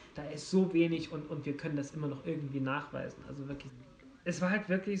 Mein Gott, da ist so wenig und wir können das immer noch irgendwie nachweisen. Also wirklich, es war halt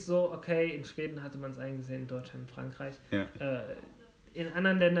wirklich so, okay, in Schweden hatte man es eingesehen, in Deutschland, in Frankreich. Ja. In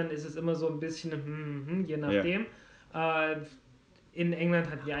anderen Ländern ist es immer so ein bisschen, je nachdem. Ja. In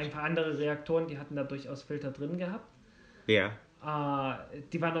England hatten die ein paar andere Reaktoren, die hatten da durchaus Filter drin gehabt. Ja.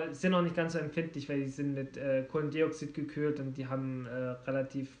 Die sind noch nicht ganz so empfindlich, weil die sind mit Kohlendioxid gekühlt und die haben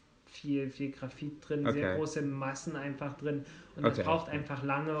relativ viel Graphit drin, sehr große Massen einfach drin und das braucht einfach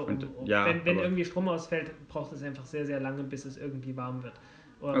lange. Wenn irgendwie Strom ausfällt, braucht es einfach sehr, sehr lange, bis es irgendwie warm wird.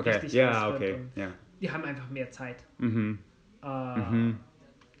 Oder richtig heiß wird. Die haben einfach mehr Zeit. Mhm.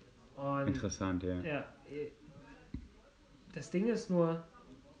 Und interessant, ja. Das Ding ist nur,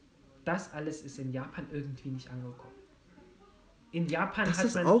 das alles ist in Japan irgendwie nicht angekommen. In Japan das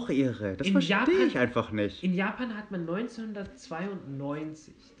ist auch irre. Das verstehe ich einfach nicht. In Japan hat man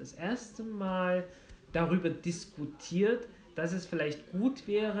 1992 das erste Mal darüber diskutiert, dass es vielleicht gut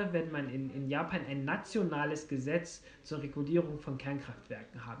wäre, wenn man in Japan ein nationales Gesetz zur Regulierung von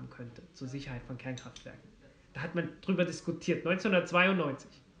Kernkraftwerken haben könnte, zur Sicherheit von Kernkraftwerken. Da hat man drüber diskutiert,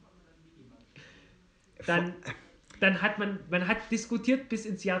 1992. Dann hat man hat diskutiert bis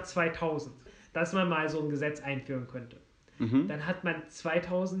ins Jahr 2000, dass man mal so ein Gesetz einführen könnte. Dann hat man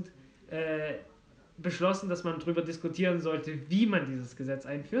 2000 beschlossen, dass man darüber diskutieren sollte, wie man dieses Gesetz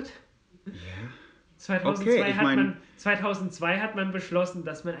einführt. Ja. 2002 hat man beschlossen,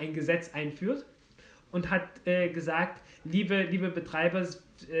 dass man ein Gesetz einführt und hat gesagt, liebe Betreiber,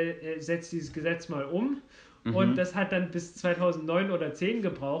 setzt dieses Gesetz mal um. Und das hat dann bis 2009 oder 2010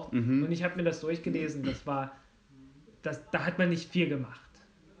 gebraucht. Und ich habe mir das durchgelesen, da hat man nicht viel gemacht.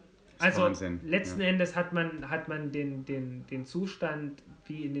 Also letzten Endes hat man den Zustand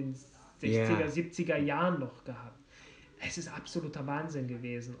wie in den 60er, 70er Jahren noch gehabt. Es ist absoluter Wahnsinn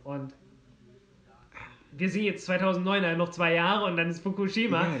gewesen. Und wir sind jetzt 2009, noch 2 Jahre und dann ist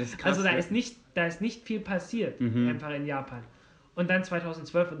Fukushima. Ja, das ist krass, also da ist nicht viel passiert, einfach in Japan. Und dann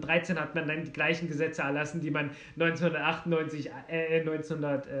 2012 und 2013 hat man dann die gleichen Gesetze erlassen, die man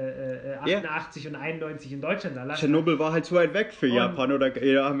 1988 und 91 in Deutschland erlassen hat. Tschernobyl war halt zu weit weg für Japan oder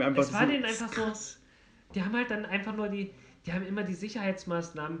haben einfach es war denen einfach so, die haben halt dann einfach nur die haben immer die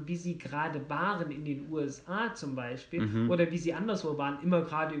Sicherheitsmaßnahmen, wie sie gerade waren in den USA zum Beispiel oder wie sie anderswo waren, immer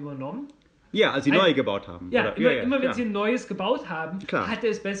gerade übernommen. Ja, als sie neu gebaut haben. Ja, immer wenn sie ein neues gebaut haben, hatte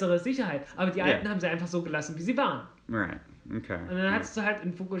es bessere Sicherheit. Aber die alten haben sie einfach so gelassen, wie sie waren. Right. Okay. Und dann hattest du halt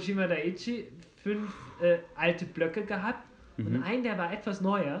in Fukushima Daiichi 5 alte Blöcke gehabt und einen, der war etwas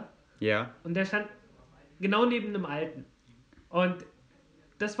neuer. Ja. Und der stand genau neben einem alten. Und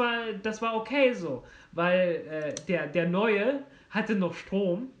das war okay so, weil der neue hatte noch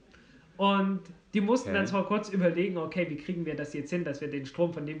Strom und die mussten dann zwar kurz überlegen, okay, wie kriegen wir das jetzt hin, dass wir den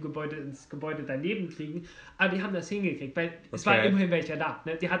Strom von dem Gebäude ins Gebäude daneben kriegen, aber die haben das hingekriegt, weil es war immerhin welcher da.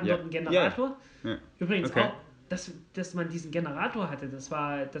 Ne? Die hatten dort einen Generator. Ja. Übrigens auch, dass man diesen Generator hatte, das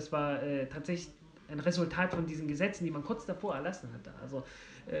war tatsächlich ein Resultat von diesen Gesetzen, die man kurz davor erlassen hatte. Also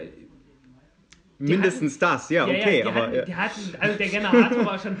mindestens das, okay. Also der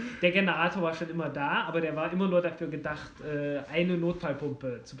Generator war schon immer da, aber der war immer nur dafür gedacht, eine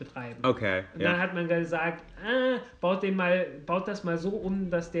Notfallpumpe zu betreiben. Okay. Und dann hat man gesagt, baut das mal so um,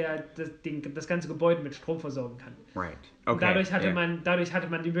 dass das ganze Gebäude mit Strom versorgen kann. Right. Okay. Und dadurch hatte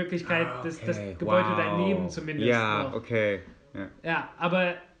man die Möglichkeit, das Gebäude daneben zumindest. Ja, noch. Okay. Ja,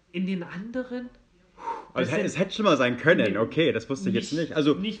 aber in den anderen. Also es hätte schon mal sein können, okay, das wusste ich jetzt nicht.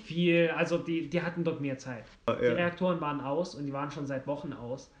 Also nicht viel, also die hatten dort mehr Zeit. Die Reaktoren waren aus und die waren schon seit Wochen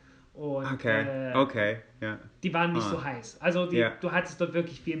aus. Und, ja. Die waren nicht so heiß. Also du hattest dort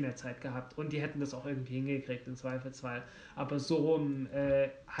wirklich viel mehr Zeit gehabt und die hätten das auch irgendwie hingekriegt im Zweifelsfall. Aber so rum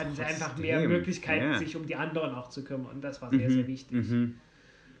hatten sie einfach mehr Möglichkeiten, sich um die anderen auch zu kümmern und das war sehr, sehr wichtig.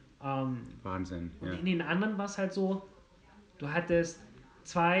 Wahnsinn. Und in den anderen war es halt so, du hattest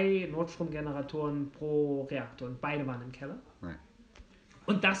 2 Notstromgeneratoren pro Reaktor und beide waren im Keller. Right.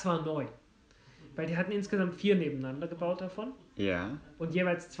 Und das war neu. Weil die hatten insgesamt 4 nebeneinander gebaut davon. Ja. Und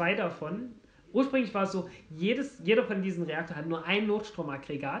jeweils 2 davon. Ursprünglich war es so, jeder von diesen Reaktoren hat nur ein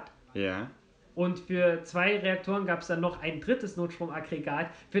Notstromaggregat. Ja. Und für 2 Reaktoren gab es dann noch ein drittes Notstromaggregat,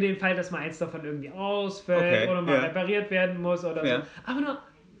 für den Fall, dass mal eins davon irgendwie ausfällt oder mal repariert werden muss oder so. Aber nur,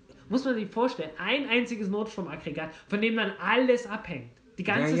 muss man sich vorstellen, ein einziges Notstromaggregat, von dem dann alles abhängt. Die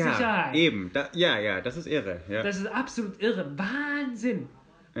ganze Sicherheit. Eben. Das ist irre. Ja. Das ist absolut irre. Wahnsinn.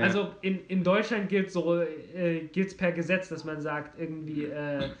 Ja. Also in Deutschland gilt es per Gesetz, dass man sagt, irgendwie,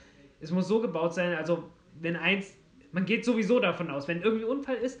 es muss so gebaut sein, also wenn man geht sowieso davon aus, wenn irgendwie ein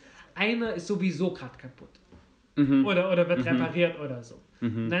Unfall ist, einer ist sowieso gerade kaputt. Oder wird repariert oder so.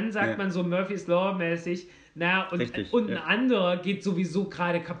 Und dann sagt man so Murphy's Law mäßig, ein anderer geht sowieso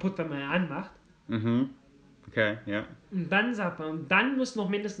gerade kaputt, wenn man ihn anmacht. Okay, ja. Und dann sagt man, und dann müssen noch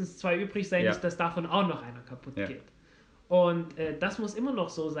mindestens 2 übrig sein, nicht, dass davon auch noch einer kaputt geht. Und das muss immer noch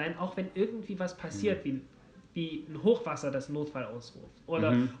so sein, auch wenn irgendwie was passiert, wie ein Hochwasser das Notfall ausruft.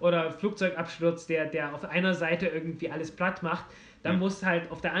 Oder Flugzeugabsturz, der auf einer Seite irgendwie alles platt macht, dann muss halt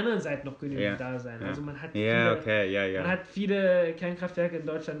auf der anderen Seite noch genügend da sein. Also man hat man hat viele Kernkraftwerke in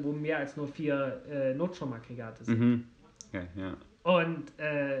Deutschland, wo mehr als nur 4 Notstromaggregate sind. Und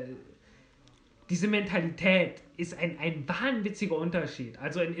diese Mentalität ist ein wahnwitziger Unterschied.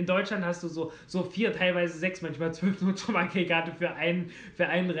 Also in Deutschland hast du so 4, teilweise 6, manchmal 12 Notstromaggregate für einen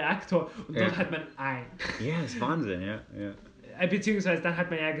Reaktor und dort hat man einen. Ja, das ist Wahnsinn, ja. Beziehungsweise dann hat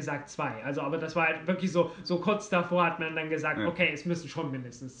man ja gesagt 2. Also, aber das war halt wirklich so kurz davor hat man dann gesagt, okay, es müssen schon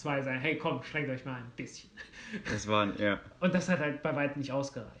mindestens 2 sein. Hey, komm, strengt euch mal ein bisschen. Das waren, Und das hat halt bei weitem nicht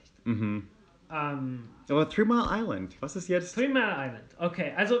ausgereicht. Aber 3 Mile Island, was ist jetzt? 3 Mile Island,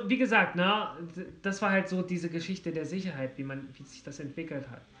 okay. Also wie gesagt, das war halt so diese Geschichte der Sicherheit, wie sich das entwickelt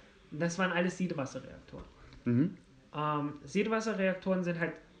hat. Und das waren alles Siedewasserreaktoren. Siedewasserreaktoren sind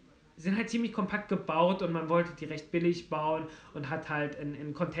halt ziemlich kompakt gebaut und man wollte die recht billig bauen und hat halt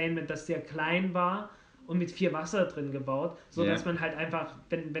ein Containment, das sehr klein war und mit 4 Wasser drin gebaut, so dass man halt einfach,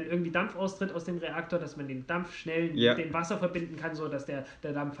 wenn irgendwie Dampf austritt aus dem Reaktor, dass man den Dampf schnell mit dem Wasser verbinden kann, so dass der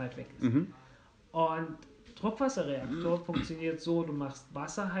Dampf halt weg ist. Und Druckwasserreaktor funktioniert so, du machst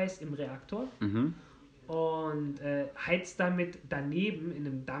Wasser heiß im Reaktor und heizt damit daneben in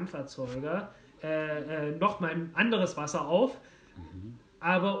einem Dampferzeuger nochmal ein anderes Wasser auf,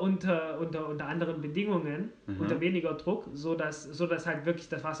 aber unter anderen Bedingungen, unter weniger Druck, so dass halt wirklich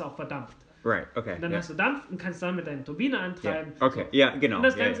das Wasser auch verdampft. Right, okay. Und dann hast du Dampf und kannst dann mit deiner Turbine antreiben. Okay, ja, genau. Und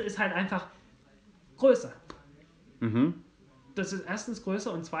das Ganze ist halt einfach größer. Das ist erstens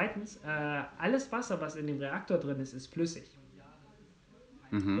größer und zweitens, alles Wasser, was in dem Reaktor drin ist, ist flüssig.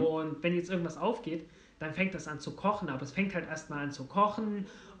 Und wenn jetzt irgendwas aufgeht, dann fängt das an zu kochen, aber es fängt halt erstmal an zu kochen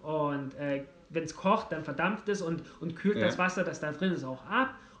und wenn es kocht, dann verdampft es und kühlt das Wasser, das da drin ist, auch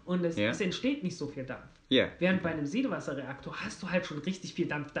ab und es entsteht nicht so viel Dampf. Während bei einem Siedewasserreaktor hast du halt schon richtig viel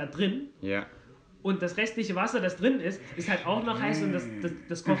Dampf da drin. Und das restliche Wasser, das drin ist halt auch noch heiß und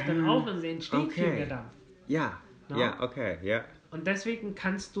das kocht dann auch und es entsteht viel mehr Dampf. Okay. Und deswegen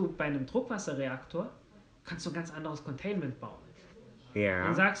kannst du bei einem Druckwasserreaktor ein ganz anderes Containment bauen.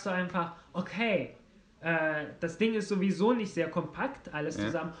 Dann sagst du einfach, okay, das Ding ist sowieso nicht sehr kompakt, alles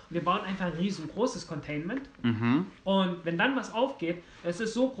zusammen. Wir bauen einfach ein riesengroßes Containment. Und wenn dann was aufgeht, es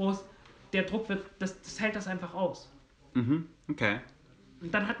ist so groß, der Druck das hält das einfach aus. Okay.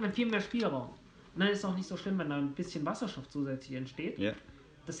 Und dann hat man viel mehr Spielraum. Und dann ist es auch nicht so schlimm, wenn da ein bisschen Wasserstoff zusätzlich entsteht.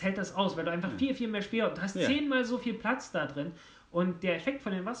 Das hält das aus, weil du einfach viel, viel mehr Spielraum hast. Du hast 10-mal so viel Platz da drin. Und der Effekt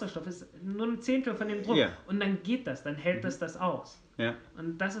von dem Wasserstoff ist nur ein Zehntel von dem Druck. Und dann geht das, dann hält das aus.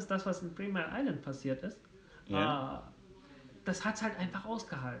 Und das ist das, was in 3 Mile Island passiert ist. Das hat es halt einfach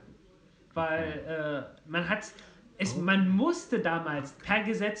ausgehalten. Weil man musste damals per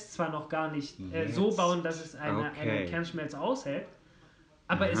Gesetz zwar noch gar nicht so bauen, dass es eine Kernschmelze aushält,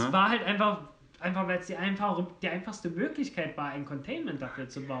 aber es war halt einfach weil es die einfachste Möglichkeit war, ein Containment dafür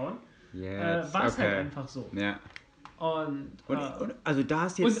zu bauen, war es halt einfach so. Und also da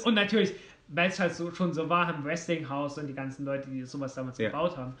ist jetzt... Und natürlich, weil es halt schon so war, haben Westinghouse und die ganzen Leute, die sowas damals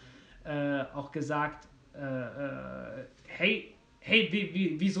gebaut haben, auch gesagt, hey,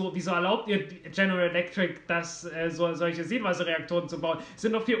 hey, wieso erlaubt ihr General Electric, dass solche Siedewasserreaktoren zu bauen?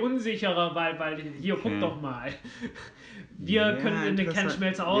 Sind doch viel unsicherer, weil hier, guck doch mal. Wir können eine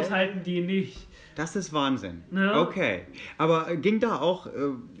Kernschmelze aushalten, die nicht. Das ist Wahnsinn. Ja. Okay. Aber ging da auch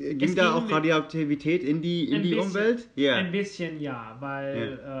Radioaktivität in die Umwelt? Ja. Ein bisschen ja,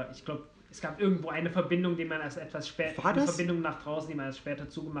 weil ich glaube, es gab irgendwo eine Verbindung, die man erst etwas später, Verbindung nach draußen, die man erst später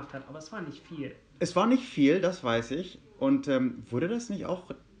zugemacht hat, aber es war nicht viel. Es war nicht viel, das weiß ich. Und wurde das nicht auch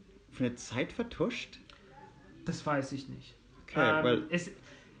für eine Zeit vertuscht? Das weiß ich nicht. Okay, weil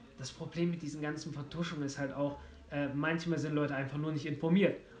das Problem mit diesen ganzen Vertuschungen ist halt auch, manchmal sind Leute einfach nur nicht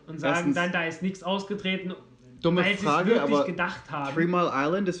informiert und sagen dann, da ist nichts ausgetreten, weil sie es wirklich gedacht haben. 3 Mile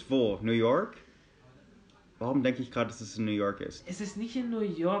Island ist wo? New York? Warum denke ich gerade, dass es in New York ist? Es ist nicht in New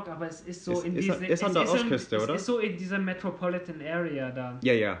York, aber es ist so ist an der Ostküste, oder? Es ist so in dieser Metropolitan Area da.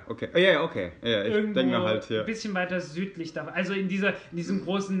 Ja, okay. Ja, okay. Ja, ich denke mir halt hier. Ein bisschen weiter südlich da. Also in diesem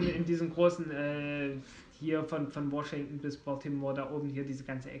großen hier von Washington bis Baltimore, da oben hier diese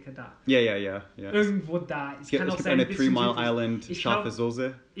ganze Ecke da. Ja. Irgendwo da. Es kann auch sein, eine 3 Mile Island scharfe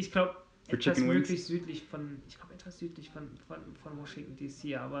Soße. Ich glaube, etwas südlich von Washington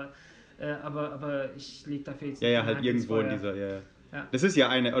DC, aber ich lege dafür jetzt nicht halt irgendwo in dieser, ja. Das ist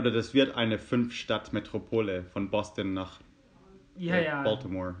ja das wird eine 5-Stadt-Metropole von Boston nach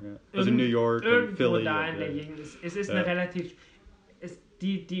Baltimore. Ja. Also New York und Philly. Da in der Gegend. Es ist eine relativ,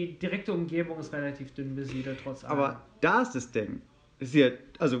 die direkte Umgebung ist relativ dünn besiedelt, trotz allem. Aber da ist das Ding. Das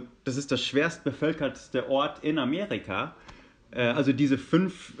ist das schwerst bevölkertste Ort in Amerika. Also diese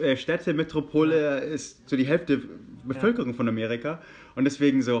 5-Städte-Metropole ist so die Hälfte Bevölkerung von Amerika. Und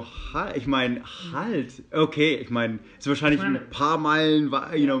deswegen so, es ist wahrscheinlich ein paar Meilen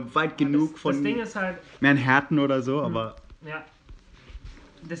weit genug von das Ding ist halt, Manhattan oder so, aber... Ja,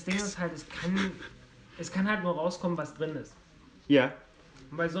 das Ding ist halt, es kann halt nur rauskommen, was drin ist. Ja.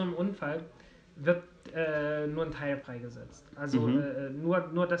 Und bei so einem Unfall wird nur ein Teil freigesetzt. Also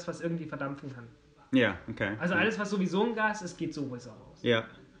nur das, was irgendwie verdampfen kann. Ja, okay. Also alles, was sowieso ein Gas ist, geht sowieso raus. Ja.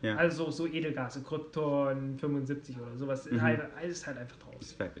 Also so Edelgase, Krypton 75 oder sowas, ist halt einfach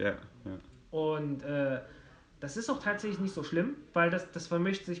draußen. Ja. Und das ist auch tatsächlich nicht so schlimm, weil das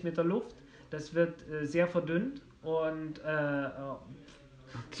vermischt sich mit der Luft, das wird sehr verdünnt und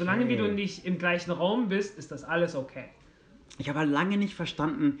solange wie du nicht im gleichen Raum bist, ist das alles okay. Ich habe halt lange nicht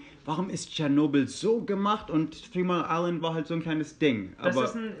verstanden, warum ist Tschernobyl so gemacht und 3 Mile Island war halt so ein kleines Ding.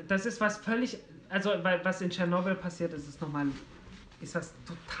 Das ist was völlig, also was in Tschernobyl passiert ist, ist was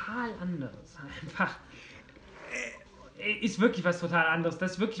total anderes. Einfach. Ist wirklich was total anderes.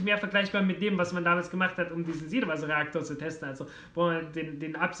 Das ist wirklich mehr vergleichbar mit dem, was man damals gemacht hat, um diesen Siedewasserreaktor zu testen. Also, wo man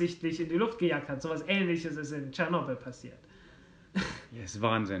den absichtlich in die Luft gejagt hat. So was Ähnliches ist in Tschernobyl passiert. Ja, ist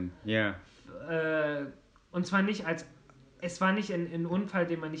Wahnsinn. Ja. Und zwar nicht es war nicht ein Unfall,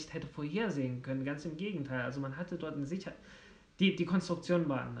 den man nicht hätte vorhersehen können. Ganz im Gegenteil. Also, man hatte dort eine Sicherheit. Die Konstruktion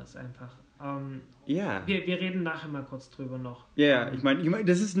war anders einfach. Wir reden nachher mal kurz drüber noch. Ja, ich meine,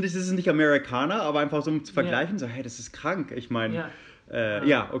 das ist nicht Amerikaner, aber einfach so um zu vergleichen, so, hey, das ist krank. Ich meine,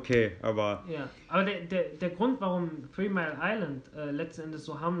 okay, aber... Ja, aber der Grund, warum 3 Mile Island letzten Endes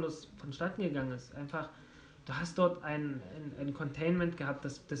so harmlos vonstatten gegangen ist, einfach, du hast dort ein Containment gehabt,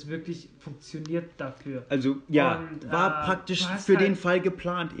 das wirklich funktioniert dafür. Also, war praktisch für den Fall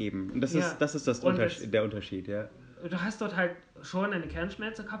geplant eben. Und das ist der Unterschied, ja. Du hast dort halt schon eine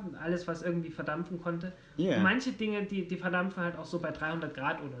Kernschmelze gehabt und alles, was irgendwie verdampfen konnte. Yeah. Und manche Dinge, die verdampfen halt auch so bei 300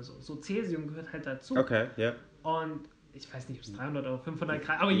 Grad oder so. So Cäsium gehört halt dazu. Okay, ja. Yeah. Und ich weiß nicht, ob es 300 oder 500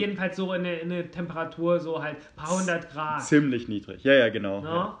 Grad, aber jedenfalls so eine Temperatur, so halt ein paar 100 Grad. Ziemlich niedrig, ja, genau. No?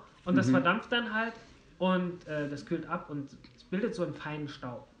 Ja. Und das verdampft dann halt und das kühlt ab und es bildet so einen feinen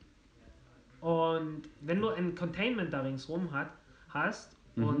Staub. Und wenn du ein Containment da ringsrum hast,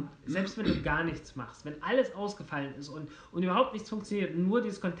 und selbst wenn du gar nichts machst, wenn alles ausgefallen ist und überhaupt nichts funktioniert, nur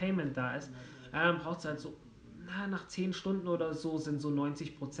dieses Containment da ist, dann brauchst du halt so, nach 10 Stunden oder so sind so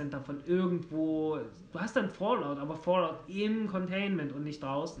 90% davon irgendwo, du hast dann Fallout, aber Fallout im Containment und nicht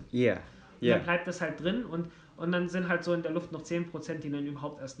draußen. Ja. Dann bleibt das halt drin und dann sind halt so in der Luft noch 10%, die dann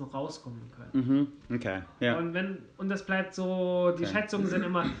überhaupt erst noch rauskommen können. Okay, ja. Und das bleibt so, die Schätzungen sind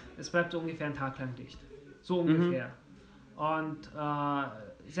immer, es bleibt so ungefähr einen Tag lang dicht. So ungefähr. Und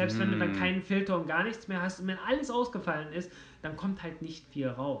selbst wenn du dann keinen Filter und gar nichts mehr hast und wenn alles ausgefallen ist, dann kommt halt nicht viel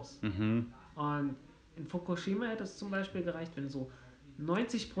raus. Und in Fukushima hätte es zum Beispiel gereicht, wenn so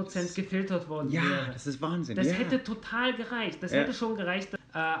 90% gefiltert worden wäre. Ja, das ist Wahnsinn. Das hätte total gereicht. Das hätte schon gereicht.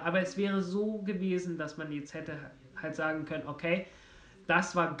 Aber es wäre so gewesen, dass man jetzt hätte halt sagen können, okay,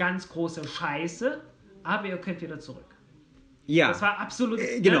 das war ganz große Scheiße, aber ihr könnt wieder zurück. Ja. Das war absolut,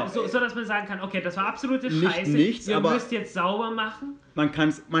 genau. so dass man sagen kann, okay, das war absolute Scheiße, ihr müsst jetzt sauber machen.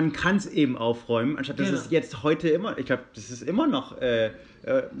 Man kann's eben aufräumen, anstatt dass es jetzt heute immer, ich glaube, das ist immer noch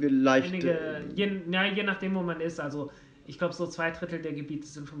leicht... Je nachdem, wo man ist, also ich glaube, so 2/3 der Gebiete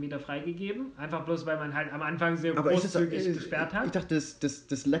sind schon wieder freigegeben, einfach bloß, weil man halt am Anfang sehr großzügig gesperrt hat. Ich dachte,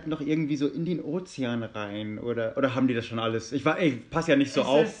 das leckt noch irgendwie so in den Ozean rein, oder haben die das schon alles? Ich passe ja nicht so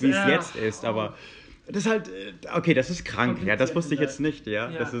auf, wie es jetzt ist, aber... Das ist halt, okay, das ist krank, ja, das wusste ich jetzt nicht,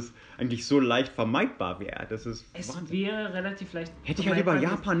 ja, dass es eigentlich so leicht vermeidbar wäre, das ist Wahnsinn. Wäre relativ leicht hätte ich halt über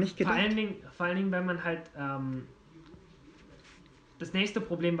Japan nicht gedacht. Vor allen Dingen, weil man halt, das nächste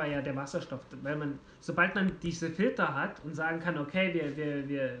Problem war ja der Wasserstoff, weil sobald man diese Filter hat und sagen kann, okay,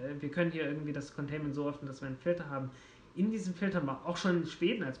 wir können hier irgendwie das Containment so öffnen, dass wir einen Filter haben, in diesen Filtern war auch schon in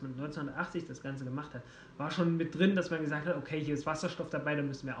Schweden, als man 1980 das Ganze gemacht hat, war schon mit drin, dass man gesagt hat, okay, hier ist Wasserstoff dabei, da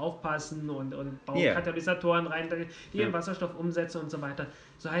müssen wir aufpassen und bauen Katalysatoren rein, die den Wasserstoff umsetzen und so weiter.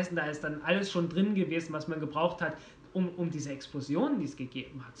 So heißt, da ist dann alles schon drin gewesen, was man gebraucht hat, um diese Explosionen, die es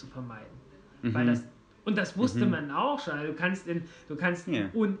gegeben hat, zu vermeiden. Weil das wusste man auch schon. Also du kannst in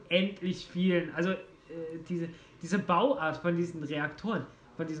unendlich vielen, also diese Bauart von diesen Reaktoren,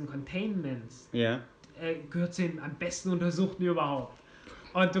 von diesen Containments, gehört zu den am besten untersuchten überhaupt.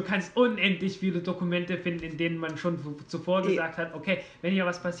 Und du kannst unendlich viele Dokumente finden, in denen man schon zuvor gesagt hat, okay, wenn hier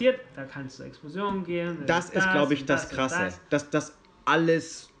was passiert, da kann es zur Explosion gehen. Das ist, glaube ich, das Krasse. Dass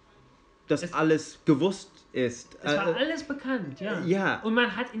alles gewusst ist. Es war alles bekannt, ja. Und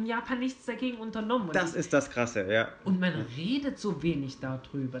man hat in Japan nichts dagegen unternommen. Das ist das Krasse, ja. Und man redet so wenig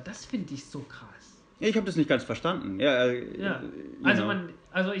darüber. Das finde ich so krass. Ich habe das nicht ganz verstanden.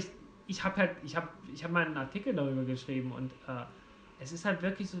 Ich habe mal einen Artikel darüber geschrieben und es ist halt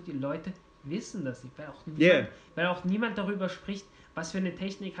wirklich so, die Leute wissen das nicht, weil auch niemand darüber spricht, was für eine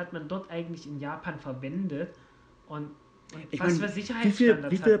Technik hat man dort eigentlich in Japan verwendet und was für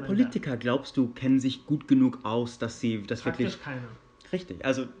Sicherheitsstandards wie viele Politiker, glaubst du, kennen sich gut genug aus, dass sie das praktisch wirklich... keiner. Richtig,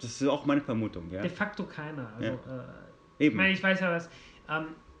 also das ist auch meine Vermutung. Ja. De facto keiner. Also, Eben. Ich weiß ja was...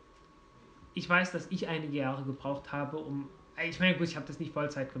 ich weiß, dass ich einige Jahre gebraucht habe, ich meine, gut, ich habe das nicht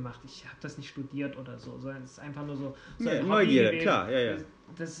Vollzeit gemacht, ich habe das nicht studiert oder so, sondern es ist einfach nur so ein Hobby gewesen. Klar,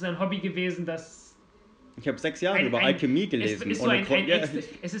 Das ist ein Hobby gewesen, das... Ich habe 6 Jahre über Alchemie gelesen.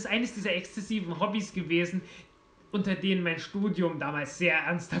 Es ist eines dieser exzessiven Hobbys gewesen, unter denen mein Studium damals sehr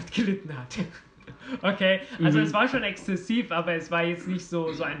ernsthaft gelitten hat. Okay, also es war schon exzessiv, aber es war jetzt nicht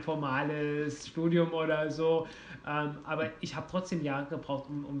so ein formales Studium oder so. Aber ich habe trotzdem Jahre gebraucht,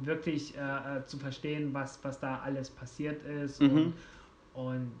 um wirklich zu verstehen, was da alles passiert ist und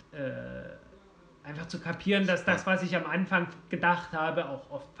einfach zu kapieren, dass das, was ich am Anfang gedacht habe, auch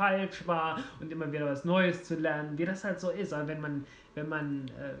oft falsch war und immer wieder was Neues zu lernen, wie das halt so ist. Aber wenn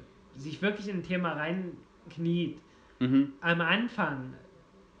man sich wirklich in ein Thema reinkniet, am Anfang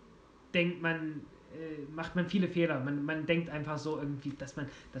macht man viele Fehler. Man denkt einfach so irgendwie, dass man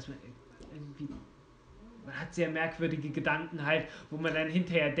irgendwie... Man hat sehr merkwürdige Gedanken halt, wo man dann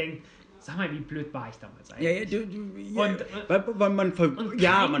hinterher denkt, sag mal, wie blöd war ich damals eigentlich?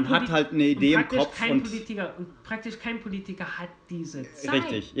 Man hat halt eine Idee im Kopf. Praktisch kein Politiker hat diese Zeit.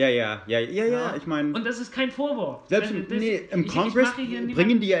 Richtig, ja, ich meine... Und das ist kein Vorwurf. Selbst im Kongress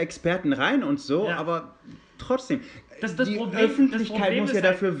bringen die ja Experten rein und so, aber trotzdem... Die Öffentlichkeit muss ja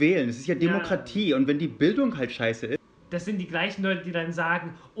dafür wählen. Es ist ja Demokratie und wenn die Bildung halt scheiße ist... Das sind die gleichen Leute, die dann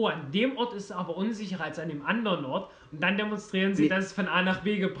sagen, oh, an dem Ort ist es aber unsicherer als an dem anderen Ort. Und dann demonstrieren sie, dass es von A nach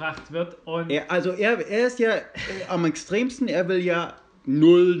B gebracht wird. Und er ist ja am extremsten, er will ja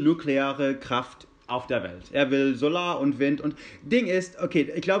 0 nukleare Kraft auf der Welt. Er will Solar und Wind und Ding ist, okay,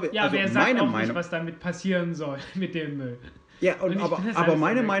 ich glaube, ja, also aber er sagt auch nicht, was damit passieren soll mit dem Müll. Ja, aber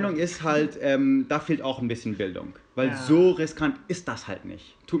meine Meinung ist halt, da fehlt auch ein bisschen Bildung. Weil so riskant ist das halt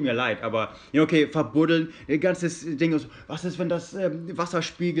nicht. Tut mir leid, aber okay, verbuddeln, ganzes Ding. Was ist, wenn das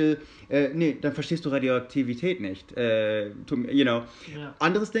Wasserspiegel... dann verstehst du Radioaktivität nicht.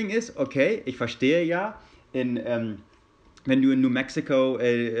 Anderes Ding ist, okay, ich verstehe ja, wenn du in New Mexico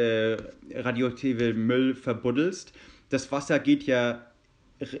radioaktive Müll verbuddelst, das Wasser geht ja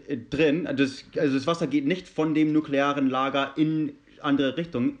drin, also das Wasser geht nicht von dem nuklearen Lager in andere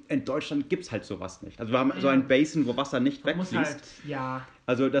Richtungen. In Deutschland gibt es halt sowas nicht. Also wir haben so ein Basin, wo Wasser nicht wegfließt.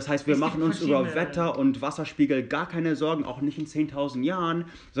 Also das heißt, wir machen uns über Wetter und Wasserspiegel gar keine Sorgen, auch nicht in 10.000 Jahren,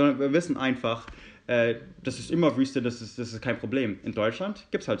 sondern wir wissen einfach, das ist immer Wüste, das ist kein Problem. In Deutschland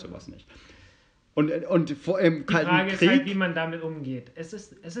gibt es halt sowas nicht. Und vor im Kalten Krieg... Die Frage ist halt, wie man damit umgeht. Es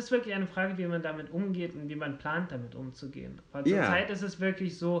ist wirklich eine Frage, wie man damit umgeht und wie man plant, damit umzugehen. Weil zurzeit ist es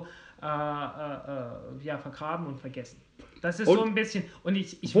wirklich so, vergraben und vergessen. Das ist so ein bisschen... Und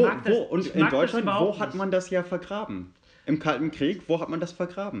ich mag das. In Deutschland, wo hat man das ja vergraben? im Kalten Krieg, wo hat man das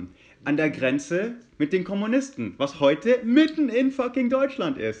vergraben? An der Grenze mit den Kommunisten, was heute mitten in fucking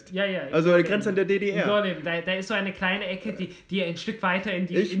Deutschland ist. Ja. Also die Grenze an der DDR. Da ist so eine kleine Ecke, die ein Stück weiter in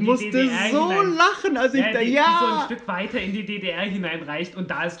die DDR Ich musste so lachen, als ich die so ein Stück weiter in die DDR hineinreicht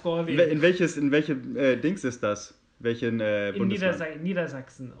und da ist Gorleben. In welche Dings ist das? Welchen Bundesland? In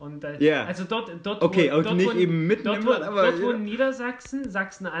Niedersachsen. Und, yeah. Also dort okay, wo, und dort, nicht wo, eben mitten dort, im wo, Land, aber... Dort wo Niedersachsen,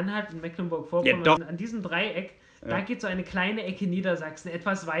 Sachsen-Anhalt und Mecklenburg-Vorpommern, an diesem Dreieck, da geht so eine kleine Ecke Niedersachsen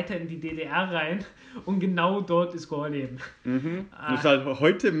etwas weiter in die DDR rein und genau dort ist Gorleben. Das ist halt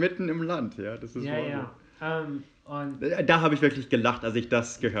heute mitten im Land, ja. Das ist da habe ich wirklich gelacht, als ich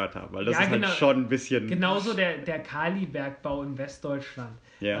das gehört habe, weil das ist halt schon ein bisschen... Genauso der Kalibergbau in Westdeutschland.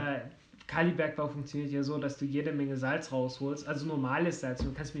 Ja. Kalibergbau funktioniert ja so, dass du jede Menge Salz rausholst, also normales Salz.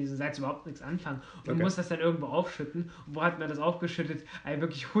 Du kannst mit diesem Salz überhaupt nichts anfangen und musst das dann irgendwo aufschütten. Und wo hat man das aufgeschüttet?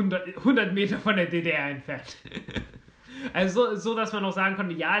 Wirklich 100 Meter von der DDR entfernt. Also so, dass man noch sagen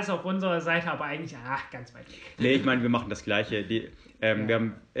konnte, ja, ist auf unserer Seite, aber eigentlich ganz weit weg. Nee, ich meine, wir machen das Gleiche. Wir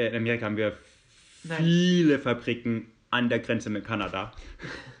haben, in Amerika haben wir viele Fabriken an der Grenze mit Kanada.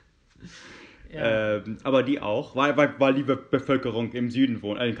 Ja. Aber die auch, weil die Bevölkerung im Süden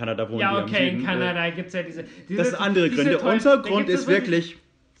wohnt, in Kanada wohnt. Ja, okay, im Süden, in Kanada gibt es ja diese das sind andere Gründe. Unser Grund ist wirklich...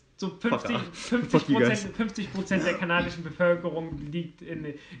 So 50% der kanadischen Bevölkerung liegt in...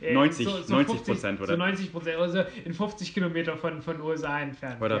 90%, oder? So 90%, also in 50 Kilometer von USA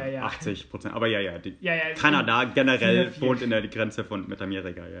entfernt. Oder 80%, aber Kanada generell wohnt in der Grenze mit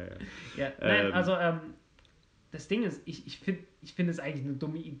Amerika, Nein, also... Das Ding ist, ich finde es eigentlich eine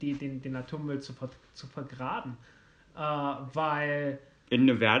dumme Idee, den Atommüll zu vergraben. Weil... In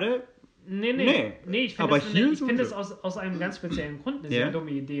Nevada? Nee, ich finde es aus einem ganz speziellen Grund eine sehr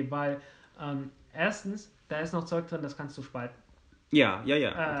dumme Idee, weil erstens, da ist noch Zeug drin, das kannst du spalten. Ja,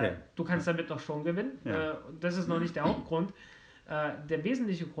 okay. Du kannst damit noch schon gewinnen. Ja. Das ist noch nicht der Hauptgrund. Der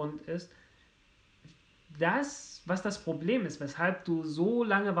wesentliche Grund ist, was das Problem ist, weshalb du so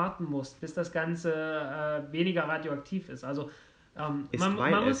lange warten musst, bis das Ganze weniger radioaktiv ist. Also man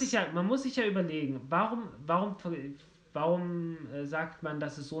muss sich ja überlegen, warum sagt man,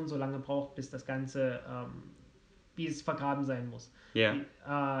 dass es so und so lange braucht, bis das Ganze, wie es vergraben sein muss. Yeah.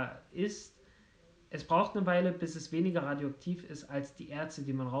 Es braucht eine Weile, bis es weniger radioaktiv ist als die Erze,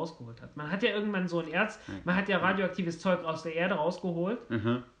 die man rausgeholt hat. Man hat ja irgendwann so ein man hat ja radioaktives Zeug aus der Erde rausgeholt,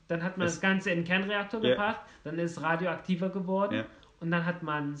 dann hat man das Ganze in den Kernreaktor gebracht, dann ist es radioaktiver geworden und dann hat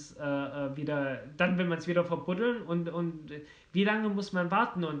man es dann will man es wieder verbuddeln und wie lange muss man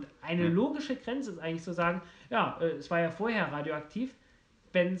warten? Und eine logische Grenze ist eigentlich zu sagen, es war ja vorher radioaktiv,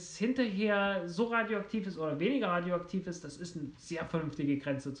 wenn es hinterher so radioaktiv ist oder weniger radioaktiv ist, das ist eine sehr vernünftige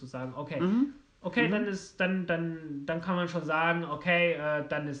Grenze zu sagen, okay, dann kann man schon sagen, okay,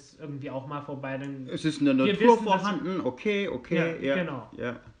 dann ist irgendwie auch mal vorbei. Es ist in der Natur vorhanden, okay. Ja, genau.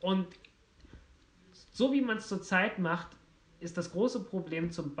 Ja. Und so wie man es zurzeit macht, ist das große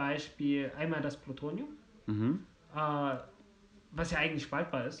Problem zum Beispiel einmal das Plutonium, was ja eigentlich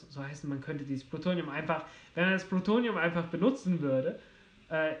spaltbar ist. So heißt, man könnte dieses Plutonium einfach, wenn man das Plutonium einfach benutzen würde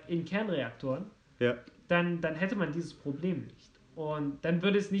in Kernreaktoren, dann hätte man dieses Problem nicht. Und dann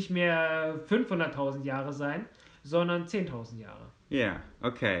würde es nicht mehr 500.000 Jahre sein, sondern 10.000 Jahre. Ja,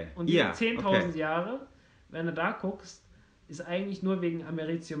 okay. Und diese 10.000 Jahre, wenn du da guckst, ist eigentlich nur wegen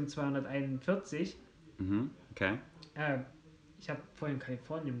Americium 241. Okay. Ich habe vorhin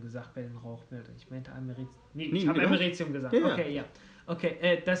Kalifornien gesagt bei den Rauchmeldern. Ich meinte Americium. Nee, ich habe Americium gesagt. Ja. Okay, ja.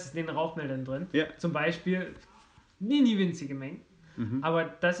 Okay, das ist in den Rauchmeldern drin. Ja. Zum Beispiel mini winzige Mengen. Aber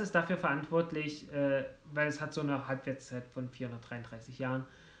das ist dafür verantwortlich, weil es hat so eine Halbwertszeit von 433 Jahren.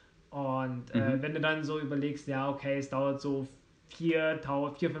 Und wenn du dann so überlegst, ja, okay, es dauert so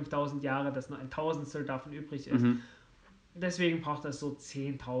 4.000, 5.000 Jahre, dass nur ein Tausendstel davon übrig ist. Deswegen braucht das so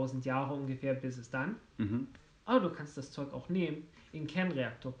 10.000 Jahre ungefähr, bis es dann. Aber du kannst das Zeug auch nehmen, in den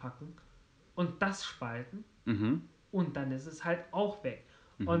Kernreaktor packen und das spalten. Und dann ist es halt auch weg.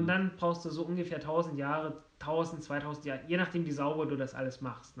 Und dann brauchst du so ungefähr 1.000 Jahre, 1.000, 2.000 Jahre, je nachdem, wie sauber du das alles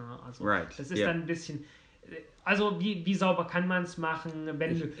machst. Ne? Also das ist dann ein bisschen... Also wie sauber kann man es machen,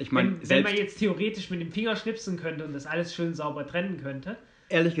 wenn man jetzt theoretisch mit dem Finger schnipsen könnte und das alles schön sauber trennen könnte?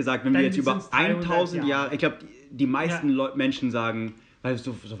 Ehrlich gesagt, wenn wir jetzt über 1.000 Jahre... Ich glaube, die meisten Menschen sagen, weil wir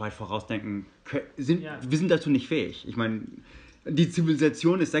so weit vorausdenken, wir sind dazu nicht fähig. Ich meine, die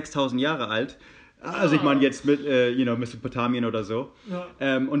Zivilisation ist 6.000 Jahre alt. Also ich meine jetzt mit Mesopotamien oder so.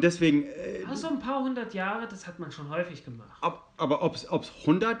 Ja. Und deswegen... Also ein paar hundert Jahre, das hat man schon häufig gemacht. Aber ob es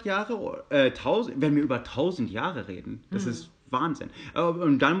 100 Jahre, 1000, wenn wir über 1000 Jahre reden, das ist Wahnsinn.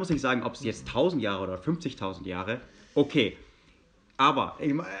 Und dann muss ich sagen, ob es jetzt 1000 Jahre oder 50.000 Jahre, okay. Aber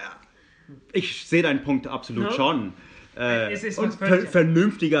ich sehe deinen Punkt absolut schon. Und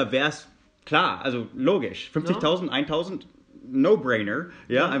vernünftiger wäre es, klar, also logisch. 50.000, 1.000, No-Brainer.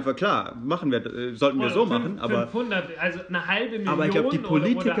 Ja, einfach klar, sollten wir so machen. Aber 500, also eine halbe Million. Aber ich glaube, die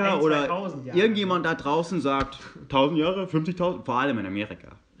Politiker oder Jahre. irgendjemand da draußen sagt, 1.000 Jahre, 50.000, vor allem in Amerika.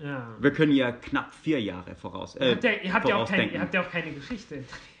 Ja. Wir können ja knapp 4 Jahre voraus. Ihr habt ja auch keine Geschichte.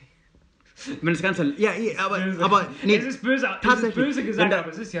 Wenn das Ganze, aber nee, es ist böse gesagt, aber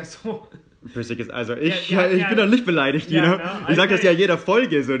es ist ja so. Böse gesagt, also ich bin doch nicht beleidigt, ich sage das ja jeder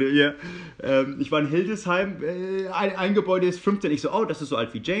Folge. So, ich war in Hildesheim, ein Gebäude ist 15, ich so, oh, das ist so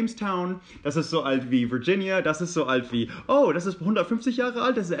alt wie Jamestown, das ist so alt wie Virginia, das ist so alt wie, oh, das ist 150 Jahre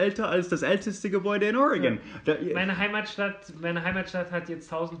alt, das ist älter als das älteste Gebäude in Oregon. Ja. Meine Heimatstadt hat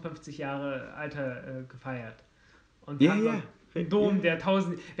jetzt 1050 Jahre Alter gefeiert. Und Dom, der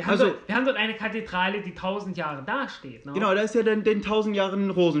 1000... Wir haben dort eine Kathedrale, die 1000 Jahre dasteht. Ne? Genau, da ist ja den 1000 Jahren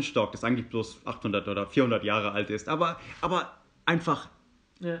Rosenstock, das eigentlich bloß 800 oder 400 Jahre alt ist. Aber einfach,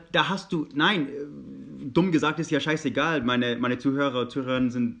 da hast du... Nein, dumm gesagt ist ja scheißegal. Meine Zuhörer und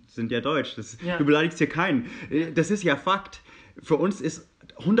Zuhörerinnen sind ja deutsch. Du beleidigst hier keinen. Das ist ja Fakt. Für uns ist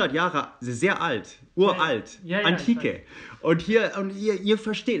 100 Jahre sehr alt, uralt, Antike. Und ihr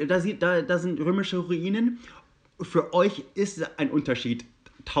versteht, da sind römische Ruinen. Für euch ist ein Unterschied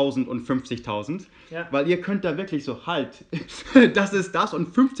 1000 und 50.000, weil ihr könnt da wirklich so, das ist das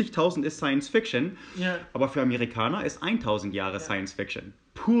und 50.000 ist Science Fiction, aber für Amerikaner ist 1000 Jahre Science Fiction.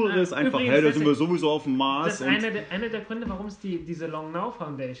 Pures einfach, übrigens, da sind wir sowieso auf dem Mars. Das ist einer der Gründe, warum es diese Long Now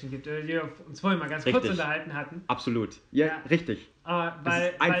Foundation gibt, die wir uns vorhin mal ganz kurz unterhalten hatten. Absolut, richtig.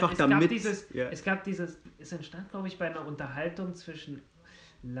 Weil es entstand, glaube ich, bei einer Unterhaltung zwischen,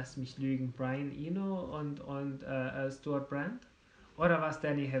 lass mich lügen, Brian Eno und Stuart Brand? Oder war es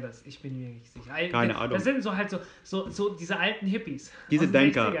Danny Heathers? Ich bin mir nicht sicher. Keine Ahnung. Das sind so diese alten Hippies. Diese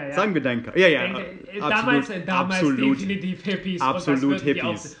Denker, 60er, sagen wir Denker. Damals definitiv Hippies. Absolut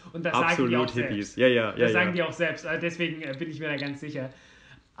Hippies. Und das sagen die auch Hippies. selbst. Das sagen die auch selbst. Deswegen bin ich mir da ganz sicher.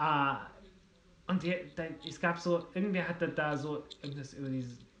 Und es gab so, irgendwer hatte da so irgendwas über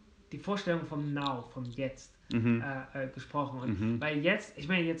die Vorstellung vom Now, vom Jetzt. Gesprochen. Und weil jetzt, ich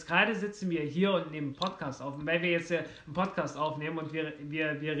meine, jetzt gerade sitzen wir hier und nehmen einen Podcast auf. Und weil wir jetzt einen Podcast aufnehmen und wir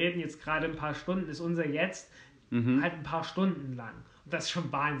reden jetzt gerade ein paar Stunden, ist unser Jetzt halt ein paar Stunden lang. Und das ist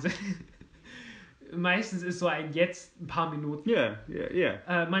schon Wahnsinn. Meistens ist so ein Jetzt ein paar Minuten.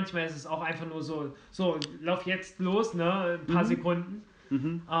 Manchmal ist es auch einfach nur so lauf jetzt los, ne? Ein paar Sekunden.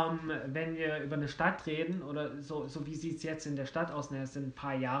 Wenn wir über eine Stadt reden oder so wie sieht es jetzt in der Stadt aus, ne? Es sind ein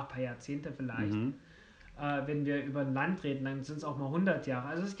paar Jahre, ein paar Jahrzehnte vielleicht. Wenn wir über ein Land reden, dann sind es auch mal 100 Jahre.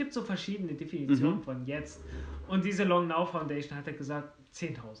 Also es gibt so verschiedene Definitionen von jetzt. Und diese Long Now Foundation hat gesagt,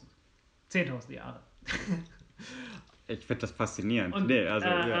 10.000 Jahre. Ich finde das faszinierend. Und,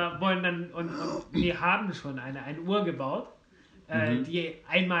 wollen dann, und wir haben schon eine Uhr gebaut, die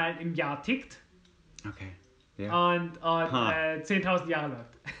einmal im Jahr tickt. Okay. Ja. Und 10.000 Jahre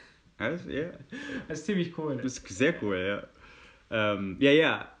läuft. Das ist ziemlich cool. Das ist sehr cool,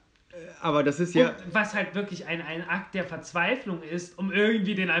 aber das ist und was halt wirklich ein Akt der Verzweiflung ist, um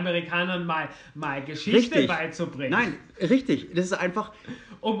irgendwie den Amerikanern mal Geschichte beizubringen. Nein, richtig. Das ist einfach,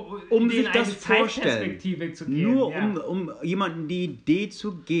 um sich denen das eine vorstellen. Zeitperspektive zu geben. Nur um jemandem die Idee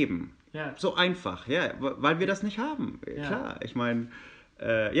zu geben. Ja. So einfach, weil wir das nicht haben. Ja. Klar, ich meine,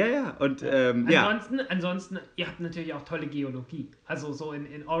 und Ansonsten, ihr habt natürlich auch tolle Geologie. Also so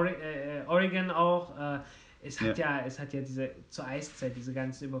in Oregon auch. Es hat ja diese zur Eiszeit diese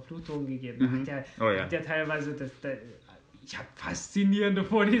ganzen Überflutungen gegeben. Hat ja teilweise ich habe faszinierende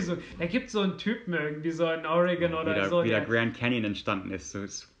Vorlesungen. Da gibt es so einen Typen irgendwie so in Oregon oder so. Wie der Grand Canyon entstanden ist.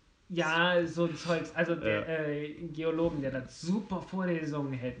 Ja, so ein Zeugs. Also der Geologen, der da super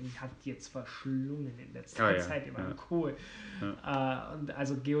Vorlesungen hält. Ich habe die jetzt verschlungen in letzter Zeit. Die waren cool. Und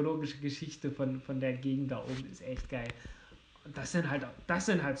also geologische Geschichte von der Gegend da oben ist echt geil. Und das sind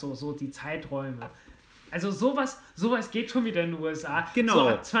halt so die Zeiträume. Also sowas geht schon wieder in den USA. Genau. So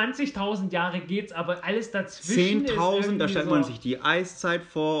ab 20.000 Jahre geht's, aber alles dazwischen 10.000, da stellt man sich die Eiszeit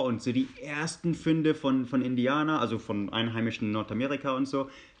vor und so die ersten Funde von Indianer, also von Einheimischen Nordamerika und so.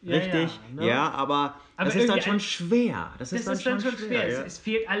 Richtig, aber das ist dann schon schwer. Das ist dann schon schwer. Ja. Es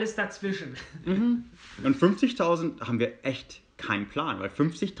fehlt alles dazwischen. Und 50.000 haben wir echt keinen Plan, weil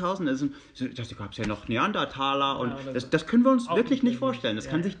 50.000, da gab es ja noch Neandertaler und das können wir uns wirklich nicht vorstellen. Das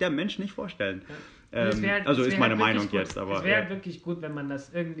kann sich der Mensch nicht vorstellen. Ist meine Meinung jetzt. Aber es wäre wirklich gut, wenn man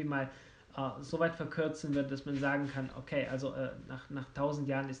das irgendwie mal so weit verkürzen wird, dass man sagen kann, okay, also nach 1000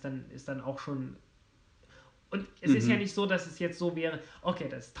 Jahren ist dann auch schon Und es ist ja nicht so, dass es jetzt so wäre, okay,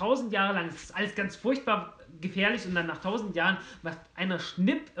 das ist 1000 Jahre lang, es ist alles ganz furchtbar gefährlich und dann nach 1000 Jahren macht einer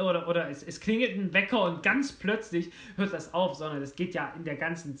Schnipp oder es klingelt ein Wecker und ganz plötzlich hört das auf, sondern es geht ja in der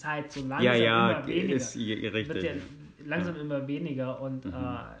ganzen Zeit so langsam immer weniger. Ist richtig. Wird ja langsam immer weniger und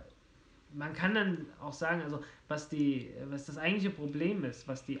man kann dann auch sagen, also was das eigentliche Problem ist,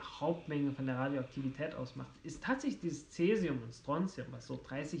 was die Hauptmenge von der Radioaktivität ausmacht, ist tatsächlich dieses Cäsium und Strontium, was so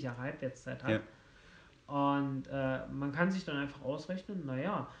 30 Jahre Halbwertszeit hat. Ja. Und man kann sich dann einfach ausrechnen,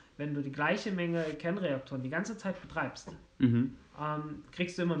 naja, wenn du die gleiche Menge Kernreaktoren die ganze Zeit betreibst,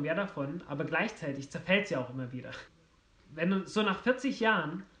 kriegst du immer mehr davon, aber gleichzeitig zerfällt es ja auch immer wieder. Wenn du so nach 40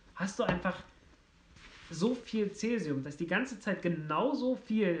 Jahren hast du einfach so viel Cäsium, dass die ganze Zeit genauso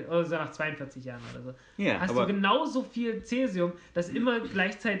viel, also nach 42 Jahren oder so, hast du genauso viel Cäsium, dass immer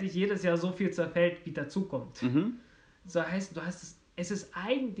gleichzeitig jedes Jahr so viel zerfällt, wie dazukommt. So heißt, es ist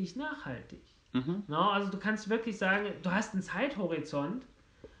eigentlich nachhaltig. No, also du kannst wirklich sagen, du hast einen Zeithorizont,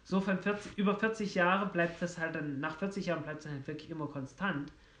 so von über 40 Jahre bleibt das halt dann, nach 40 Jahren bleibt es dann halt wirklich immer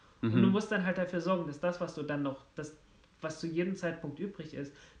konstant. Und du musst dann halt dafür sorgen, dass das, was du dann noch, was zu jedem Zeitpunkt übrig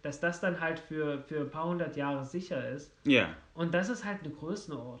ist, dass das dann halt für ein paar hundert Jahre sicher ist. Ja. Und das ist halt eine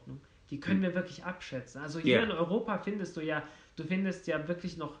Größenordnung, die können wir wirklich abschätzen. Also hier in Europa findest du ja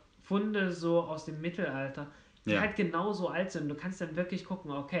wirklich noch Funde so aus dem Mittelalter, die halt genauso alt sind. Du kannst dann wirklich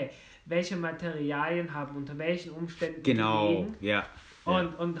gucken, okay, welche Materialien haben unter welchen Umständen gelegen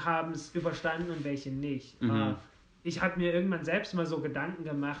und haben es überstanden und welche nicht. Ich habe mir irgendwann selbst mal so Gedanken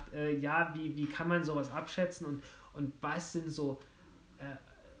gemacht, wie kann man sowas abschätzen und was sind so,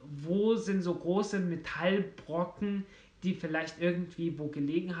 wo sind so große Metallbrocken, die vielleicht irgendwie wo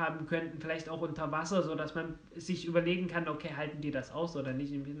gelegen haben könnten, vielleicht auch unter Wasser, so dass man sich überlegen kann, okay, halten die das aus oder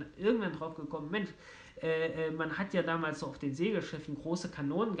nicht? Und ich bin irgendwann drauf gekommen, Mensch, man hat ja damals so auf den Segelschiffen große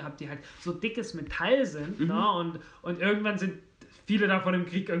Kanonen gehabt, die halt so dickes Metall sind, ne? Und irgendwann sind viele davon im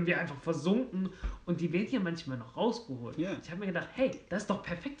Krieg irgendwie einfach versunken und die werden hier manchmal noch rausgeholt. Yeah. Ich habe mir gedacht, hey, das ist doch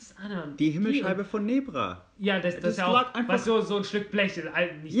perfektes Anhören. Die Himmelscheibe von Nebra. Ja, das ist ja auch was so ein Stück Blech,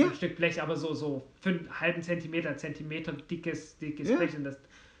 nicht so ein Stück Blech, aber so 5,5 Zentimeter dickes Blech. Und das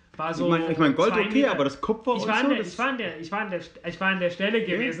war so ich meine Gold okay, Meter. Aber das Kupfer ich war an der Stelle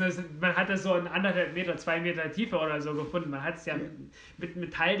gewesen. Man hat das so in 1,5 Meter, 2 Meter Tiefe oder so gefunden. Man hat es ja mit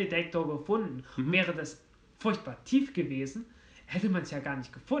Metalldetektor gefunden. Wäre das furchtbar tief gewesen, hätte man es ja gar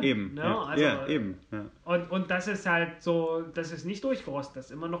nicht gefunden. Eben. Ne? Also, Und das ist halt so, das ist nicht durchgerostet, das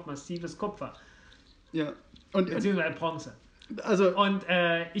ist immer noch massives Kupfer. Ja. Beziehungsweise Bronze. Also, und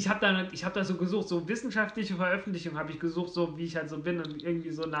ich habe da so gesucht, so wissenschaftliche Veröffentlichungen habe ich gesucht, so wie ich halt so bin und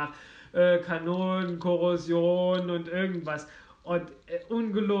irgendwie so nach Kanonen, Korrosion und irgendwas. Und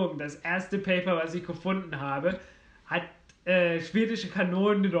ungelogen, das erste Paper, was ich gefunden habe, hat schwedische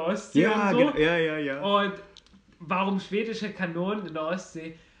Kanonen in der Ostsee und so. Ja. Und warum schwedische Kanonen in der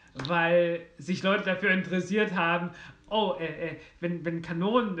Ostsee? Weil sich Leute dafür interessiert haben, wenn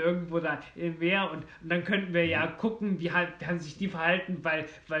Kanonen irgendwo da im Meer und dann könnten wir ja gucken, wie haben sich die verhalten, weil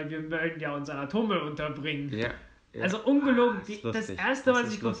wir wollen ja unseren Atommüll unterbringen. Ja. Also ungelogen, das erste,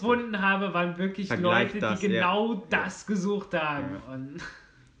 was ich gefunden habe, waren wirklich Leute, die genau das gesucht haben.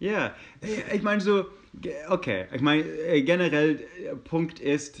 Ja, ich meine so, okay, ich meine generell Punkt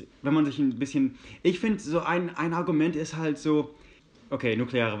ist, wenn man sich ein bisschen, ich finde so ein Argument ist halt so, okay,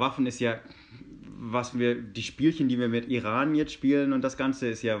 nukleare Waffen ist ja, die Spielchen, die wir mit Iran jetzt spielen und das Ganze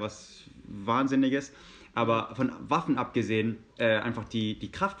ist ja was Wahnsinniges, aber von Waffen abgesehen, einfach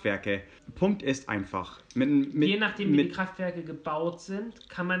die Kraftwerke. Punkt ist einfach. Je nachdem, wie die Kraftwerke gebaut sind,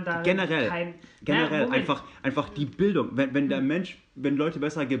 kann man da generell einfach die Bildung. Wenn Leute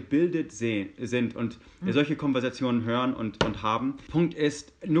besser gebildet sind und solche Konversationen hören und haben. Punkt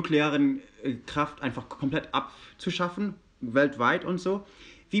ist, nukleare Kraft einfach komplett abzuschaffen, weltweit und so.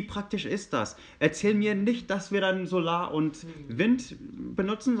 Wie praktisch ist das? Erzähl mir nicht, dass wir dann Solar und Wind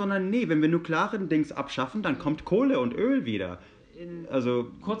benutzen, sondern nee, wenn wir nuklearen Dings abschaffen, dann kommt Kohle und Öl wieder.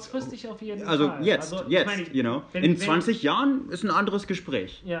 Kurzfristig auf jeden Fall. Also jetzt, in 20 Jahren ist ein anderes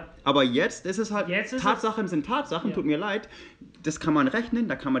Gespräch. Ja. Aber jetzt ist es halt, Tatsachen sind Tatsachen, tut mir leid. Das kann man rechnen,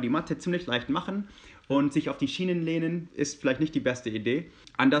 da kann man die Mathe ziemlich leicht machen und sich auf die Schienen lehnen, ist vielleicht nicht die beste Idee.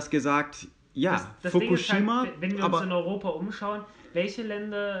 Anders gesagt, das Fukushima. Ding ist halt, wenn wir uns in Europa umschauen, welche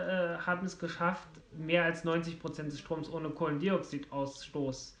Länder haben es geschafft, mehr als 90% des Stroms ohne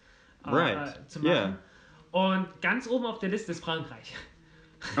Kohlendioxidausstoß zu machen? Yeah. Und ganz oben auf der Liste ist Frankreich.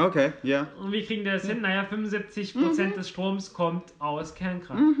 Okay, ja. Und wie kriegen wir das hin? Naja, 75% des Stroms kommt aus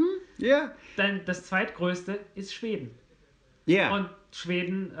Kernkraft. Ja. Dann das zweitgrößte ist Schweden. Ja. Yeah. Und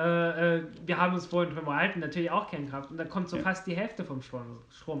Schweden, wir haben uns vorhin drüber gehalten, natürlich auch Kernkraft. Und da kommt so fast die Hälfte vom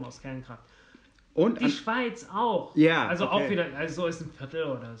Strom aus Kernkraft. Und die Schweiz auch. Ja, also okay. auch wieder, also so ist ein Viertel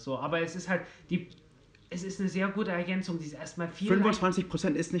oder so. Aber es ist halt, es ist eine sehr gute Ergänzung, die ist erstmal viel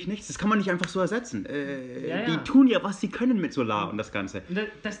 25% ist nicht nichts. Das kann man nicht einfach so ersetzen. Ja. Die tun ja, was sie können mit Solar und das Ganze.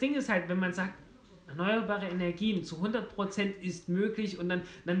 Das Ding ist halt, wenn man sagt, erneuerbare Energien zu 100% ist möglich und dann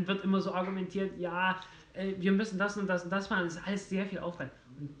wird immer so argumentiert, ja, wir müssen das und das und das machen, das ist alles sehr viel Aufwand.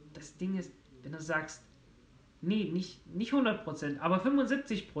 Und das Ding ist, wenn du sagst, nee, nicht 100%, aber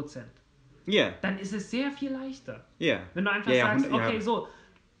 75%, Ja. dann ist es sehr viel leichter. Ja. Wenn du einfach sagst,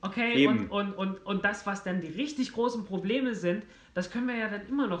 okay, und das, was dann die richtig großen Probleme sind, das können wir ja dann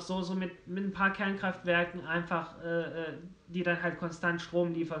immer noch so mit ein paar Kernkraftwerken einfach, die dann halt konstant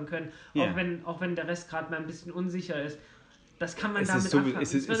Strom liefern können, Ja. auch wenn der Rest gerade mal ein bisschen unsicher ist. Das kann man Es damit ist so, anfangen.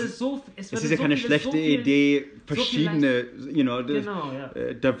 es ist ja so keine vieles, schlechte Idee, verschiedene, Genau,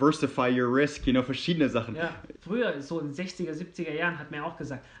 ja. diversify your risk, verschiedene Sachen. Ja, früher, so in den 60er, 70er Jahren, hat man ja auch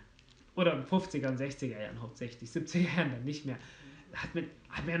gesagt, oder in den 50er und 60er Jahren hauptsächlich, 70er Jahren dann nicht mehr, hat man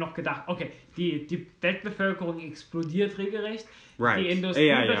ja noch gedacht, okay, die Weltbevölkerung explodiert regelrecht, Right. die Industrie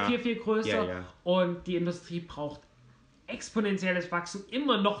wird Ja. viel größer und die Industrie braucht exponentielles Wachstum,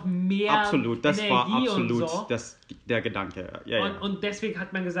 immer noch mehr Absolut, das Energie war absolut und so. der Gedanke. Ja. Und deswegen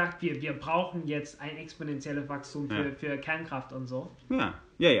hat man gesagt, wir brauchen jetzt ein exponentielles Wachstum für Kernkraft und so.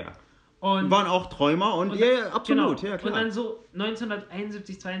 Ja. Und Waren auch Träumer und absolut, genau. ja klar. Und dann so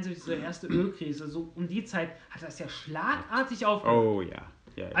 1971, 72, so die erste Ölkrise, so um die Zeit hat das ja schlagartig aufgehört. Oh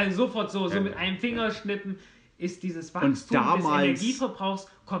ja. Also sofort so mit einem Fingerschnippen ist dieses Wachstum des Energieverbrauchs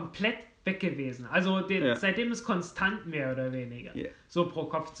komplett weg gewesen. Also seitdem ist konstant mehr oder weniger. Ja. So pro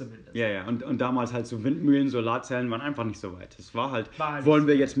Kopf zumindest. Ja. Und damals halt so Windmühlen, Solarzellen waren einfach nicht so weit. Es war halt, War wollen nicht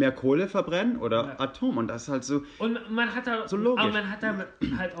wir so jetzt mehr Kohle verbrennen oder Atom? Und das ist halt so. Und man hat da, So logisch. aber man hat da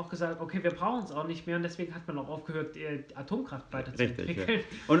halt auch gesagt, okay, wir brauchen es auch nicht mehr und deswegen hat man auch aufgehört, die Atomkraft weiterzuentwickeln. Richtig.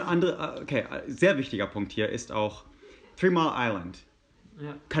 Ja. Und sehr wichtiger Punkt hier ist auch 3 Mile Island.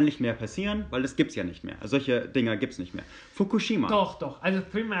 Ja. Kann nicht mehr passieren, weil das gibt's ja nicht mehr. Solche Dinger gibt's nicht mehr. Fukushima. Doch. Also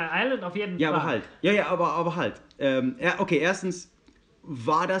 3 Mile Island auf jeden Fall. Ja, aber halt. Aber halt. Erstens,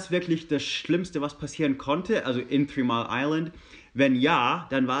 war das wirklich das Schlimmste, was passieren konnte? Also in 3 Mile Island? Wenn ja,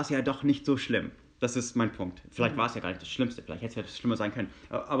 dann war es ja doch nicht so schlimm. Das ist mein Punkt. Vielleicht war es ja gar nicht das Schlimmste. Vielleicht hätte es ja das Schlimmer sein können.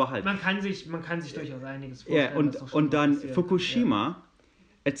 Aber halt. Man kann sich durchaus einiges vorstellen. Ja, was auch und dann passiert. Fukushima.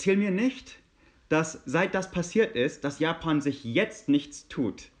 Erzähl mir nicht, dass seit das passiert ist, dass Japan sich jetzt nichts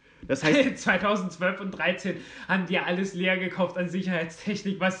tut. Das heißt, 2012 und 2013 haben die alles leer gekauft an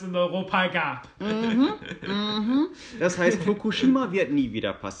Sicherheitstechnik, was es in Europa gab. das heißt, Fukushima wird nie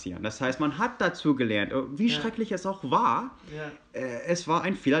wieder passieren. Das heißt, man hat dazu gelernt, wie schrecklich es auch war. Ja. Es war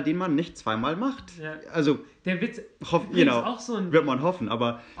ein Fehler, den man nicht zweimal macht. Ja. Also, Der Witz auch so ein wird man hoffen,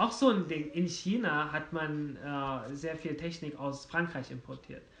 aber auch so ein Ding. In China hat man sehr viel Technik aus Frankreich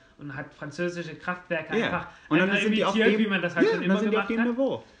importiert und hat französische Kraftwerke einfach und dann sind die auf dem, wie man das halt schon immer sind die auf gemacht dem hat.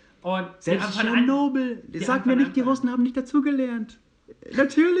 Niveau. Und Selbst Tschernobyl, sag mir nicht, die Russen haben nicht dazugelernt.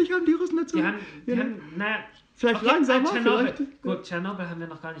 Natürlich haben die Russen dazugelernt. Vielleicht langsamer, vielleicht. Gut, Tschernobyl haben wir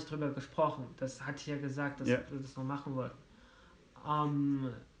noch gar nicht drüber gesprochen. Das hatte ich ja gesagt, dass wir das noch machen wollten.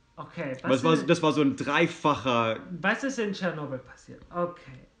 Okay. Das war so ein dreifacher... Was ist in Tschernobyl passiert?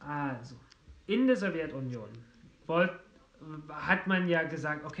 Okay, also in der Sowjetunion hat man ja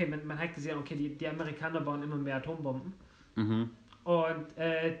gesagt, okay, man hat gesehen, okay, die Amerikaner bauen immer mehr Atombomben. Und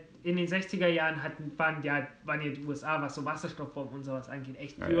in den 60er Jahren waren ja die USA, was so Wasserstoffbomben und sowas angeht,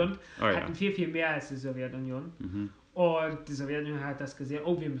 echt führend. Hatten viel mehr als die Sowjetunion. Und die Sowjetunion hat das gesehen,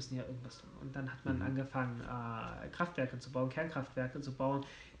 wir müssen hier irgendwas tun. Und dann hat man angefangen, Kraftwerke zu bauen, Kernkraftwerke zu bauen,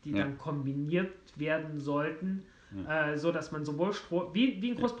 die dann kombiniert werden sollten, so dass man sowohl Strom, wie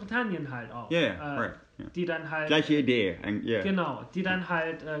in Großbritannien halt auch, die dann halt... Gleiche Idee. Genau, die dann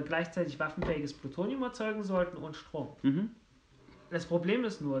halt gleichzeitig waffenfähiges Plutonium erzeugen sollten und Strom. Das Problem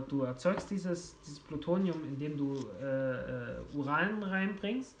ist nur, du erzeugst dieses Plutonium, indem du Uran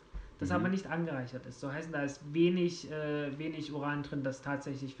reinbringst, das aber nicht angereichert ist. So heißt, da ist wenig Uran drin, das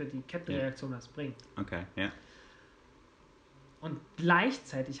tatsächlich für die Kettenreaktion was bringt. Okay, ja. Und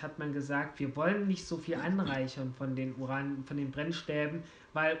gleichzeitig hat man gesagt, wir wollen nicht so viel anreichern von den Brennstäben,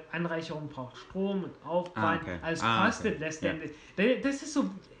 weil Anreicherung braucht Strom und Aufwand, alles kostet letztendlich. Das ist so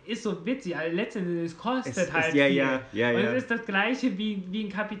witzig, also letztendlich kostet viel. Und es ist das gleiche wie ein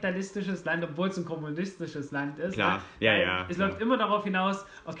kapitalistisches Land, obwohl es ein kommunistisches Land ist. Klar, Es läuft immer darauf hinaus,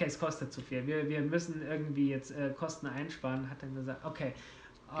 okay, es kostet zu viel, wir müssen irgendwie jetzt Kosten einsparen, hat dann gesagt, okay,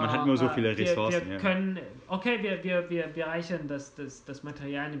 man hat nur so viele Ressourcen. Wir können, wir reichern das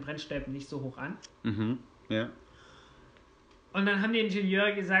Material in den Brennstäben nicht so hoch an. Ja. Und dann haben die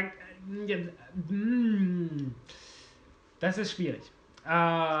Ingenieure gesagt, das ist schwierig.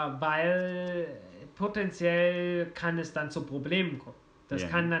 Weil potenziell kann es dann zu Problemen kommen. Es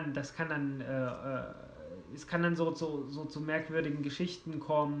kann dann so zu merkwürdigen Geschichten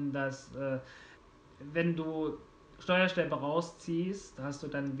kommen, dass wenn du Steuerstäbe rausziehst, hast du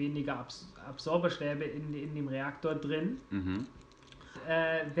dann weniger Absorberstäbe in dem Reaktor drin.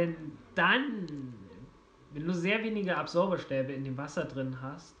 Wenn du sehr wenige Absorberstäbe in dem Wasser drin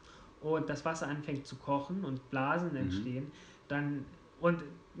hast und das Wasser anfängt zu kochen und Blasen entstehen, dann, und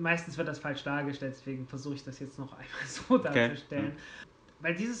meistens wird das falsch dargestellt, deswegen versuche ich das jetzt noch einmal so darzustellen.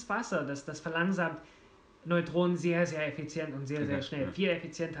 Weil dieses Wasser, das verlangsamt Neutronen sehr, sehr effizient und sehr, sehr schnell. Viel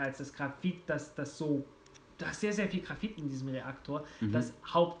effizienter als das Graphit, da ist sehr, sehr viel Graphit in diesem Reaktor, das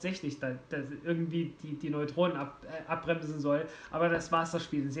hauptsächlich irgendwie die Neutronen abbremsen soll, aber das Wasser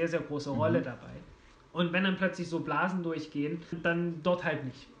spielt eine sehr, sehr große Rolle dabei. Und wenn dann plötzlich so Blasen durchgehen, dann dort halt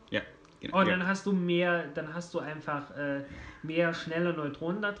nicht. Ja, genau. Und dann hast du einfach mehr schnelle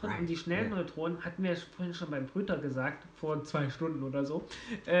Neutronen da drin. Und die schnellen Neutronen, hatten wir vorhin schon beim Brüter gesagt, vor 2 Stunden oder so,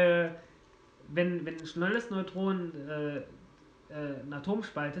 wenn ein schnelles Neutron ein Atom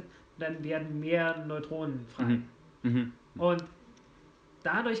spaltet, dann werden mehr Neutronen frei. Und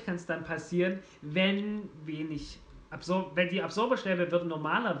dadurch kann es dann passieren, wenn die Absorberstäbe würden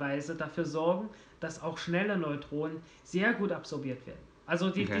normalerweise dafür sorgen, dass auch schnelle Neutronen sehr gut absorbiert werden. Also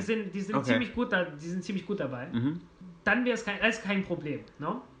die sind ziemlich gut dabei. Dann wäre es kein Problem.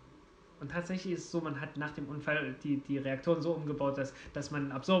 No? Und tatsächlich ist es so, man hat nach dem Unfall die Reaktoren so umgebaut, dass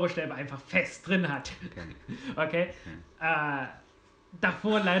man Absorberstäbe einfach fest drin hat. Okay?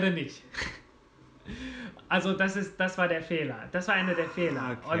 Davor leider nicht. Also das war der Fehler. Das war einer der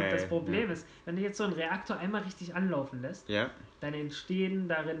Fehler. Okay, und das Problem ist, wenn du jetzt so einen Reaktor einmal richtig anlaufen lässt, dann entsteht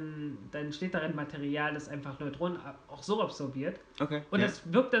darin Material, das einfach Neutronen auch so absorbiert. Okay. Und es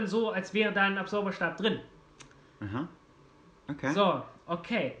wirkt dann so, als wäre da ein Absorberstab drin. Aha. Okay. So,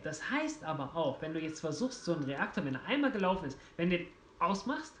 okay. Das heißt aber auch, wenn du jetzt versuchst, so einen Reaktor, wenn er einmal gelaufen ist, wenn du den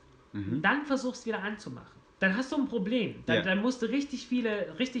ausmachst, dann versuchst wieder anzumachen. Dann hast du ein Problem. Dann musst du richtig viele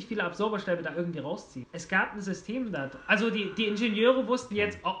Absorberstäbe da irgendwie rausziehen. Es gab ein System da. Also die Ingenieure wussten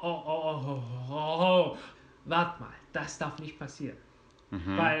jetzt, warte mal, das darf nicht passieren.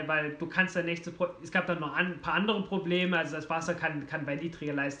 Weil du kannst dann nicht es gab dann noch ein paar andere Probleme, also das Wasser kann bei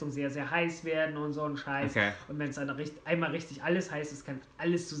niedriger Leistung sehr, sehr heiß werden und so ein Scheiß. Okay. Und wenn es dann einmal richtig alles heiß ist, kann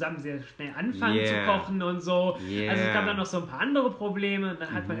alles zusammen sehr schnell anfangen zu kochen und so. Also es gab dann noch so ein paar andere Probleme und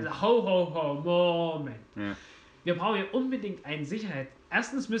dann hat man gesagt, Moment. Wir brauchen hier unbedingt eine Sicherheit.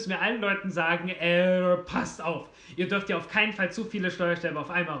 Erstens müssen wir allen Leuten sagen, passt auf, ihr dürft ja auf keinen Fall zu viele Steuerstäbe auf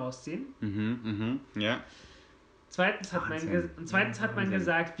einmal rausziehen. Zweitens hat man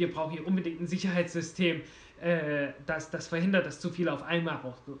gesagt, wir brauchen hier unbedingt ein Sicherheitssystem, das verhindert, dass zu viele auf einmal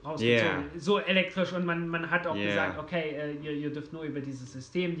rausgezogen werden. So elektrisch, und man hat auch gesagt, okay, ihr dürft nur über dieses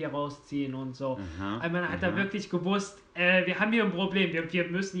System hier rausziehen und so. Also man hat da wirklich gewusst, wir haben hier ein Problem, wir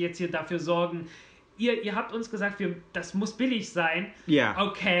müssen jetzt hier dafür sorgen, ihr habt uns gesagt, das muss billig sein.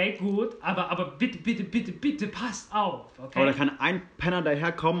 Okay, gut, aber bitte passt auf. Okay? Aber da kann ein Penner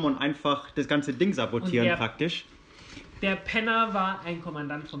daherkommen und einfach das ganze Ding sabotieren praktisch. Der Penner war ein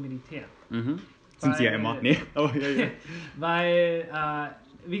Kommandant vom Militär. Sind sie ja immer. Nee. Oh, Weil,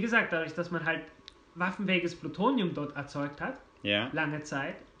 wie gesagt, dadurch, dass man halt waffenfähiges Plutonium dort erzeugt hat, lange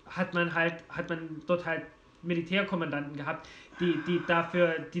Zeit, hat man dort halt Militärkommandanten gehabt, die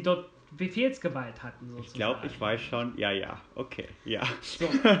dort Befehlsgewalt hatten. Sozusagen. Ich glaube, ich weiß schon. Okay, So.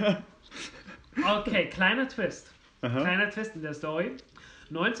 Okay, kleiner Twist. Kleiner Twist in der Story.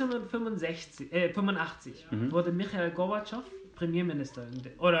 1985 wurde Michail Gorbatschow Premierminister,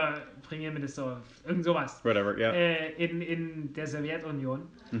 irgend sowas. Whatever, in der Sowjetunion.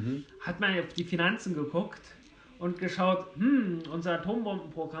 Hat man auf die Finanzen geguckt und geschaut, unser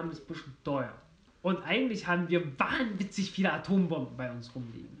Atombombenprogramm ist ein bisschen teuer. Und eigentlich haben wir wahnwitzig viele Atombomben bei uns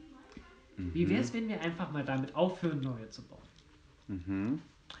rumliegen. Wie wäre es, wenn wir einfach mal damit aufhören, neue zu bauen?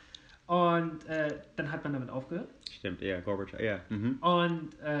 Und dann hat man damit aufgehört. Stimmt, Gorbatschow, Und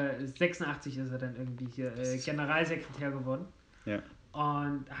 86 ist er dann irgendwie hier Generalsekretär geworden.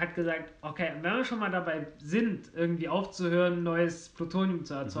 Und hat gesagt, okay, wenn wir schon mal dabei sind, irgendwie aufzuhören, neues Plutonium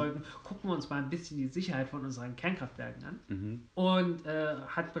zu erzeugen, gucken wir uns mal ein bisschen die Sicherheit von unseren Kernkraftwerken an. Und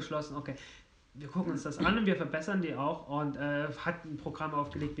hat beschlossen, okay, wir gucken uns das an und wir verbessern die auch. Und hat ein Programm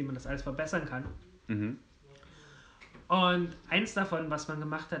aufgelegt, wie man das alles verbessern kann. Und eins davon, was man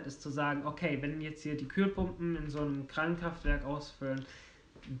gemacht hat, ist zu sagen, okay, wenn jetzt hier die Kühlpumpen in so einem Kernkraftwerk ausfüllen,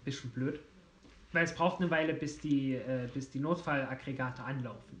 ein bisschen blöd, weil es braucht eine Weile, bis die Notfallaggregate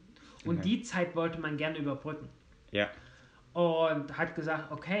anlaufen. Und die Zeit wollte man gerne überbrücken. Und hat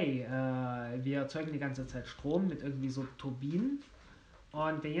gesagt, okay, wir erzeugen die ganze Zeit Strom mit irgendwie so Turbinen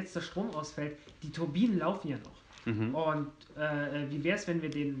Und wenn jetzt der Strom ausfällt, die Turbinen laufen ja noch. Und wie wäre es, wenn wir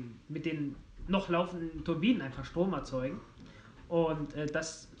mit den noch laufenden Turbinen einfach Strom erzeugen und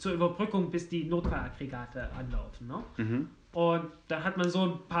das zur Überbrückung, bis die Notfallaggregate anlaufen. Ne? Und dann hat man so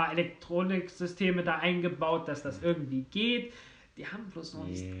ein paar Elektroniksysteme da eingebaut, dass das irgendwie geht. Die haben bloß noch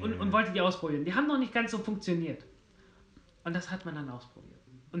nicht und wollte die ausprobieren. Die haben noch nicht ganz so funktioniert. Und das hat man dann ausprobiert.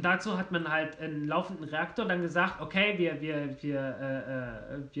 Und dazu hat man halt einen laufenden Reaktor dann gesagt, okay,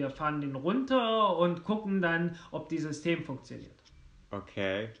 wir fahren den runter und gucken dann, ob das System funktioniert.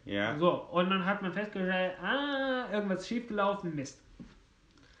 Okay, ja. So, und dann hat man festgestellt, irgendwas schiefgelaufen, Mist.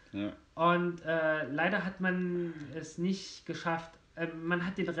 Ja. Und leider hat man es nicht geschafft, man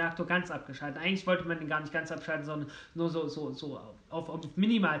hat den Reaktor ganz abgeschaltet. Eigentlich wollte man den gar nicht ganz abschalten, sondern nur so auf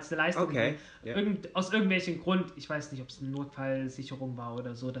minimalste Leistung. Okay. Yeah. Aus irgendwelchen Grund, ich weiß nicht, ob es eine Notfallsicherung war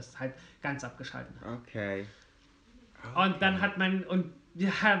oder so, das halt ganz abgeschaltet hat. Okay. Und dann hat man, und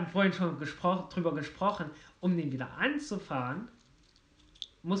wir haben vorhin schon drüber gesprochen, um den wieder anzufahren,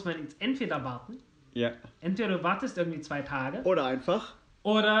 muss man jetzt entweder warten. Ja. Entweder du wartest irgendwie 2 Tage. Oder einfach.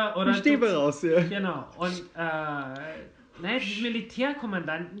 Oder die Stäbe raus, ja. Genau. Und die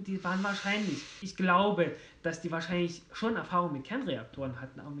Militärkommandanten, die waren wahrscheinlich, ich glaube, dass die wahrscheinlich schon Erfahrung mit Kernreaktoren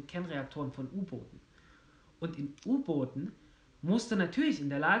hatten, auch mit Kernreaktoren von U-Booten. Und in U-Booten musst du natürlich in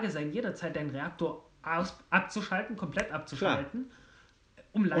der Lage sein, jederzeit deinen Reaktor abzuschalten, komplett abzuschalten,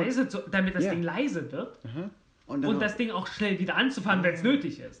 damit das Ding leise wird. Und das Ding auch schnell wieder anzufahren, wenn es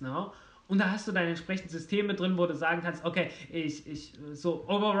nötig ist. Ne? Und da hast du deine entsprechenden Systeme drin, wo du sagen kannst, okay, ich so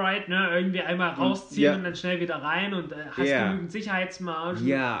Override, ne, irgendwie einmal rausziehen und dann schnell wieder rein und hast genügend Sicherheitsmargen.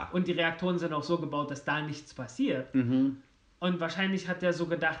 Ja. Und die Reaktoren sind auch so gebaut, dass da nichts passiert. Und wahrscheinlich hat der so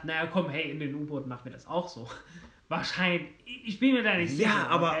gedacht, naja komm, hey, in den U-Booten machen wir das auch so. Wahrscheinlich, ich bin mir da nicht sicher. Ja,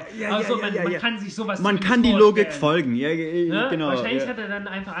 aber okay? Man kann sich sowas man kann die Logik folgen. Ja, ne? genau. Wahrscheinlich hat er dann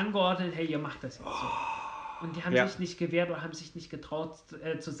einfach angeordnet, hey, ihr macht das jetzt so. Und die haben sich nicht gewehrt oder haben sich nicht getraut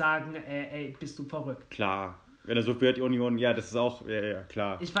zu sagen, ey, bist du verrückt. Klar. Wenn der Sowjetunion, ja, das ist auch, ja,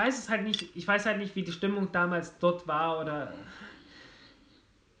 klar. Ich weiß halt nicht, wie die Stimmung damals dort war oder...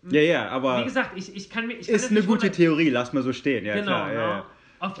 Ja, aber... Wie gesagt, ich kann mir... ist eine gute Theorie, lass mal so stehen, ja, genau, klar. Ja.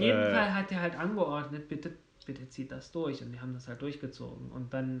 Auf jeden Fall hat er halt angeordnet, bitte zieht das durch. Und die haben das halt durchgezogen.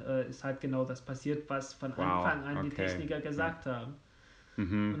 Und dann ist halt genau das passiert, was von Anfang an die Techniker gesagt haben.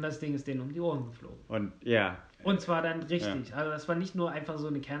 Und das Ding ist denen um die Ohren geflogen. Und zwar dann richtig. Ja. Also das war nicht nur einfach so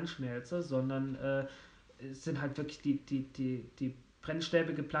eine Kernschmelze, sondern es sind halt wirklich die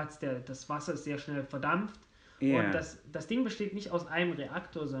Brennstäbe geplatzt, das Wasser ist sehr schnell verdampft. Yeah. Und das Ding besteht nicht aus einem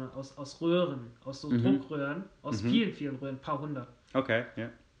Reaktor, sondern aus Röhren, aus so Druckröhren, aus vielen, vielen Röhren, ein paar hundert. Okay, ja.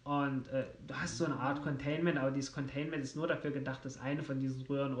 Und du hast so eine Art Containment, aber dieses Containment ist nur dafür gedacht, dass eine von diesen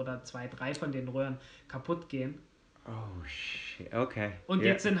Röhren oder 2, 3 von den Röhren kaputt gehen. Oh shit, okay. Und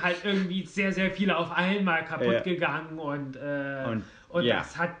jetzt sind halt irgendwie sehr, sehr viele auf einmal kaputt gegangen und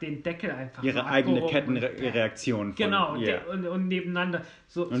das hat den Deckel einfach ihre eigene Kettenreaktion. Genau, und nebeneinander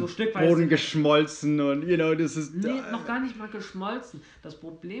so stückweise. Boden geschmolzen und das ist... Nee, noch gar nicht mal geschmolzen. Das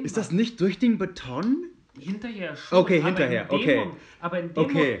Problem ist das nicht durch den Beton? Hinterher schon. Okay, hinterher, okay. Aber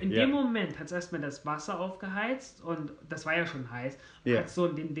in dem Moment hat es erstmal das Wasser aufgeheizt und das war ja schon heiß. Hat so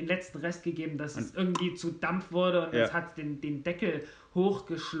den letzten Rest gegeben, dass es irgendwie zu Dampf wurde und es hat den Deckel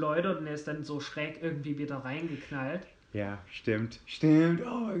hochgeschleudert und er ist dann so schräg irgendwie wieder reingeknallt. Ja, stimmt. Oh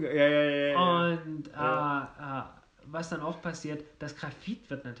mein Gott. Ja. Und was dann auch passiert, das Graphit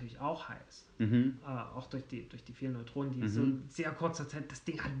wird natürlich auch heiß. Auch durch die vielen Neutronen, die so in sehr kurzer Zeit, das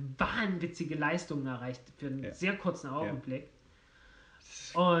Ding hat wahnwitzige Leistungen erreicht für einen sehr kurzen Augenblick.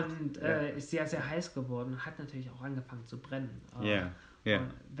 Und ist sehr, sehr heiß geworden und hat natürlich auch angefangen zu brennen.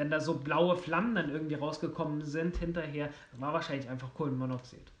 Wenn da so blaue Flammen dann irgendwie rausgekommen sind hinterher, war wahrscheinlich einfach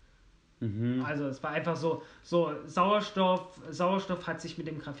Kohlenmonoxid. Also es war einfach so Sauerstoff hat sich mit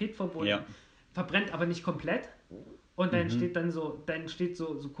dem Graphit verbunden, verbrennt aber nicht komplett. Und dann entsteht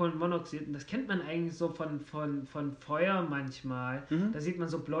so Kohlenmonoxid. Und das kennt man eigentlich so von Feuer manchmal. Da sieht man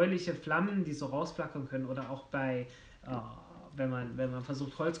so bläuliche Flammen, die so rausflackern können. Oder auch bei, wenn man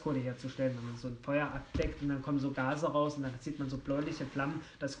versucht, Holzkohle herzustellen, wenn man so ein Feuer abdeckt und dann kommen so Gase raus und dann sieht man so bläuliche Flammen.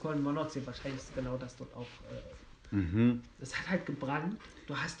 Das Kohlenmonoxid, wahrscheinlich ist genau das dort auch. Das hat halt gebrannt.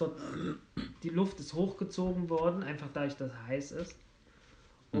 Du hast dort, die Luft ist hochgezogen worden, einfach dadurch, dass es heiß ist.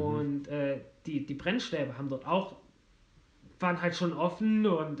 Und die Brennstäbe haben dort auch, waren halt schon offen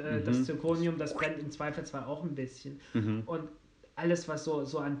und das Zirconium, das brennt im Zweifelsfall auch ein bisschen. Und alles, was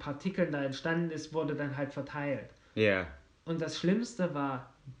so an Partikeln da entstanden ist, wurde dann halt verteilt. Und das Schlimmste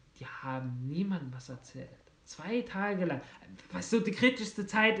war, die haben niemandem was erzählt. 2 Tage lang, was so die kritischste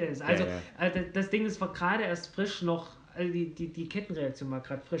Zeit ist. Also das Ding ist gerade erst frisch noch, die Kettenreaktion mal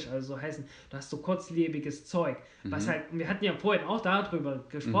gerade frisch, also so heißen, du hast so kurzlebiges Zeug, was halt, wir hatten ja vorhin auch darüber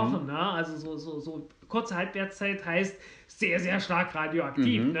gesprochen, ne? Also so kurze Halbwertszeit heißt sehr, sehr stark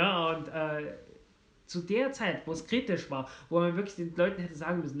radioaktiv, ne? Und zu der Zeit, wo es kritisch war, wo man wirklich den Leuten hätte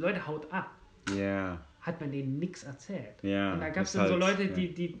sagen müssen, Leute, haut ab. Hat man denen nichts erzählt. Ja, und da gab es dann so Leute,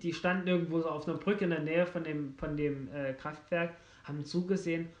 die standen irgendwo so auf einer Brücke in der Nähe von dem Kraftwerk, haben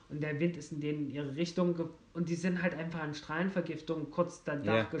zugesehen und der Wind ist in denen in ihre Richtung und die sind halt einfach an Strahlenvergiftung kurz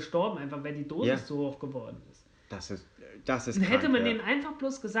danach gestorben, einfach weil die Dosis so hoch geworden ist. Das ist und hätte man denen einfach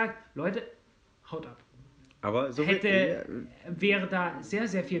bloß gesagt, Leute, haut ab. Aber so wäre da sehr,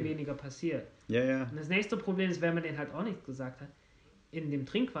 sehr viel weniger passiert. Ja. Und das nächste Problem ist, wenn man denen halt auch nichts gesagt hat, in dem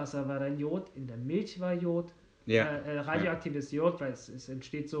Trinkwasser war dann Jod, in der Milch war Jod, radioaktives Jod, weil es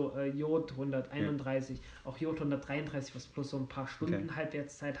entsteht so Jod 131, auch Jod 133, was bloß so ein paar Stunden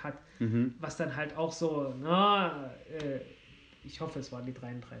Halbwertszeit hat, was dann halt auch so, ich hoffe es war die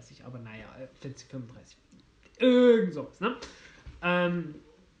 33, aber naja, 40, 35, irgend sowas, ne?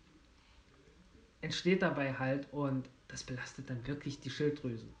 Entsteht dabei halt und das belastet dann wirklich die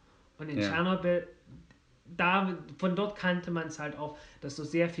Schilddrüsen. Und in Tschernobyl, von dort kannte man es halt auch, dass du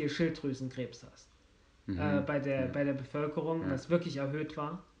sehr viel Schilddrüsenkrebs hast. Bei der Bevölkerung, was wirklich erhöht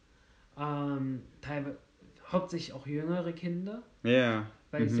war. Teilweise, hauptsächlich auch jüngere Kinder, weil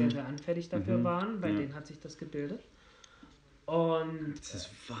die sehr, sehr anfällig dafür waren, bei denen hat sich das gebildet. Und das ist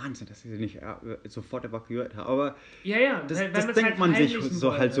Wahnsinn, dass sie nicht sofort evakuiert haben. Aber das denkt halt man sich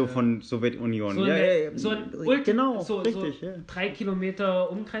so von Sowjetunion. So 3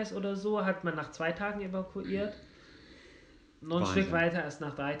 Kilometer Umkreis oder so hat man nach 2 Tagen evakuiert. Noch ein Stück weiter erst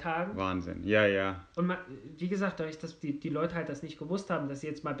nach 3 Tagen. Wahnsinn, ja. Und wie gesagt, dadurch, dass die Leute halt das nicht gewusst haben, dass sie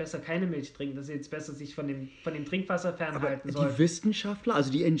jetzt mal besser keine Milch trinken, dass sie jetzt besser sich von dem Trinkwasser fernhalten sollen. Die Wissenschaftler,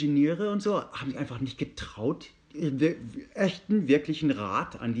 also die Ingenieure und so, haben einfach nicht getraut, echten, wirklichen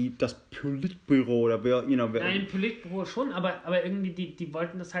Rat an das Politbüro oder Nein, Politbüro schon, aber irgendwie die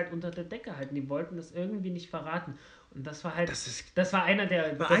wollten das halt unter der Decke halten, die wollten das irgendwie nicht verraten. Und das war halt, das war auch einer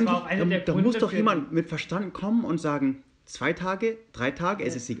der Gründe. Da muss doch jemand mit Verstand kommen und sagen, 2 Tage, 3 Tage,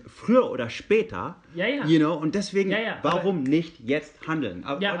 es ist früher oder später, und deswegen, warum nicht jetzt handeln?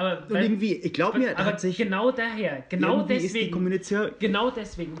 Aber irgendwie, ich glaube mir, aber genau deswegen, ist die Kommunikation. Genau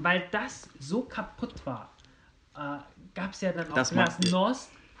deswegen, weil das so kaputt war, gab es ja dann auch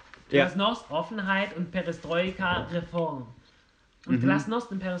Glasnost, Offenheit und Perestroika, Reform. Und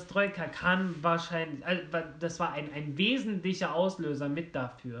Glasnost und Perestroika kam wahrscheinlich, das war ein wesentlicher Auslöser mit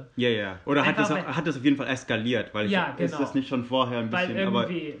dafür. Ja. Oder hat das auf jeden Fall eskaliert, weil ist das nicht schon vorher ein bisschen,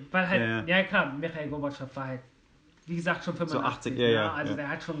 Michail Gorbatschow war halt, wie gesagt, schon 85. So 80, der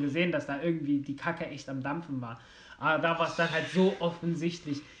hat schon gesehen, dass da irgendwie die Kacke echt am Dampfen war. Aber da war es dann halt so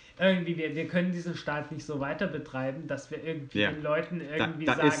offensichtlich, irgendwie, wir können diesen Staat nicht so weiter betreiben, dass wir irgendwie den Leuten irgendwie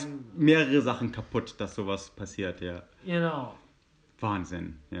da sagen... ist mehrere Sachen kaputt, dass sowas passiert, Genau.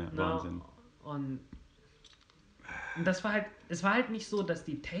 Wahnsinn, Wahnsinn. Und das war halt, es war halt nicht so, dass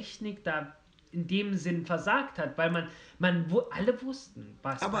die Technik da in dem Sinn versagt hat, weil alle wussten,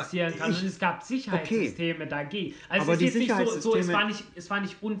 was passieren kann und es gab Sicherheitssysteme dagegen. Also aber es ist jetzt nicht so, es war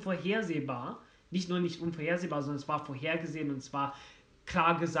nicht unvorhersehbar, nicht nur nicht unvorhersehbar, sondern es war vorhergesehen und es war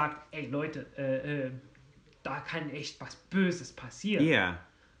klar gesagt, ey Leute, da kann echt was Böses passieren. Ja,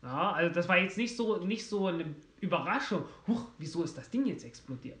 also das war jetzt nicht so eine Überraschung. Huch, wieso ist das Ding jetzt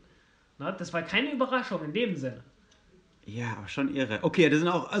explodiert? Das war keine Überraschung in dem Sinne. Ja, aber schon irre. Okay, das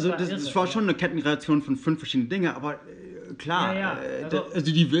war schon eine Kettenreaktion von 5 verschiedenen Dingen, aber klar,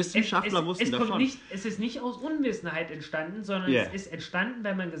 also die Wissenschaftler wussten das schon. Es ist nicht aus Unwissenheit entstanden, sondern es ist entstanden,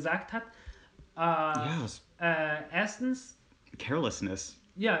 weil man gesagt hat, erstens... Carelessness.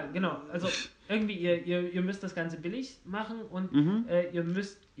 Ja, genau. Also irgendwie, ihr müsst das Ganze billig machen und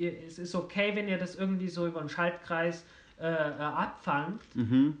es ist okay, wenn ihr das irgendwie so über einen Schaltkreis abfangt.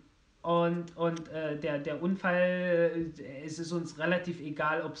 Und der Unfall, es ist uns relativ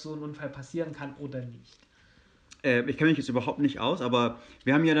egal, ob so ein Unfall passieren kann oder nicht. Ich kenne mich jetzt überhaupt nicht aus, aber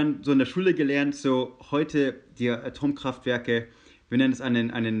wir haben ja dann so in der Schule gelernt, so heute die Atomkraftwerke, wir nennen es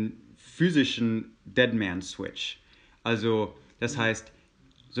einen physischen Deadman-Switch. Also das heißt,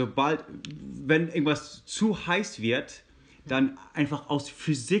 wenn irgendwas zu heiß wird, dann einfach aus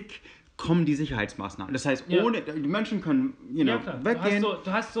Physik kommen die Sicherheitsmaßnahmen. Das heißt, die Menschen können weggehen.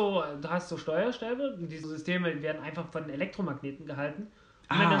 Du hast so Steuerstäbe, diese Systeme werden einfach von Elektromagneten gehalten.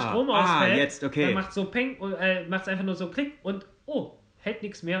 Und wenn der Strom ausfällt, dann macht es so Peng, macht es einfach nur so Klick und hält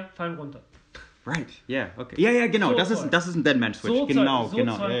nichts mehr, fallen runter. Right, okay. Ja, genau, das ist ein Deadman-Switch. Genau.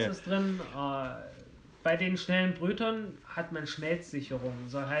 Zeugs ist drin. Bei den schnellen Brütern hat man Schmelzsicherung.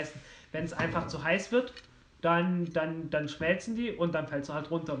 Soll heißen, wenn es einfach zu heiß wird, dann schmelzen die und dann fällst du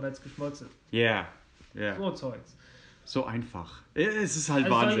halt runter, weil es geschmolzen ist. Ja, ja. So Zeugs. So einfach. Es ist halt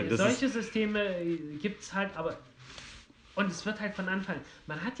Also Wahnsinn. Solche Systeme gibt es halt, aber und es wird halt von Anfang,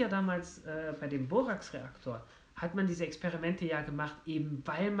 man hat ja damals bei dem Borax-Reaktor, hat man diese Experimente ja gemacht, eben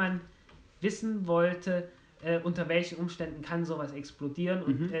weil man wissen wollte, unter welchen Umständen kann sowas explodieren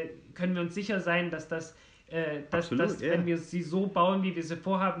und können wir uns sicher sein, dass das, wenn wir sie so bauen, wie wir sie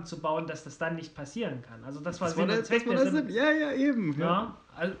vorhaben zu bauen, dass das dann nicht passieren kann. Also das war Sinn und Zweck der Sinn. Ja, eben. Ja,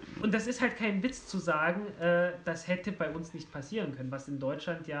 also, und das ist halt kein Witz zu sagen, das hätte bei uns nicht passieren können, was in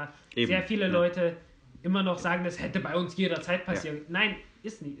Deutschland ja eben. Sehr viele Leute immer noch sagen, das hätte bei uns jederzeit passieren können. Nein,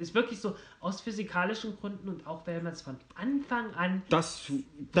 ist nicht. Ist wirklich so aus physikalischen Gründen und auch wenn man es von Anfang an... Das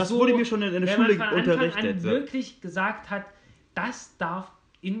so, wurde mir schon in der Schule unterrichtet. Wenn man von Anfang an wirklich gesagt hat, das darf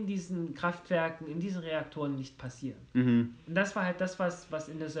in diesen Kraftwerken, in diesen Reaktoren nicht passieren. Und das war halt das, was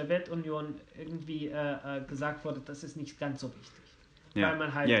in der Sowjetunion irgendwie gesagt wurde, das ist nicht ganz so wichtig. Weil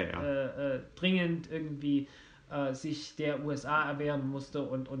man halt dringend irgendwie sich der USA erwehren musste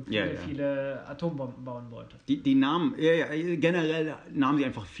und viele Atombomben bauen wollte. Die nahmen, generell nahmen sie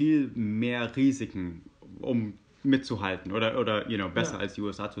einfach viel mehr Risiken, um mitzuhalten oder besser als die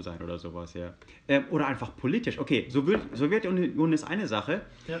USA zu sein oder sowas, ja. Oder einfach politisch. Okay, Sowjetunion ist eine Sache.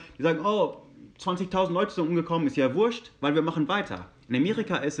 Ja. Die sagen, 20.000 Leute sind umgekommen, ist ja wurscht, weil wir machen weiter. In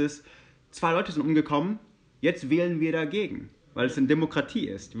Amerika ist es, 2 Leute sind umgekommen, jetzt wählen wir dagegen, weil es eine Demokratie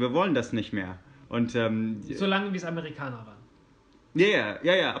ist. Wir wollen das nicht mehr. Und, solange wie es Amerikaner waren. Ja,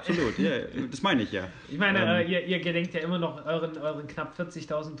 absolut. Das meine ich ja. Ich meine, ihr gedenkt ja immer noch euren knapp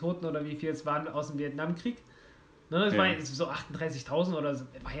 40.000 Toten oder wie viel es waren aus dem Vietnamkrieg. Ne, das war so 38.000 oder so,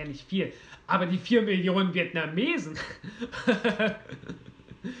 war ja nicht viel. Aber die 4 Millionen Vietnamesen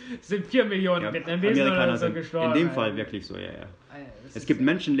sind 4 Millionen Vietnamesen oder so gestorben. In dem Fall wirklich so, ja. Es gibt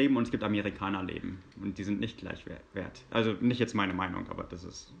Menschenleben und es gibt Amerikanerleben. Und die sind nicht gleich wert. Also nicht jetzt meine Meinung, aber das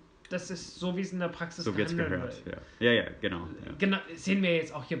ist... Das ist so, wie es in der Praxis so wird's gehört, ja, genau. Genau, sehen wir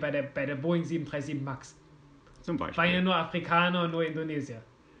jetzt auch hier bei der Boeing 737 MAX. Zum Beispiel. Waren ja nur Afrikaner und nur Indonesier.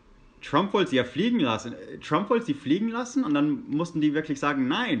 Trump wollte sie ja fliegen lassen. Und dann mussten die wirklich sagen,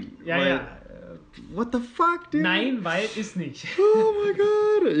 nein. What the fuck, dude? Nein, weil ist nicht. Oh my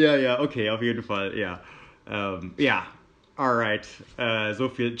God. Ja, okay, auf jeden Fall, ja. Alright, so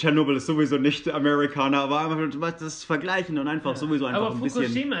viel. Tschernobyl ist sowieso nicht Amerikaner, aber einfach das Vergleichen und einfach sowieso einfach aber ein bisschen... Aber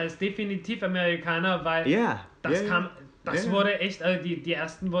Fukushima ist definitiv Amerikaner, weil das wurde echt, also die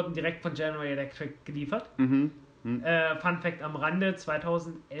ersten wurden direkt von General Electric geliefert. Fun Fact am Rande,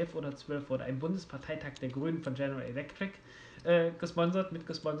 2011 oder 12 wurde ein Bundesparteitag der Grünen von General Electric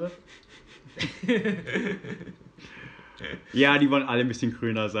mitgesponsert. Ja, die wollen alle ein bisschen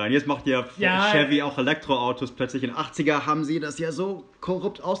grüner sein. Jetzt macht ja Chevy auch Elektroautos plötzlich. In den 80er haben sie das ja so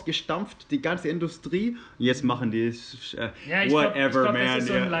korrupt ausgestampft, die ganze Industrie. Jetzt machen die ich glaub, das ist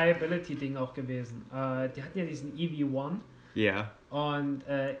so ein Liability-Ding auch gewesen. Die hatten ja diesen EV1. Ja. Und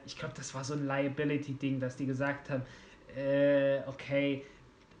ich glaube, das war so ein Liability-Ding, dass die gesagt haben, okay,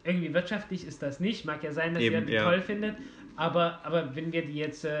 irgendwie wirtschaftlich ist das nicht. Mag ja sein, dass ihr die toll findet. Aber wenn die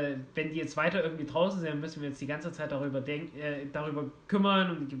jetzt weiter irgendwie draußen sind, müssen wir jetzt die ganze Zeit darüber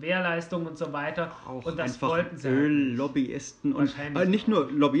kümmern und die Gewährleistung und so weiter. Auch und das einfach wollten sie Öllobbyisten und nicht nur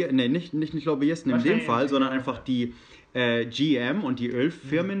nicht Lobbyisten in dem Fall, sondern einfach die GM und die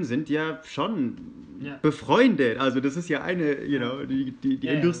Ölfirmen sind ja schon befreundet. Also das ist ja eine, die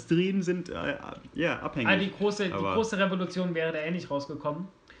Industrien sind abhängig. Also die große Revolution wäre da nicht rausgekommen.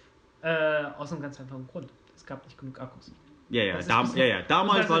 Aus einem ganz einfachen Grund. Es gab nicht genug Akkus.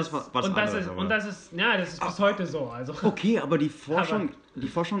 Damals war es was anderes. Und das ist bis heute so. Also. Okay, aber die Forschung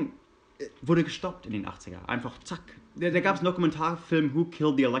wurde gestoppt in den 80er. Einfach zack. Da gab es einen Dokumentarfilm Who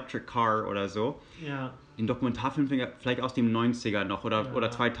Killed the Electric Car oder so. Ja. Den Dokumentarfilm vielleicht aus dem 90er noch oder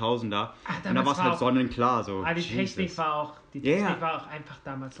 2000er. Und da war es halt sonnenklar. So. Die Technik war auch einfach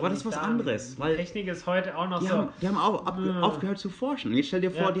damals so. Aber das ist was anderes. Weil die Technik ist heute auch noch so. Die haben aufgehört zu forschen. Und jetzt stell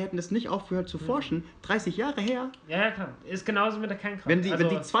dir vor, die hätten das nicht aufgehört zu forschen. 30 Jahre her. Ja, klar. Ist genauso mit der Kernkraft. Wenn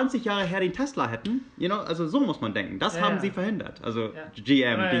die 20 Jahre her den Tesla hätten, also so muss man denken. Das haben sie verhindert. Also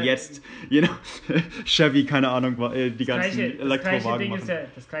GM, die jetzt, Chevy, keine Ahnung, die ganzen Elektrowagen machen.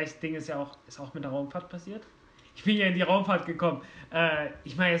 Das gleiche Ding ist auch mit der Raumfahrt passiert. Ich bin ja in die Raumfahrt gekommen.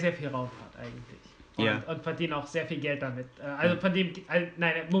 Ich mache ja sehr viel Raumfahrt eigentlich. Und verdiene auch sehr viel Geld damit.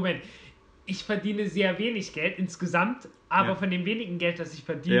 Ich verdiene sehr wenig Geld insgesamt, aber von dem wenigen Geld, das ich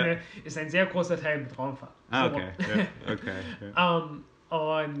verdiene, ist ein sehr großer Teil mit Raumfahrt.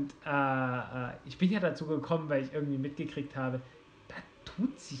 Ich bin ja dazu gekommen, weil ich irgendwie mitgekriegt habe, da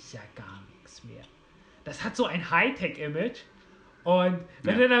tut sich ja gar nichts mehr. Das hat so ein Hightech-Image Und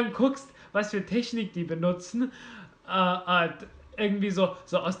wenn du dann guckst, was für Technik die benutzen, irgendwie so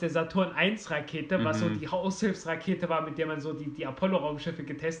aus der Saturn 1 Rakete, was so die Aushilfsrakete war, mit der man so die Apollo-Raumschiffe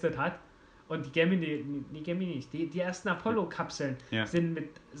getestet hat. Und die ersten Apollo-Kapseln sind mit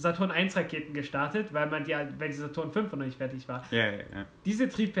Saturn 1 Raketen gestartet, weil die Saturn 5 noch nicht fertig war. Diese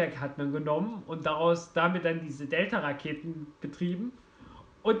Triebwerke hat man genommen und damit dann diese Delta-Raketen betrieben.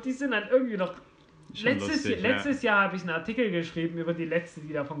 Und die sind dann irgendwie noch... Letztes Jahr habe ich einen Artikel geschrieben über die letzte,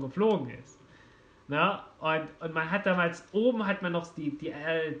 die davon geflogen ist. Na? Und man hat damals, oben hat man noch die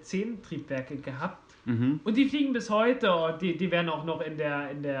R10-Triebwerke gehabt. Und die fliegen bis heute und die werden auch noch in der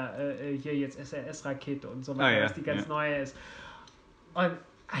hier jetzt SRS-Rakete und so weiter, was die ganz neue ist. Und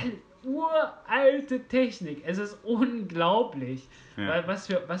uralte Technik. Es ist unglaublich, was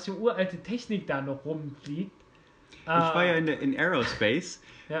für uralte Technik da noch rumfliegt. Ich war ja in Aerospace.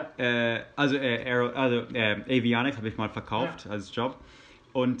 Avionics habe ich mal verkauft als Job.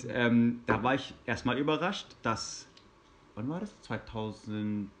 Und da war ich erstmal überrascht, dass, wann war das?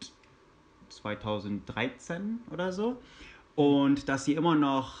 2013 oder so. Und dass sie immer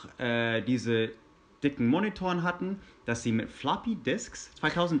noch diese dicken Monitoren hatten, dass sie mit Floppy Disks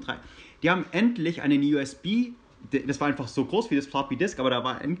 2003, die haben endlich einen USB, das war einfach so groß wie das Floppy Disk, aber da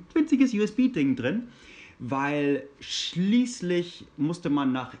war ein winziges USB-Ding drin, weil schließlich musste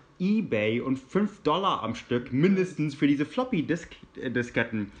man nach eBay und $5 am Stück mindestens für diese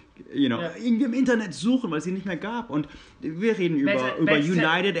Floppy-Disketten irgendwie im Internet suchen, weil es sie nicht mehr gab. Und wir reden über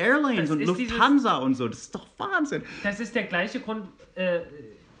United Airlines und Lufthansa und so. Das ist doch Wahnsinn. Das ist der gleiche Grund,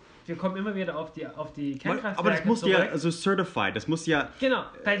 wir kommen immer wieder auf die Kernkraftwerke aber das muss zurück. ja, also certified, das muss ja... Genau,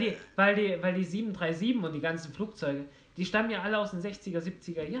 weil die 737 und die ganzen Flugzeuge, die stammen ja alle aus den 60er,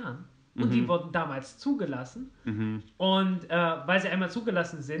 70er Jahren. Und die wurden damals zugelassen. Und weil sie einmal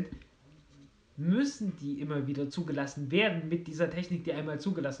zugelassen sind, müssen die immer wieder zugelassen werden mit dieser Technik, die einmal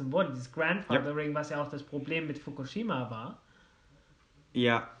zugelassen wurde. Dieses Grandfathering, was ja auch das Problem mit Fukushima war.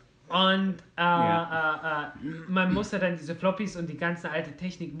 Ja. Und man musste dann diese Floppies und die ganze alte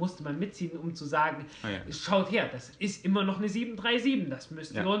Technik musste man mitziehen, um zu sagen, schaut her, das ist immer noch eine 737, das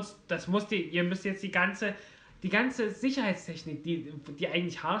müsst ihr ihr müsst jetzt die ganze Sicherheitstechnik, die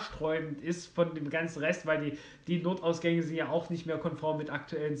eigentlich haarsträubend ist von dem ganzen Rest, weil die Notausgänge sind ja auch nicht mehr konform mit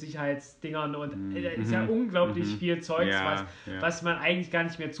aktuellen Sicherheitsdingern und da ist ja unglaublich viel Zeugs, was man eigentlich gar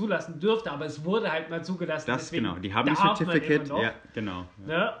nicht mehr zulassen dürfte, aber es wurde halt mal zugelassen. Das genau, die haben ein Certificate, genau.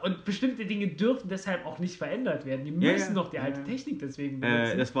 Ne? Und bestimmte Dinge dürfen deshalb auch nicht verändert werden, die müssen noch die alte Technik deswegen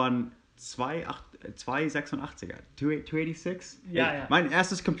benutzen. Das waren 286er, 286. Ja. Mein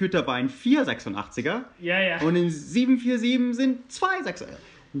erstes Computer war ein 486er. Ja. Und in 747 sind 286er.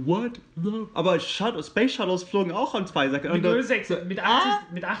 What? Aber Space Shuttles flogen auch an 286er. Mit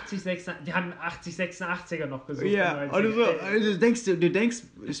 8086, die haben 8086er noch gesucht. Ja, und du denkst,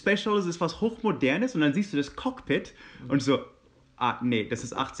 Space Shuttles ist was Hochmodernes und dann siehst du das Cockpit und so, nee, das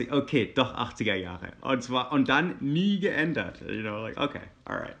ist 80, okay, doch 80er Jahre. Und dann nie geändert. Okay,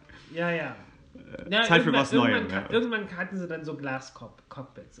 alright. Ja. Zeit für was Neues. Irgendwann hatten sie dann so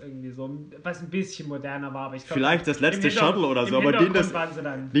Glas-Cockpits, irgendwie so, was ein bisschen moderner war. Aber ich glaub, vielleicht das letzte Shuttle oder so, aber den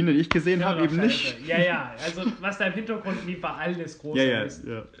ich gesehen habe, eben nicht. Ja, also was da im Hintergrund lief, war alles groß. Ja.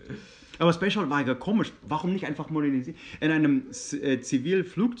 Aber Space Shuttle war ja komisch. Warum nicht einfach modernisieren? In einem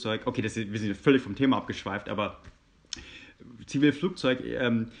Zivilflugzeug, okay, wir sind völlig vom Thema abgeschweift, aber Zivilflugzeug,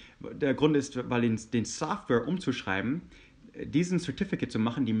 der Grund ist, weil den Software umzuschreiben, diesen Certificate zu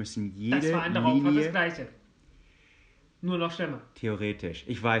machen, die müssen jede Linie... Das war an der Raumfahrt das Gleiche. Nur noch schlimmer. Theoretisch.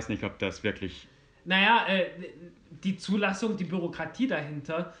 Ich weiß nicht, ob das wirklich... Naja, die Zulassung, die Bürokratie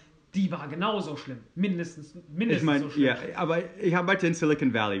dahinter, die war genauso schlimm. Mindestens ich mein, so schlimm. Ja, aber ich arbeite in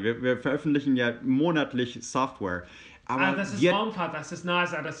Silicon Valley. Wir veröffentlichen ja monatlich Software. Aber das ist Raumfahrt, das ist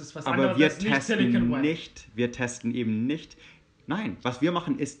NASA, das ist was aber anderes. Wir testen eben nicht. Nein, was wir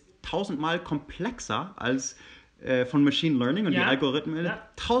machen, ist 1000-mal komplexer als... von Machine Learning und die Algorithmen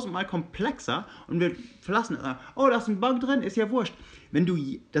 1000-mal komplexer und wir verlassen, da ist ein Bug drin, ist ja wurscht.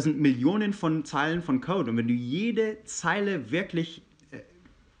 Das sind Millionen von Zeilen von Code und wenn du jede Zeile wirklich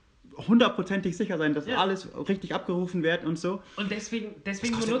hundertprozentig sicher sein, dass alles richtig abgerufen wird und so. Und deswegen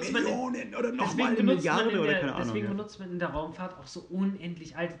benutzt man Millionen oder nochmal eine Milliarde oder keine Ahnung. Deswegen benutzt man in der Raumfahrt auch so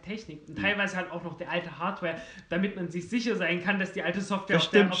unendlich alte Technik und teilweise halt auch noch die alte Hardware, damit man sich sicher sein kann, dass die alte Software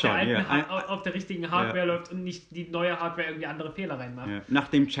auf der richtigen Hardware läuft und nicht die neue Hardware irgendwie andere Fehler reinmacht. Ja. Nach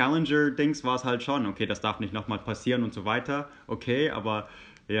dem Challenger-Dings war es halt schon, okay, das darf nicht nochmal passieren und so weiter, okay, aber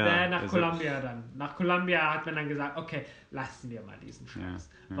nach Columbia dann. Nach Columbia hat man dann gesagt, okay, lassen wir mal diesen Scheiß.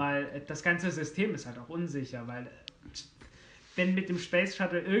 Weil das ganze System ist halt auch unsicher, weil wenn mit dem Space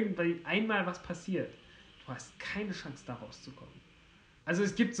Shuttle irgendwie einmal was passiert, du hast keine Chance da rauszukommen. Also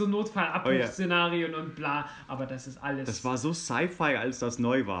es gibt so Notfallabbruchsszenarien und bla, aber das ist alles... Das war so Sci-Fi, als das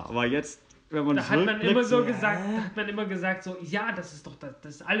neu war. Aber jetzt, wenn man da hat man immer gesagt, so, ja, das ist doch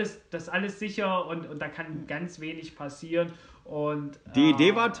das ist alles sicher und da kann ganz wenig passieren. Und, die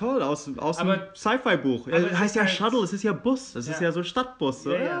Idee war toll, aus dem Sci-Fi-Buch. Es heißt ja halt Shuttle, es ist ja Bus, es ist ja so Stadtbus.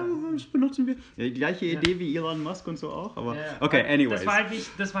 So. Ja, das benutzen wir. Ja, die gleiche Idee wie Elon Musk und so auch. Aber okay, anyways.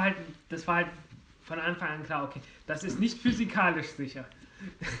 Das war halt von Anfang an klar, okay, das ist nicht physikalisch sicher.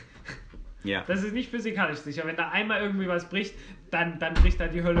 Ja. Das ist nicht physikalisch sicher. Wenn da einmal irgendwie was bricht, dann bricht da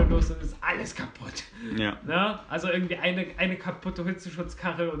die Hölle los und ist alles kaputt. Ja. Ne? Also irgendwie eine kaputte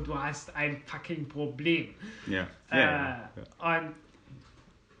Hitzeschutzkarre und du hast ein fucking Problem. Ja. Und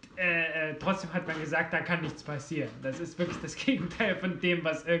trotzdem hat man gesagt, da kann nichts passieren. Das ist wirklich das Gegenteil von dem,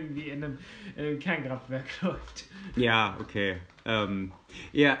 was irgendwie in einem Kernkraftwerk läuft. Ja, okay.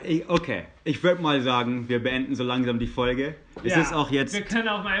 Okay. Ich würde mal sagen, wir beenden so langsam die Folge. Es ist auch jetzt... Wir können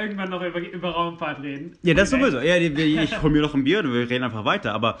auch mal irgendwann noch über Raumfahrt reden. Ja, das sowieso. Ja, ich hole mir noch ein Bier und wir reden einfach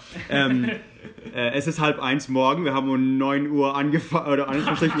weiter. Aber es ist 12:30 morgen. Wir haben um 9 Uhr angefangen, oder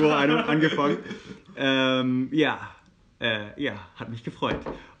 21 Uhr angefangen. Hat mich gefreut.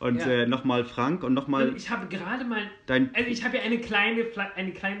 Und nochmal Frank und nochmal... Ich habe gerade mal... ich habe ja eine kleine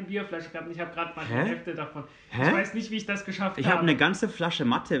Bierflasche gehabt und ich habe gerade mal die Hälfte davon. Hä? Ich weiß nicht, wie ich das geschafft habe. Ich habe eine ganze Flasche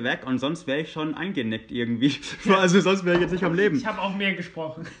Matte weg und sonst wäre ich schon eingenickt irgendwie. Ja. Also sonst wäre ich jetzt nicht am Leben. Ich habe auch mehr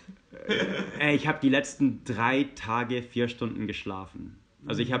gesprochen. Ich habe die letzten 3 Tage 4 Stunden geschlafen.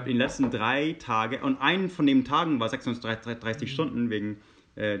 Also ich habe die letzten 3 Tage... Und einen von den Tagen war 36 Stunden wegen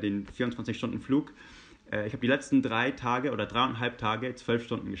den 24-Stunden-Flug. Ich habe die letzten 3 Tage oder 3,5 Tage 12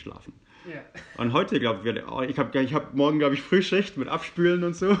 Stunden geschlafen. Yeah. Und heute, glaube ich, ich habe morgen, glaube ich, Frühschicht mit Abspülen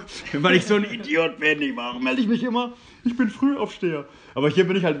und so, weil ich so ein Idiot bin. Warum melde ich mich immer? Ich bin Frühaufsteher. Aber hier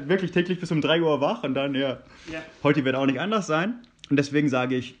bin ich halt wirklich täglich bis um 3 Uhr wach und dann, heute wird auch nicht anders sein. Und deswegen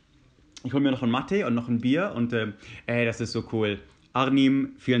sage ich hole mir noch ein Matte und noch ein Bier und das ist so cool.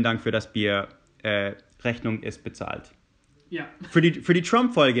 Arnim, vielen Dank für das Bier. Rechnung ist bezahlt. Ja. Für die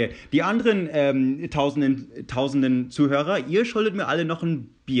Trump-Folge. Die anderen tausenden Zuhörer, ihr schuldet mir alle noch ein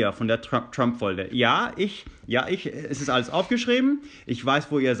Bier von der Trump-Folge. Es ist alles aufgeschrieben. Ich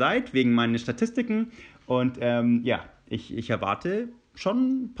weiß, wo ihr seid, wegen meinen Statistiken. Und ich erwarte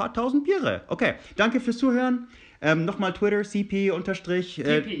schon ein paar tausend Biere. Okay, danke fürs Zuhören. Nochmal Twitter, TP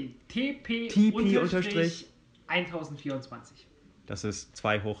 1024. Das ist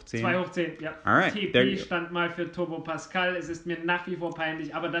 2 hoch 10. 2 hoch 10, ja. Alright, TP stand mal für Turbo Pascal. Es ist mir nach wie vor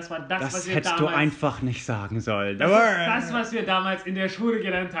peinlich, aber das war was wir damals... Das hättest du einfach nicht sagen sollen. Das, was wir damals in der Schule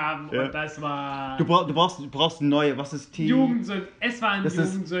gelernt haben. Ja. Und das war... Du brauchst eine neue... Was ist T? Jugendsünd. Es war ein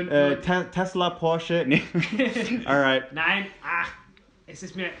Jugendsünd. Tesla, Porsche? Nee. Alright. Nein, es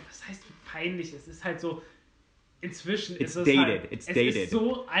ist mir... Was heißt peinlich? Es ist halt so... Inzwischen ist es dated. halt... It's dated. Es ist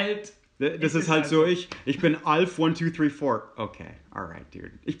so alt... Das ist halt so, ich bin Alf 1, 2, 3, 4. Okay, alright, dude.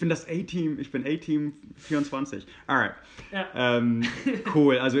 Ich bin das A-Team, ich bin A-Team 24. Alright. Ja.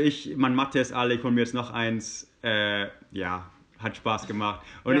 Cool, also man macht das alle, ich hole mir jetzt noch eins. Hat Spaß gemacht.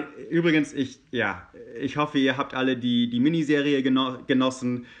 Und übrigens, ich hoffe, ihr habt alle die Miniserie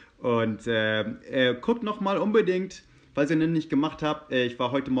genossen. Und guckt nochmal unbedingt, falls ihr das nicht gemacht habt. Ich war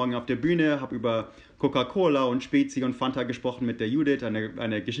heute Morgen auf der Bühne, habe über Coca-Cola und Spezi und Fanta gesprochen mit der Judith,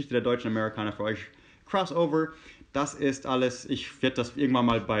 eine Geschichte der deutschen Amerikaner für euch. Crossover, das ist alles, ich werde das irgendwann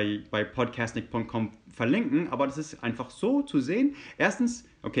mal bei podcastnik.com verlinken, aber das ist einfach so zu sehen. Erstens,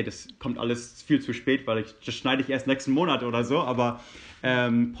 okay, das kommt alles viel zu spät, weil das schneide ich erst nächsten Monat oder so, aber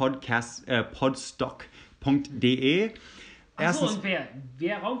podstock.de. Achso, und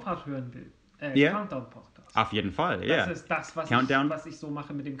wer Raumfahrt hören will, Countdown-Podcast. Auf jeden Fall, ja. Das ist das, was ich so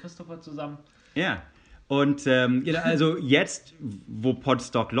mache mit dem Christopher zusammen. Ja, und also jetzt, wo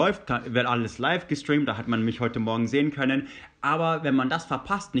Podstock läuft, wird alles live gestreamt, da hat man mich heute Morgen sehen können. Aber wenn man das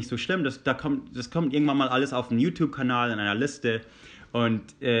verpasst, nicht so schlimm, das kommt irgendwann mal alles auf dem YouTube-Kanal in einer Liste. Und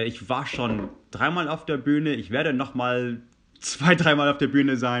ich war schon 3-mal auf der Bühne, ich werde nochmal 2-3-mal auf der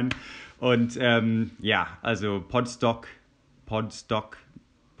Bühne sein. Und also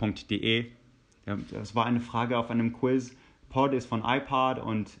podstock.de. Das war eine Frage auf einem Quiz. Pod ist von iPod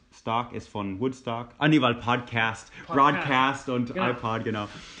und Stock ist von Woodstock. Weil Podcast, Broadcast und iPod, genau.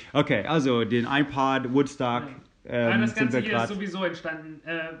 Okay, also den iPod, Woodstock. Das Ganze hier ist sowieso entstanden,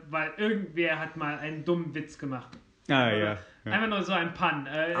 weil irgendwer hat mal einen dummen Witz gemacht. Ja. Einfach nur so ein Pun.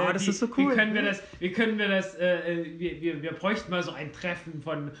 Das ist so cool. Wir bräuchten mal so ein Treffen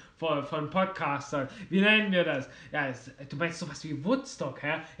von Podcastern. Wie nennen wir das? Ja, du meinst sowas wie Woodstock,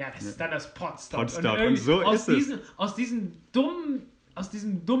 hä? Ja, das ist dann das Podstock. Und so ist es. Aus diesen dummen aus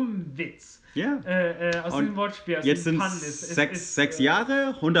diesem dummen Witz. Ja. Aus dem Wortspiel. Aus jetzt dem sind es 6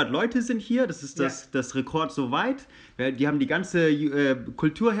 Jahre, 100 Leute sind hier, das ist das Rekord soweit. Die haben die ganze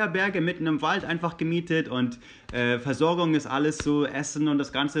Kulturherberge mitten im Wald einfach gemietet und Versorgung ist alles so, Essen und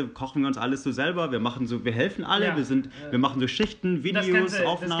das Ganze kochen wir uns alles so selber. Wir helfen alle, wir machen so Schichten, Videos,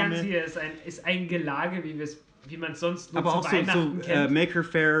 Aufnahmen. Das Ganze hier ist ein Gelage, wie man es sonst nur aber auch Weihnachten kennt. Maker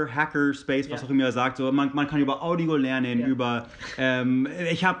Faire, Hacker Space, was auch immer er sagt. So, man kann über Audio lernen, über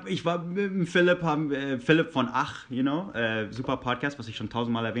ich war mit Philipp von Ach, super Podcast, was ich schon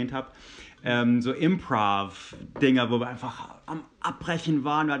 1000-mal erwähnt habe. So Improv-Dinger, wo wir einfach am Abbrechen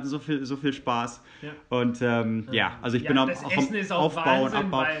waren, wir hatten so viel Spaß. Ja. Und also ich bin am Aufbau und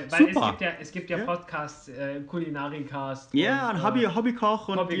Abbau. Weil super. Es gibt ja Podcasts, Kulinarikast. Ja, und Hobbykoch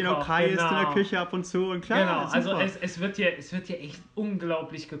und Kai ist in der Küche ab und zu und klar. Genau, also es wird hier echt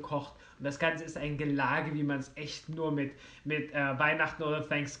unglaublich gekocht. Und das Ganze ist ein Gelage, wie man es echt nur mit Weihnachten oder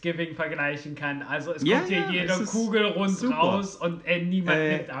Thanksgiving vergleichen kann. Also es kommt hier jede Kugel rund raus und niemand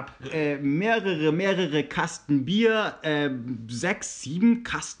nimmt ab. Mehrere Kasten Bier, 6, 7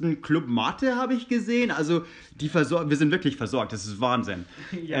 Kasten Club Mate habe ich gesehen. Also wir sind wirklich versorgt, das ist Wahnsinn.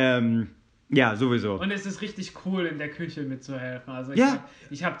 Ja. Ja, sowieso. Und es ist richtig cool, in der Küche mitzuhelfen. Also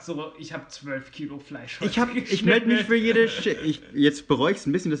ich habe 12 Kilo Fleisch heute Ich melde mich für jede Schicht. Jetzt bereue ich es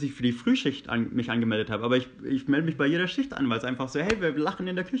ein bisschen, dass ich für die Frühschicht mich angemeldet habe, aber ich melde mich bei jeder Schicht an, weil es einfach so, hey, wir lachen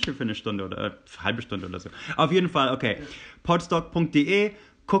in der Küche für eine Stunde oder eine halbe Stunde oder so. Auf jeden Fall, okay. Podstock.de,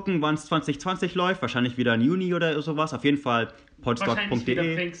 gucken, wann es 2020 läuft, wahrscheinlich wieder im Juni oder sowas. Auf jeden Fall podstock.de. Wahrscheinlich wieder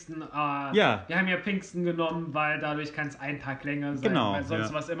Pfingsten. Wir haben ja Pfingsten genommen, weil dadurch kann es einen Tag länger sein. Genau, weil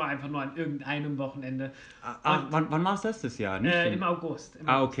sonst war es immer einfach nur an irgendeinem Wochenende. Wann war es das Jahr? Nicht im August.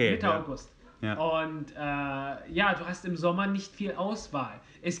 Okay. Mitte August. Ja. Und du hast im Sommer nicht viel Auswahl.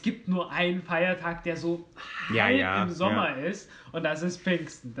 Es gibt nur einen Feiertag, der so im Sommer ist, und das ist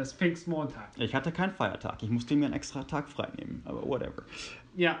Pfingsten, das Pfingstmontag. Ich hatte keinen Feiertag, ich musste mir einen extra Tag frei nehmen, aber whatever.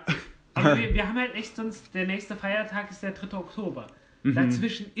 Ja, aber wir haben halt echt sonst, der nächste Feiertag ist der 3. Oktober.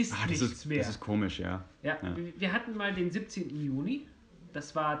 Dazwischen ist nichts mehr. Das ist komisch, ja. Wir hatten mal den 17. Juni,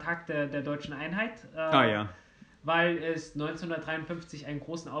 das war Tag der Deutschen Einheit. Weil es 1953 einen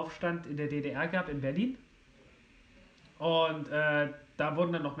großen Aufstand in der DDR gab in Berlin. Und da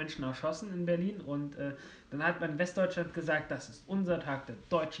wurden dann noch Menschen erschossen in Berlin. Und dann hat man in Westdeutschland gesagt, das ist unser Tag der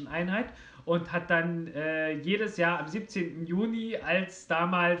Deutschen Einheit. Und hat dann jedes Jahr am 17. Juni, als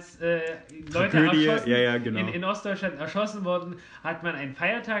damals Leute in Ostdeutschland erschossen wurden, hat man einen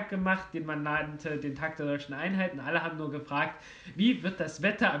Feiertag gemacht, den man nannte den Tag der Deutschen Einheit. Und alle haben nur gefragt, wie wird das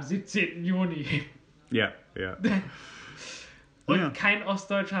Wetter am 17. Juni? Ja. Und kein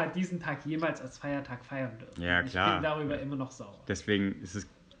Ostdeutscher hat diesen Tag jemals als Feiertag feiern dürfen. Ja, klar. Ich bin darüber immer noch sauer. Deswegen ist es...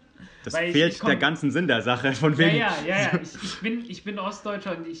 Das fehlt der ganzen Sinn der Sache. Von wegen. Ja. Ich bin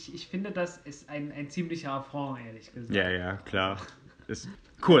Ostdeutscher und ich finde, das ist ein ziemlicher Affront, ehrlich gesagt. Ja, klar. Ist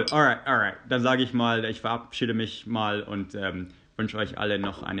cool. Alright. Dann sage ich mal, ich verabschiede mich mal und wünsche euch alle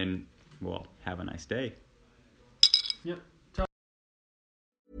noch einen, have a nice day. Ja. Ciao.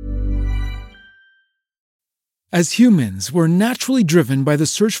 As humans, we're naturally driven by the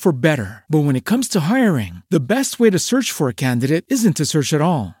search for better. But when it comes to hiring, the best way to search for a candidate isn't to search at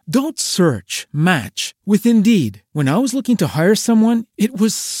all. Don't search, match with Indeed. When I was looking to hire someone, it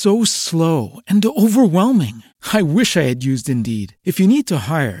was so slow and overwhelming. I wish I had used Indeed. If you need to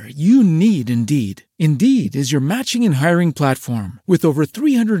hire, you need Indeed. Indeed is your matching and hiring platform with over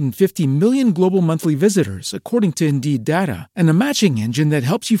 350 million global monthly visitors, according to Indeed data, and a matching engine that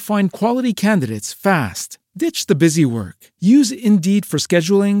helps you find quality candidates fast. Ditch the busy work. Use Indeed for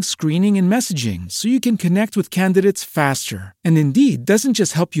scheduling, screening, and messaging so you can connect with candidates faster. And Indeed doesn't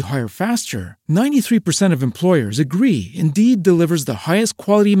just help you hire faster. 93% of employers agree Indeed delivers the highest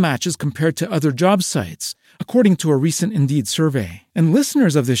quality matches compared to other job sites, according to a recent Indeed survey. And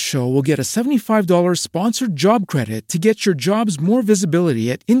listeners of this show will get a $75 sponsored job credit to get your jobs more visibility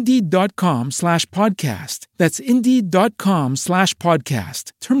at Indeed.com/podcast. That's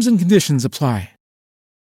Indeed.com/podcast. Terms and conditions apply.